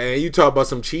 Nah, and you talk about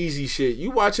some cheesy shit.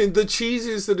 You watching the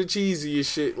cheesiest of the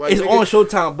cheesiest shit. Like, It's nigga, on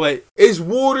Showtime, but it's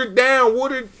watered down.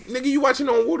 Nigga, you watching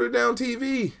on watered down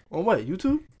TV. on what?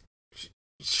 YouTube?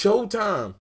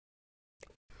 Showtime.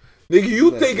 Nigga,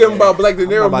 you thinking about Black De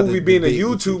Niro about movie to being a debate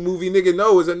with YouTube movie? Nigga,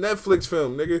 no, it's a Netflix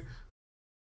film, nigga.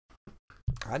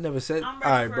 I never said. I'm All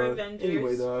ready right, for bro. Avengers.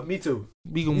 Anyway, dog. Me too.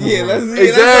 We gonna move Yeah, on.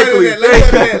 Exactly.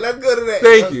 Let's go to that.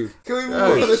 Thank you. Can we move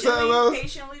on to something else?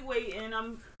 Patiently waiting.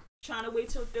 I'm trying to wait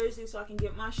till Thursday so I can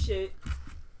get my shit.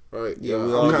 Right. Yeah, Yeah, we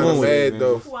I'm all kind of going mad with it,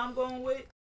 though. Who I'm going with?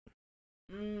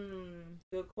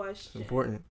 Good question.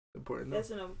 Important. That's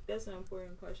an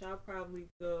important question. I'll probably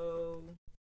go.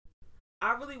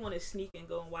 I really want to sneak and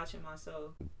go and watch it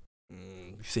myself.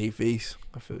 Save face.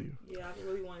 I feel you. Yeah, I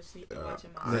really want to sneak and watch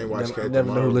it myself. I ain't watch Never- Captain never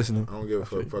know who Marvel. listening. I don't give a I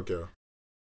feel fuck. Fuck y'all.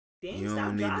 Dang, You stop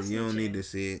don't dry need to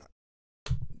see it.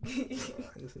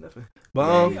 It's nothing. You But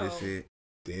don't need to see it.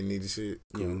 Didn't need to see it.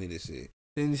 You don't need to see it.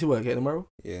 didn't you see what Captain Marvel?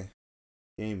 Yeah,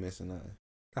 you ain't missing nothing.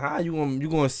 How you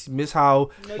gonna miss how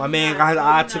No, my you man not. got his No,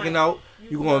 eye you taken not. out?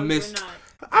 You gonna miss? You're not.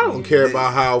 I don't care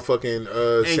about how fucking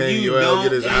Samuel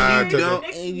get his eye taken.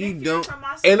 And you don't.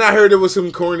 And I heard it was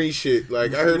some corny shit.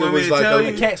 Like I heard it Want me was to like tell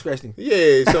The cat scratched him.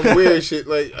 yeah, some weird shit.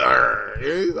 Like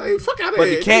fuck out of But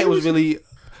here. the cat Nigga, was really.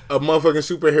 a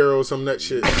motherfucking superhero, some nut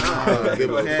shit.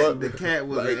 The cat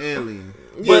was Like, an alien.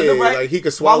 Yeah, But right, like he could my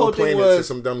swallow whole thing planets or was-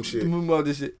 some dumb shit. Move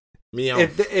this shit. Meow.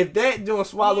 If that joint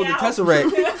swallowed the Meow.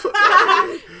 Tesseract,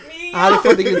 Me, how the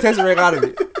fuck they get the Tesseract out of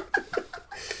it?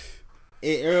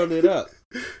 It earled it up.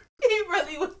 he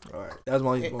really was. All right, that was my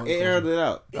only It question. earled it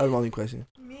out. That was my only question.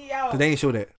 Me out. Cause they ain't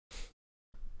show that.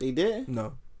 They did?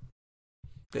 No.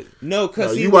 No,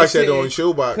 because you watched that on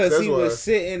Showbox. Because That's he why. was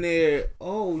sitting there.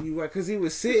 Oh, you right? Because he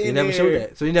was sitting. They never there. showed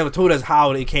that. So he never told us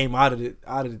how they came out of the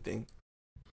thing.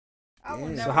 I would Yeah.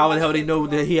 never So how the hell watch they it know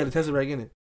before. that he had a Tesseract in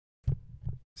it?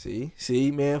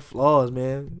 See, man, flaws,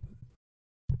 man.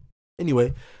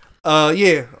 Anyway,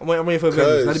 yeah, I'm waiting for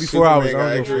Avengers. Not to be 4 hours. I Superman don't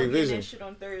got know. X-ray I'm getting vision. that shit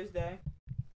on Thursday.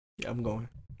 Yeah, I'm going.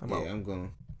 I'm Yeah, out. I'm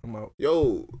going. I'm out.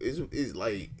 Yo, it's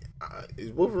like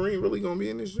Is Wolverine really gonna be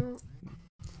in this joint?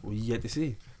 Well, you yet to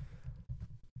see.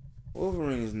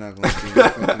 Wolverine is not gonna be in the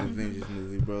fucking Avengers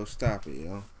movie, bro. Stop it,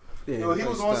 yo. Yeah, Yo, he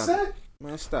was on set.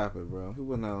 Man, stop it, bro. He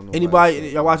was not on. Anybody?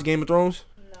 Y'all watch Game of Thrones?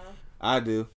 I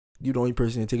do. You the only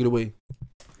person. Take it away.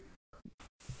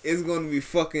 It's gonna be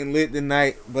fucking lit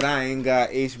tonight, but I ain't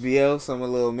got HBO, so I'm a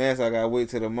little mess. I gotta wait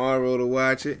till tomorrow to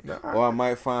watch it, or I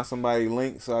might find somebody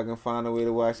link so I can find a way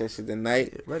to watch that shit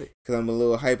tonight. Yeah, ready? Cause I'm a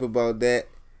little hype about that.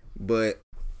 But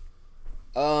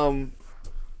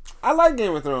I like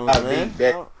Game of Thrones, man.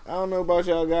 I don't know about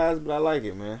y'all guys, but I like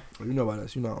it, man. You know about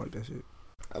us. You know I like that shit.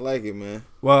 I like it, man.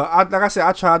 Well, like I said,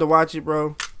 I tried to watch it,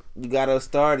 bro. You gotta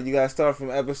start from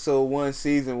episode 1,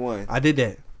 season 1. I did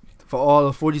that for all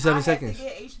of 47 seconds.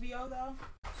 Get HBO though.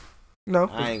 No,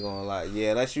 I ain't gonna lie.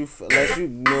 Yeah, unless you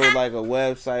know like a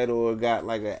website or got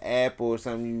like an app or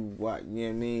something you watch. You know what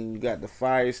I mean? You got the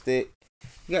Fire Stick.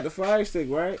 You got the Fire Stick,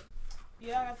 right?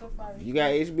 Yeah, I got the Fire Stick. You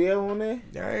got HBO on there?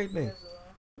 Yeah, everything.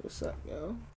 What's up,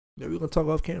 yo? Yeah, we're gonna talk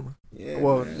off camera. Yeah.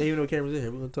 Well, man. they even know cameras in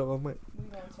here. We're gonna talk off mic. We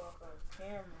gonna talk off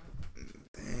camera.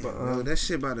 Damn, But, bro, that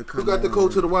shit about to come. Who got the on,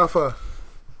 code to the man. Wi-Fi?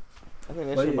 I think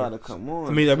that shit about to come on.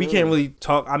 I mean, we can't really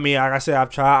talk. I mean, like I said,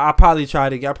 I'll probably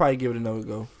give it another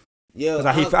go. Yo,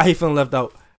 because I hate feeling left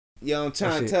out. Yo, I'm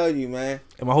trying to tell you, man.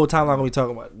 And my whole time I'm gonna be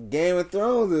talking about it. Game of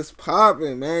Thrones is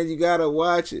popping, man. You gotta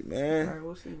watch it, man. All right,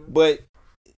 we'll see, man. But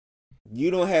you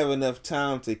don't have enough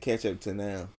time to catch up to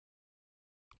now.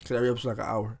 Cause every episode's like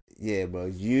an hour. Yeah, bro.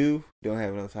 You don't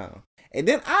have enough time. And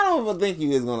then I don't even think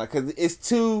you is gonna like, cause it's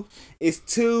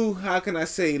too. How can I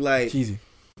say, like, cheesy?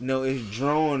 No, it's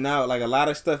drawn out. Like a lot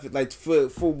of stuff, like for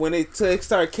when they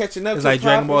start catching up. It's to like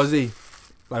Dragon Ball Poppers, Z.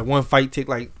 Like one fight take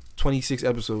like 26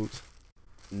 episodes.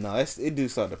 No, it do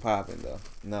start to popping though.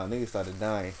 No, niggas started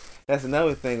dying. That's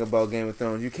another thing about Game of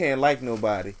Thrones. You can't like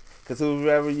nobody, cause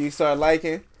whoever you start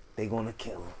liking, they gonna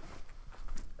kill him.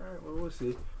 All right, well, we'll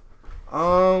see.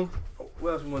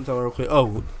 What else we want to talk about real quick?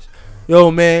 Oh,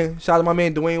 yo, man, shout out to my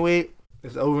man Dwayne Wade.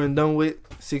 It's over and done with.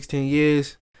 16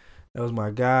 years. That was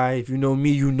my guy. If you know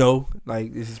me, you know.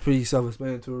 Like, this is pretty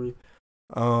self-explanatory.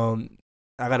 I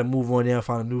got to move on there and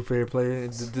find a new favorite player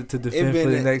to defend for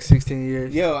the next 16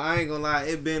 years. Yo, I ain't gonna lie.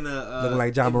 It been looking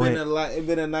like John Morant. It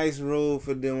been a nice role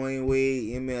for Dwayne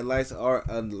Wade. I mean, a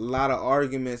lot of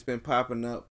arguments been popping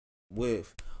up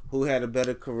with who had a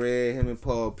better career, him and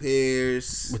Paul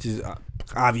Pierce, which is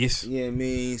obvious. Yeah, I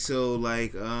mean, so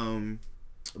like,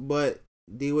 but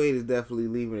D Wade is definitely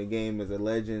leaving the game as a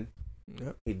legend.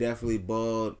 Yep. He definitely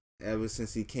balled ever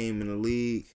since he came in the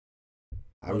league.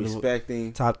 I respect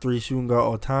him. Top 3 shooting guard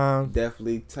all time.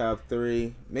 Definitely top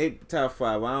 3, maybe top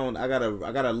 5. I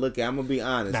gotta look at. I'm gonna be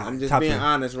honest. Nah, I'm just being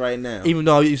honest right now. Even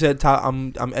though you said top,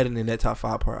 I'm editing that top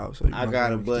 5 part out. So I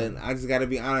just gotta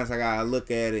be honest. I gotta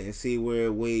look at it and see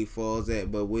where Wade falls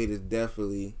at. But Wade is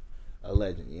definitely a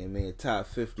legend. You know what I mean? Top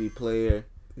 50 player.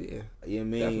 Yeah. You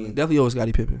know what I mean? Definitely over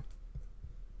Scottie Pippen.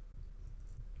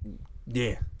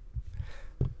 Yeah.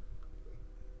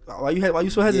 Why you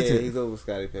so hesitant? Yeah, he's over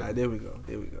Scottie Pippen. Right, there we go.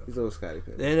 He's over Scottie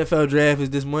Pippen. The NFL draft is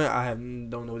this month. I don't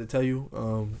know what to tell you.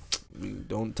 We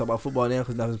don't talk about football now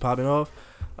because nothing's popping off.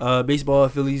 Baseball,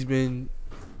 Philly's been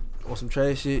on some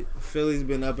trash shit. Philly's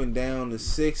been up and down. The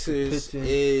Sixers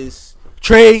is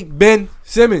trade Ben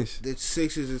Simmons. The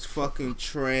Sixers is fucking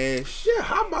trash.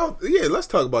 Yeah, let's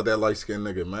talk about that light skinned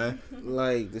nigga, man.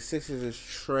 Like, the Sixers is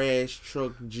trash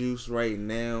truck juice right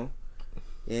now.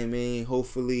 You know what I mean?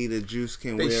 Hopefully the juice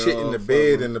can they wear shit off in the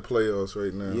bed in the playoffs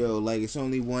right now. Yo, like, it's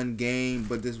only one game,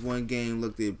 but this one game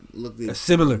looked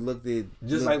similar.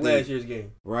 Just like last year's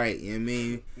game. Right, you know what I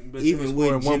mean? But even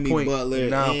with Jimmy Butler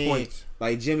 9 points.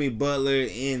 Like Jimmy Butler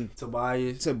and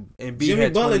Tobias and B Jimmy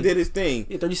Butler 20, did his thing.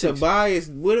 Yeah, 36. Tobias,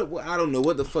 I don't know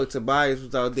what the fuck Tobias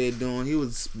was out there doing. He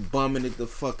was bumming it the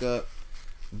fuck up.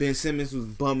 Ben Simmons was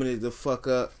bumming it the fuck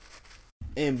up.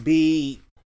 And B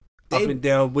up and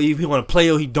down, but if he want to play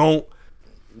or he don't.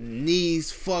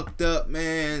 Knees fucked up,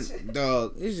 man.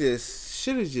 Dog, it's just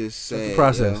shit is just sad. Trust the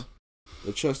process. Yo.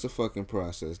 But trust the fucking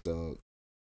process, dog.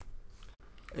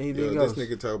 Anything else? This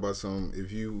nigga talk about some.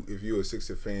 If you a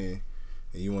Sixer fan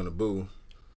and you want to boo,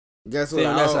 guess what?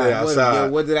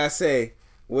 What did I say?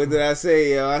 What did I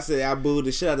say, yo? I said I booed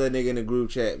the shit out of that nigga in the group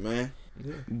chat, man.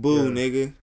 Yeah. Boo,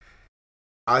 nigga.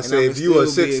 I say if you a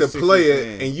Sixer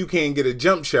player and you can't get a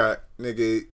jump shot,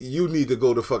 nigga, you need to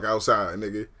go the fuck outside,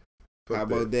 nigga. Fuck How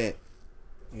about that?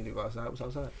 You need to go outside. What's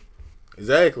outside?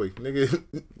 Exactly, nigga.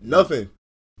 Nothing.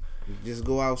 Just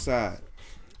go outside.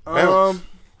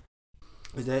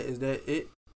 Is that it?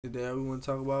 Is that what we want to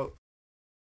talk about?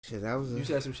 Shit, that was. You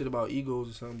said some shit about egos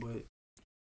or something,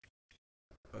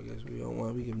 but I guess we don't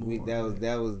want. We can move on.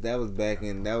 That was back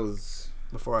in. That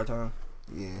Before our time.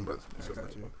 Yeah.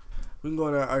 We can go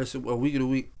on our artist week of the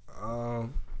week.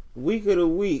 Week of the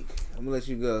week. I'm gonna let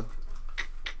you go.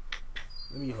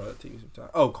 Let me take you some time.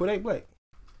 Oh, Kodak Black.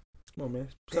 Come on, man.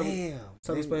 Damn.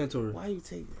 Self-explanatory. Why you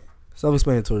take that?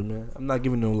 Self-explanatory, man. I'm not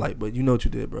giving no light, but you know what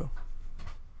you did, bro.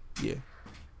 Yeah.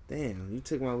 Damn, you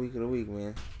took my week of the week,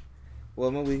 man.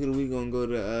 Well, my week of the week gonna go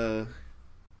to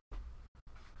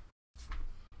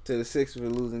the Sixers for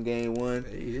losing game 1.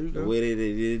 Hey, there we the go. way that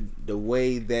they did, the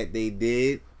way that they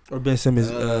did. Or Ben Simmons.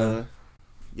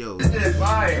 Yo,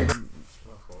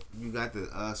 you got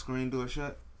the screen door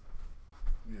shut?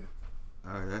 Yeah.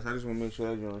 All right, I just want to make sure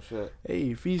that you're on shut.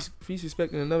 Hey, Feast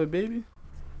expecting another baby.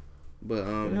 But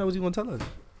what the hell was he gonna tell us?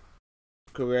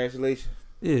 Congratulations.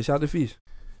 Yeah, shout out to Feast.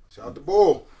 Shout out to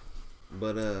Bull.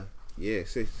 But yeah,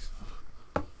 Sixers.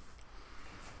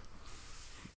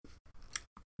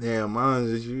 Yeah, mine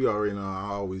is, you already know,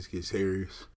 I always get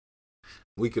serious.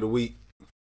 Week of the week.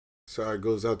 Sorry,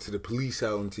 goes out to the police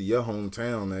out into your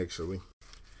hometown, actually.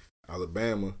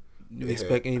 Alabama. You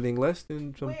expect anything less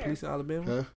than some police in Alabama?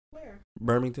 Huh? Where?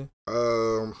 Birmingham.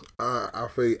 I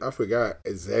forgot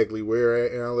exactly where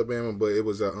at in Alabama, but it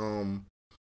was it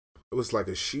was like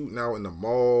a shooting out in the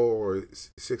mall or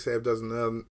 6 half dozen of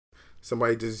them.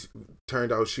 Somebody just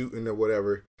turned out shooting or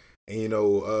whatever, and you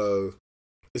know,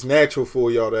 it's natural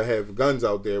for y'all to have guns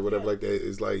out there, whatever like that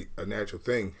is like a natural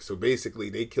thing. So basically,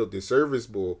 they killed the service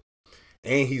bull,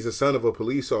 and he's a son of a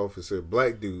police officer,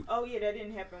 black dude. Oh yeah, that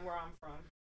didn't happen where I'm from.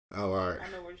 Oh, all right. I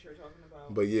know what you're talking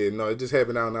about. But yeah, no, it just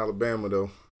happened out in Alabama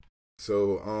though.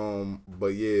 So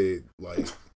but yeah, like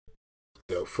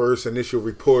the first initial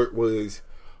report was,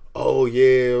 oh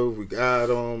yeah, we got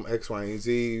X, Y, and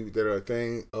Z, did our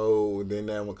thing. Oh, then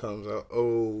that one comes out.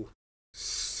 Oh,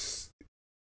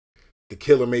 the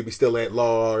killer may be still at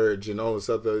large and all this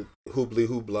other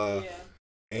hoopla. Yeah.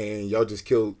 And y'all just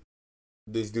killed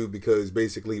this dude because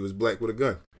basically he was black with a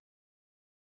gun.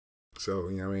 So,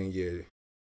 you know what I mean? Yeah.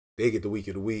 They get the week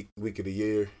of the week, week of the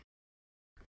year.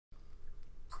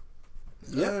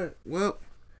 Yeah. Well,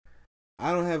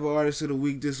 I don't have an artist of the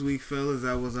week this week, fellas.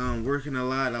 I was working a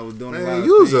lot. I was doing a lot of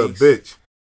you was things. a bitch.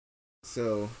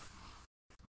 So,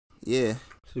 yeah.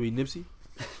 Should we Nipsey?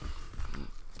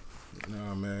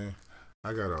 Nah, man.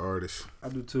 I got an artist. I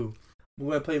do too.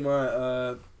 We're gonna play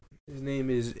my his name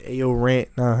is Ayo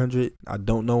Rant 900. I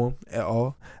don't know him at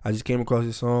all. I just came across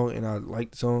this song and I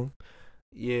like the song.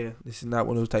 Yeah, this is not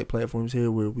one of those type platforms here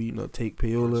where we take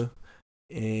payola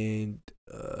and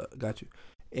got you.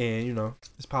 And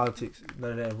it's politics.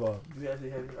 None of that involved. Do you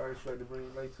actually have any artists you like to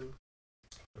bring light to?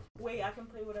 Wait, I can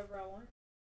play whatever I want.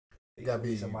 It gotta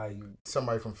be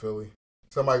somebody from Philly.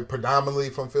 Somebody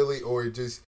predominantly from Philly, or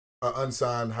just an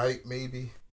unsigned hype,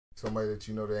 maybe. Somebody that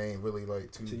they ain't really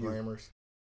like too glamorous.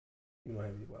 You don't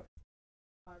have anybody.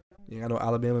 You got no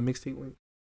Alabama mixtape link?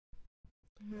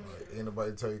 Ain't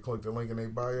nobody tell you click the link in their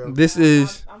bio? This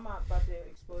is. I'm not about to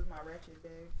expose my ratchet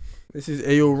bag. This is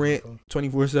Ayo Rant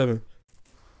 24/7.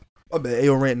 I bet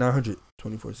Ayo Rant 900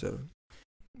 24/7.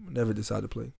 Never decide to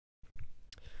play.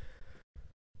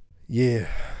 Yeah.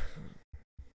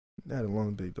 I had a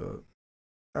long day, dog.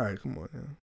 All right, come on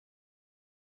now.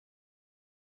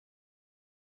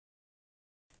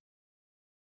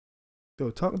 Yo,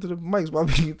 talking to the mics while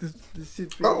we get this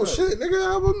shit figured Oh out. shit, nigga!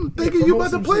 I wasn't thinking you about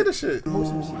to play the shit.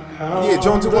 Yeah, Yeah,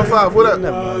 Jones 215. What up?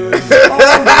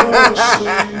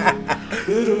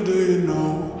 Little do you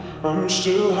know, I'm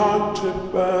still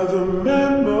haunted by the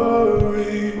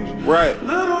memories. Right.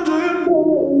 Little do you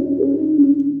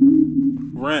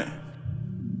know. Rent.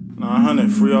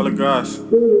 900. Free all the guys.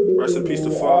 Rest in peace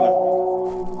to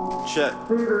Fallen. Check.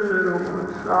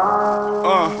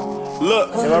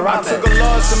 Look, I took a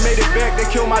loss and made it back. They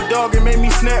killed my dog and made me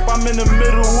snap. I'm in the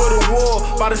middle of the war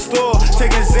by the store,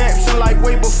 taking zaps and like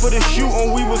wait before the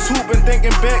shooting. We was hooping,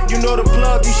 thinking back. You know the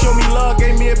plug, you show me love,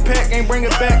 gave me a pack, ain't bring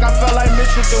it back. I felt like Mitch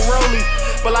with the rollie,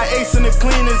 but like Ace in the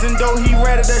cleaners. And though he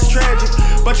read it, that's tragic.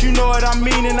 But you know what I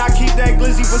mean, and I keep that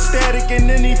glizzy for static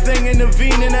and anything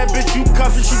intervening. That bitch you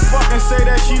cuffin', she fucking say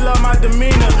that she love my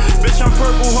demeanor. Bitch, I'm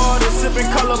purple hearted, sipping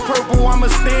color purple. I'ma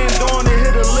stand on it,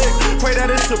 hit a lick, pray that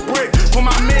it's a brick. Put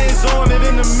my mans on it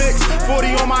in the mix.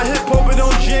 40 on my hip, hope it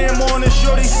don't jam on it.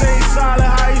 Shorty say solid,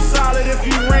 how you solid if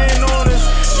you ran on us?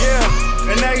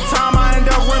 Yeah, and every time I end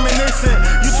up reminiscing.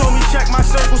 You told me check my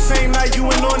circle, same night you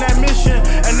went on that mission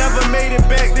and never made it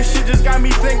back. This shit just got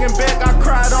me thinking back. I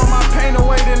cried all my pain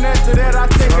away, then after that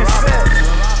I think it's set.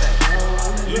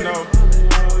 You know,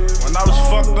 when I was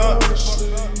fucked up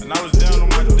and I was down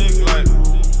on my dick, like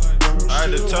I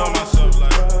had to tell myself,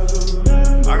 like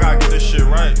I gotta get this shit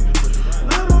right.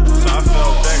 So I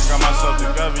fell back, got myself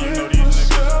together. You know these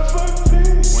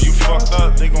niggas, when you fucked up,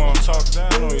 talk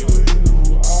down on you.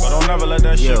 But don't never let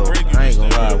that shit break you. I ain't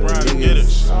gonna lie, when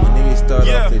niggas start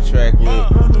off the track with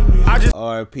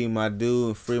RP my dude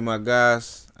and free my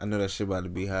guys, I know that shit about to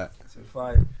be hot. That shit was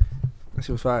fire. That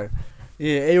shit was fire.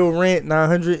 Yeah, Ayo Rant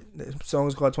 900. The song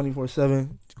is called 24/7.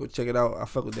 Go check it out. I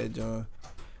fuck with that, John.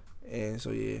 And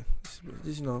so yeah,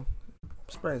 just you know,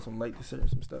 spreading some light to certain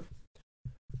some stuff.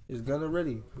 Is Gunna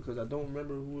ready? Because I don't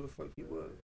remember who the fuck he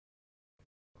was.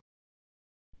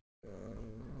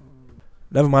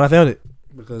 Never mind, I found it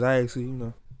because I actually, you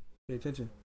know, pay attention.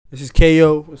 This is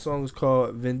KO. The song is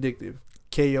called Vindictive.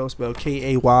 KO spelled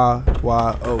Kayyo.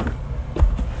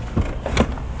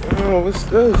 Oh, what's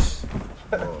this?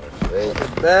 The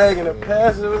bag and the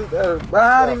passer. What's that? A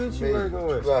body that you working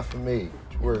with? Not for me.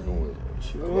 What you working with?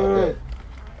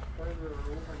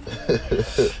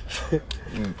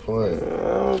 You playing? I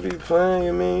don't be playing.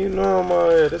 I mean, you know I'm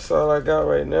out here. That's all I got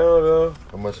right now, though.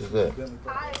 How much is that? I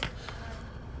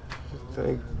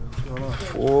think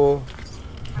 4.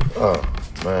 Oh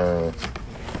man.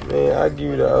 Man, I give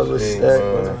you the other stack,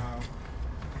 man.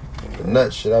 The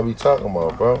nut shit I be talking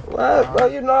about, bro. What, bro?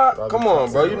 You know, come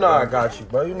on, bro. You know I got you,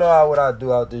 bro. You know what I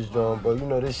do out this joint, bro. You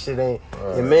know this shit ain't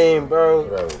your main, bro.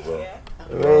 Whatever, bro.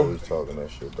 You always talking that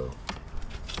shit, though.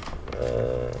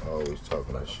 Always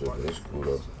talking that shit. It's cool,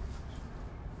 though.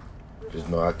 Just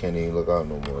know I can't even look out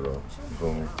no more, though. You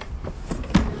feel me?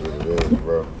 It is,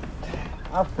 bro.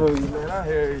 I feel you, man. I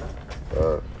hear you.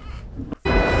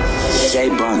 Jay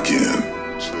Bunkin.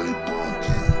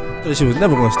 This shit was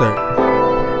never gonna start.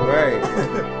 Right.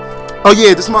 Oh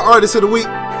yeah, this is my artist of the week.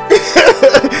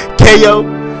 KO.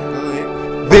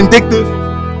 Vindictive.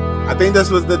 I think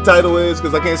that's what the title is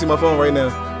because I can't see my phone right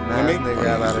now.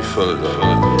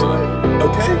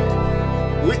 Okay.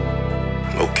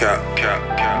 No cap.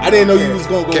 I didn't know you was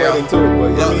gonna go right into it,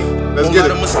 but let's get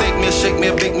it. Mistake me, shake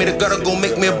me, bake me, the gutter gon'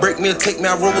 make me, break me, take me.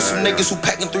 I roll with some niggas who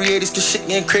packing 380s, cause shit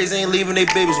getting crazy, ain't leaving they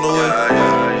babies no way.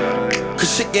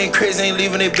 Cause shit getting crazy, ain't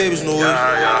leaving they babies no way.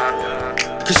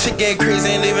 Cause shit getting crazy,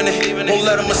 ain't leaving it. Won't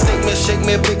let them mistake me, shake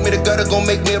me, bake me, the gutter gon'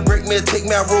 make me, break me, take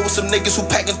me. I roll with some niggas who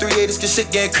packing 380s, cause shit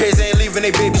getting crazy, ain't leaving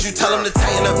they babies. You tell them to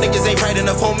tighten up, niggas ain't right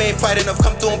enough, homie ain't fight enough.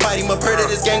 Come through and bite him up. Heard that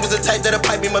this gang was the type that'll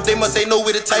pipe him up. They must ain't know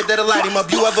we the type that'll light him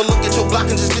up. You ever look at your block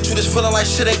and just get you this feeling like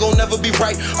shit ain't gon' never be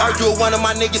right? Argue with one of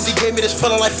my niggas, he gave me this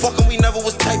feeling like fucking we never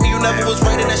was tight. You never was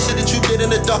right, and that shit that you did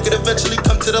in the dark, it eventually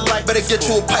come to the light. Better get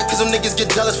you a pipe, cause them niggas get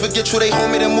jealous, forget you, they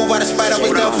homie, then move out of spite. I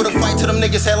was down for the fight till them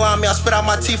niggas headline me. I spit out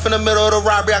my teeth in the middle of the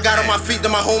robbery. I got on my feet,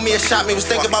 then my homie had shot me. Was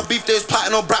thinking about beef, they was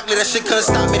plotting on broccoli. That shit couldn't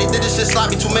stop me. They did this shit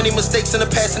sloppy. Too many mistakes in the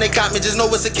past and they got me. Just know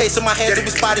it's a case in my hands, it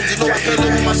was spotted. Just know I can't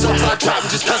live with myself till I drop him.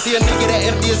 Just cause he a nigga that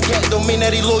empty his gat don't mean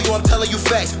that he loyal, I'm telling you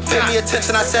facts. Pay me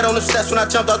attention, I sat on them steps when I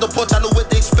jumped out the porch, I knew what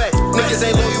they expect. Niggas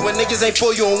ain't loyal and niggas ain't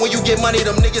for you. And when you get money,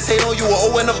 them niggas hate on you.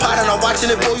 Or in the pot and I'm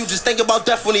watching it boy. You just think about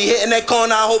death when he hitting that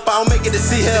corner. I hope I don't make it to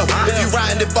see hell. If you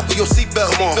riding, then buckle your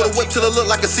seatbelt. Fill the whip till it look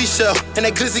like a seashell. And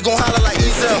that glizzy gon' holler like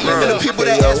Ezel. And the people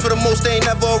that ask for the most, they ain't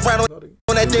never around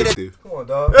on that day. Come on,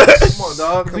 dog. Come on,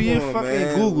 dog. Be in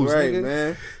fucking Googles, right, nigga.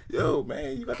 man. Yo,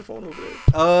 man, you got the phone over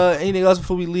there. Anything else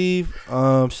before we leave?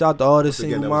 Shout out to all the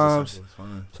single moms.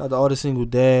 Shout out to all the single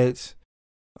dads.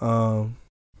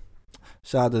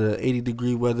 Shout out to the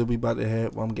 80-degree weather we about to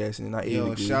have. Well, I'm guessing not 80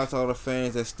 degrees. Shout out to all the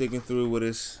fans that's sticking through with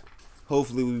us.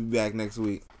 Hopefully we'll be back next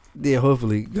week. Yeah,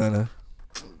 hopefully gonna.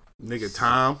 Nigga,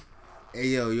 Tom. Hey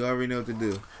yo, you already know what to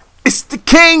do. It's the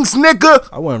Kings, nigga.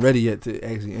 I wasn't ready yet to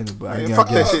actually end it, but man, fuck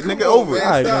that shit, nigga. Over. Man,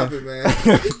 all right, stop man. it,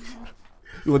 man.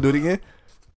 You wanna do it again?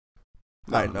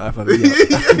 All right, no, I fuck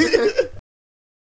it.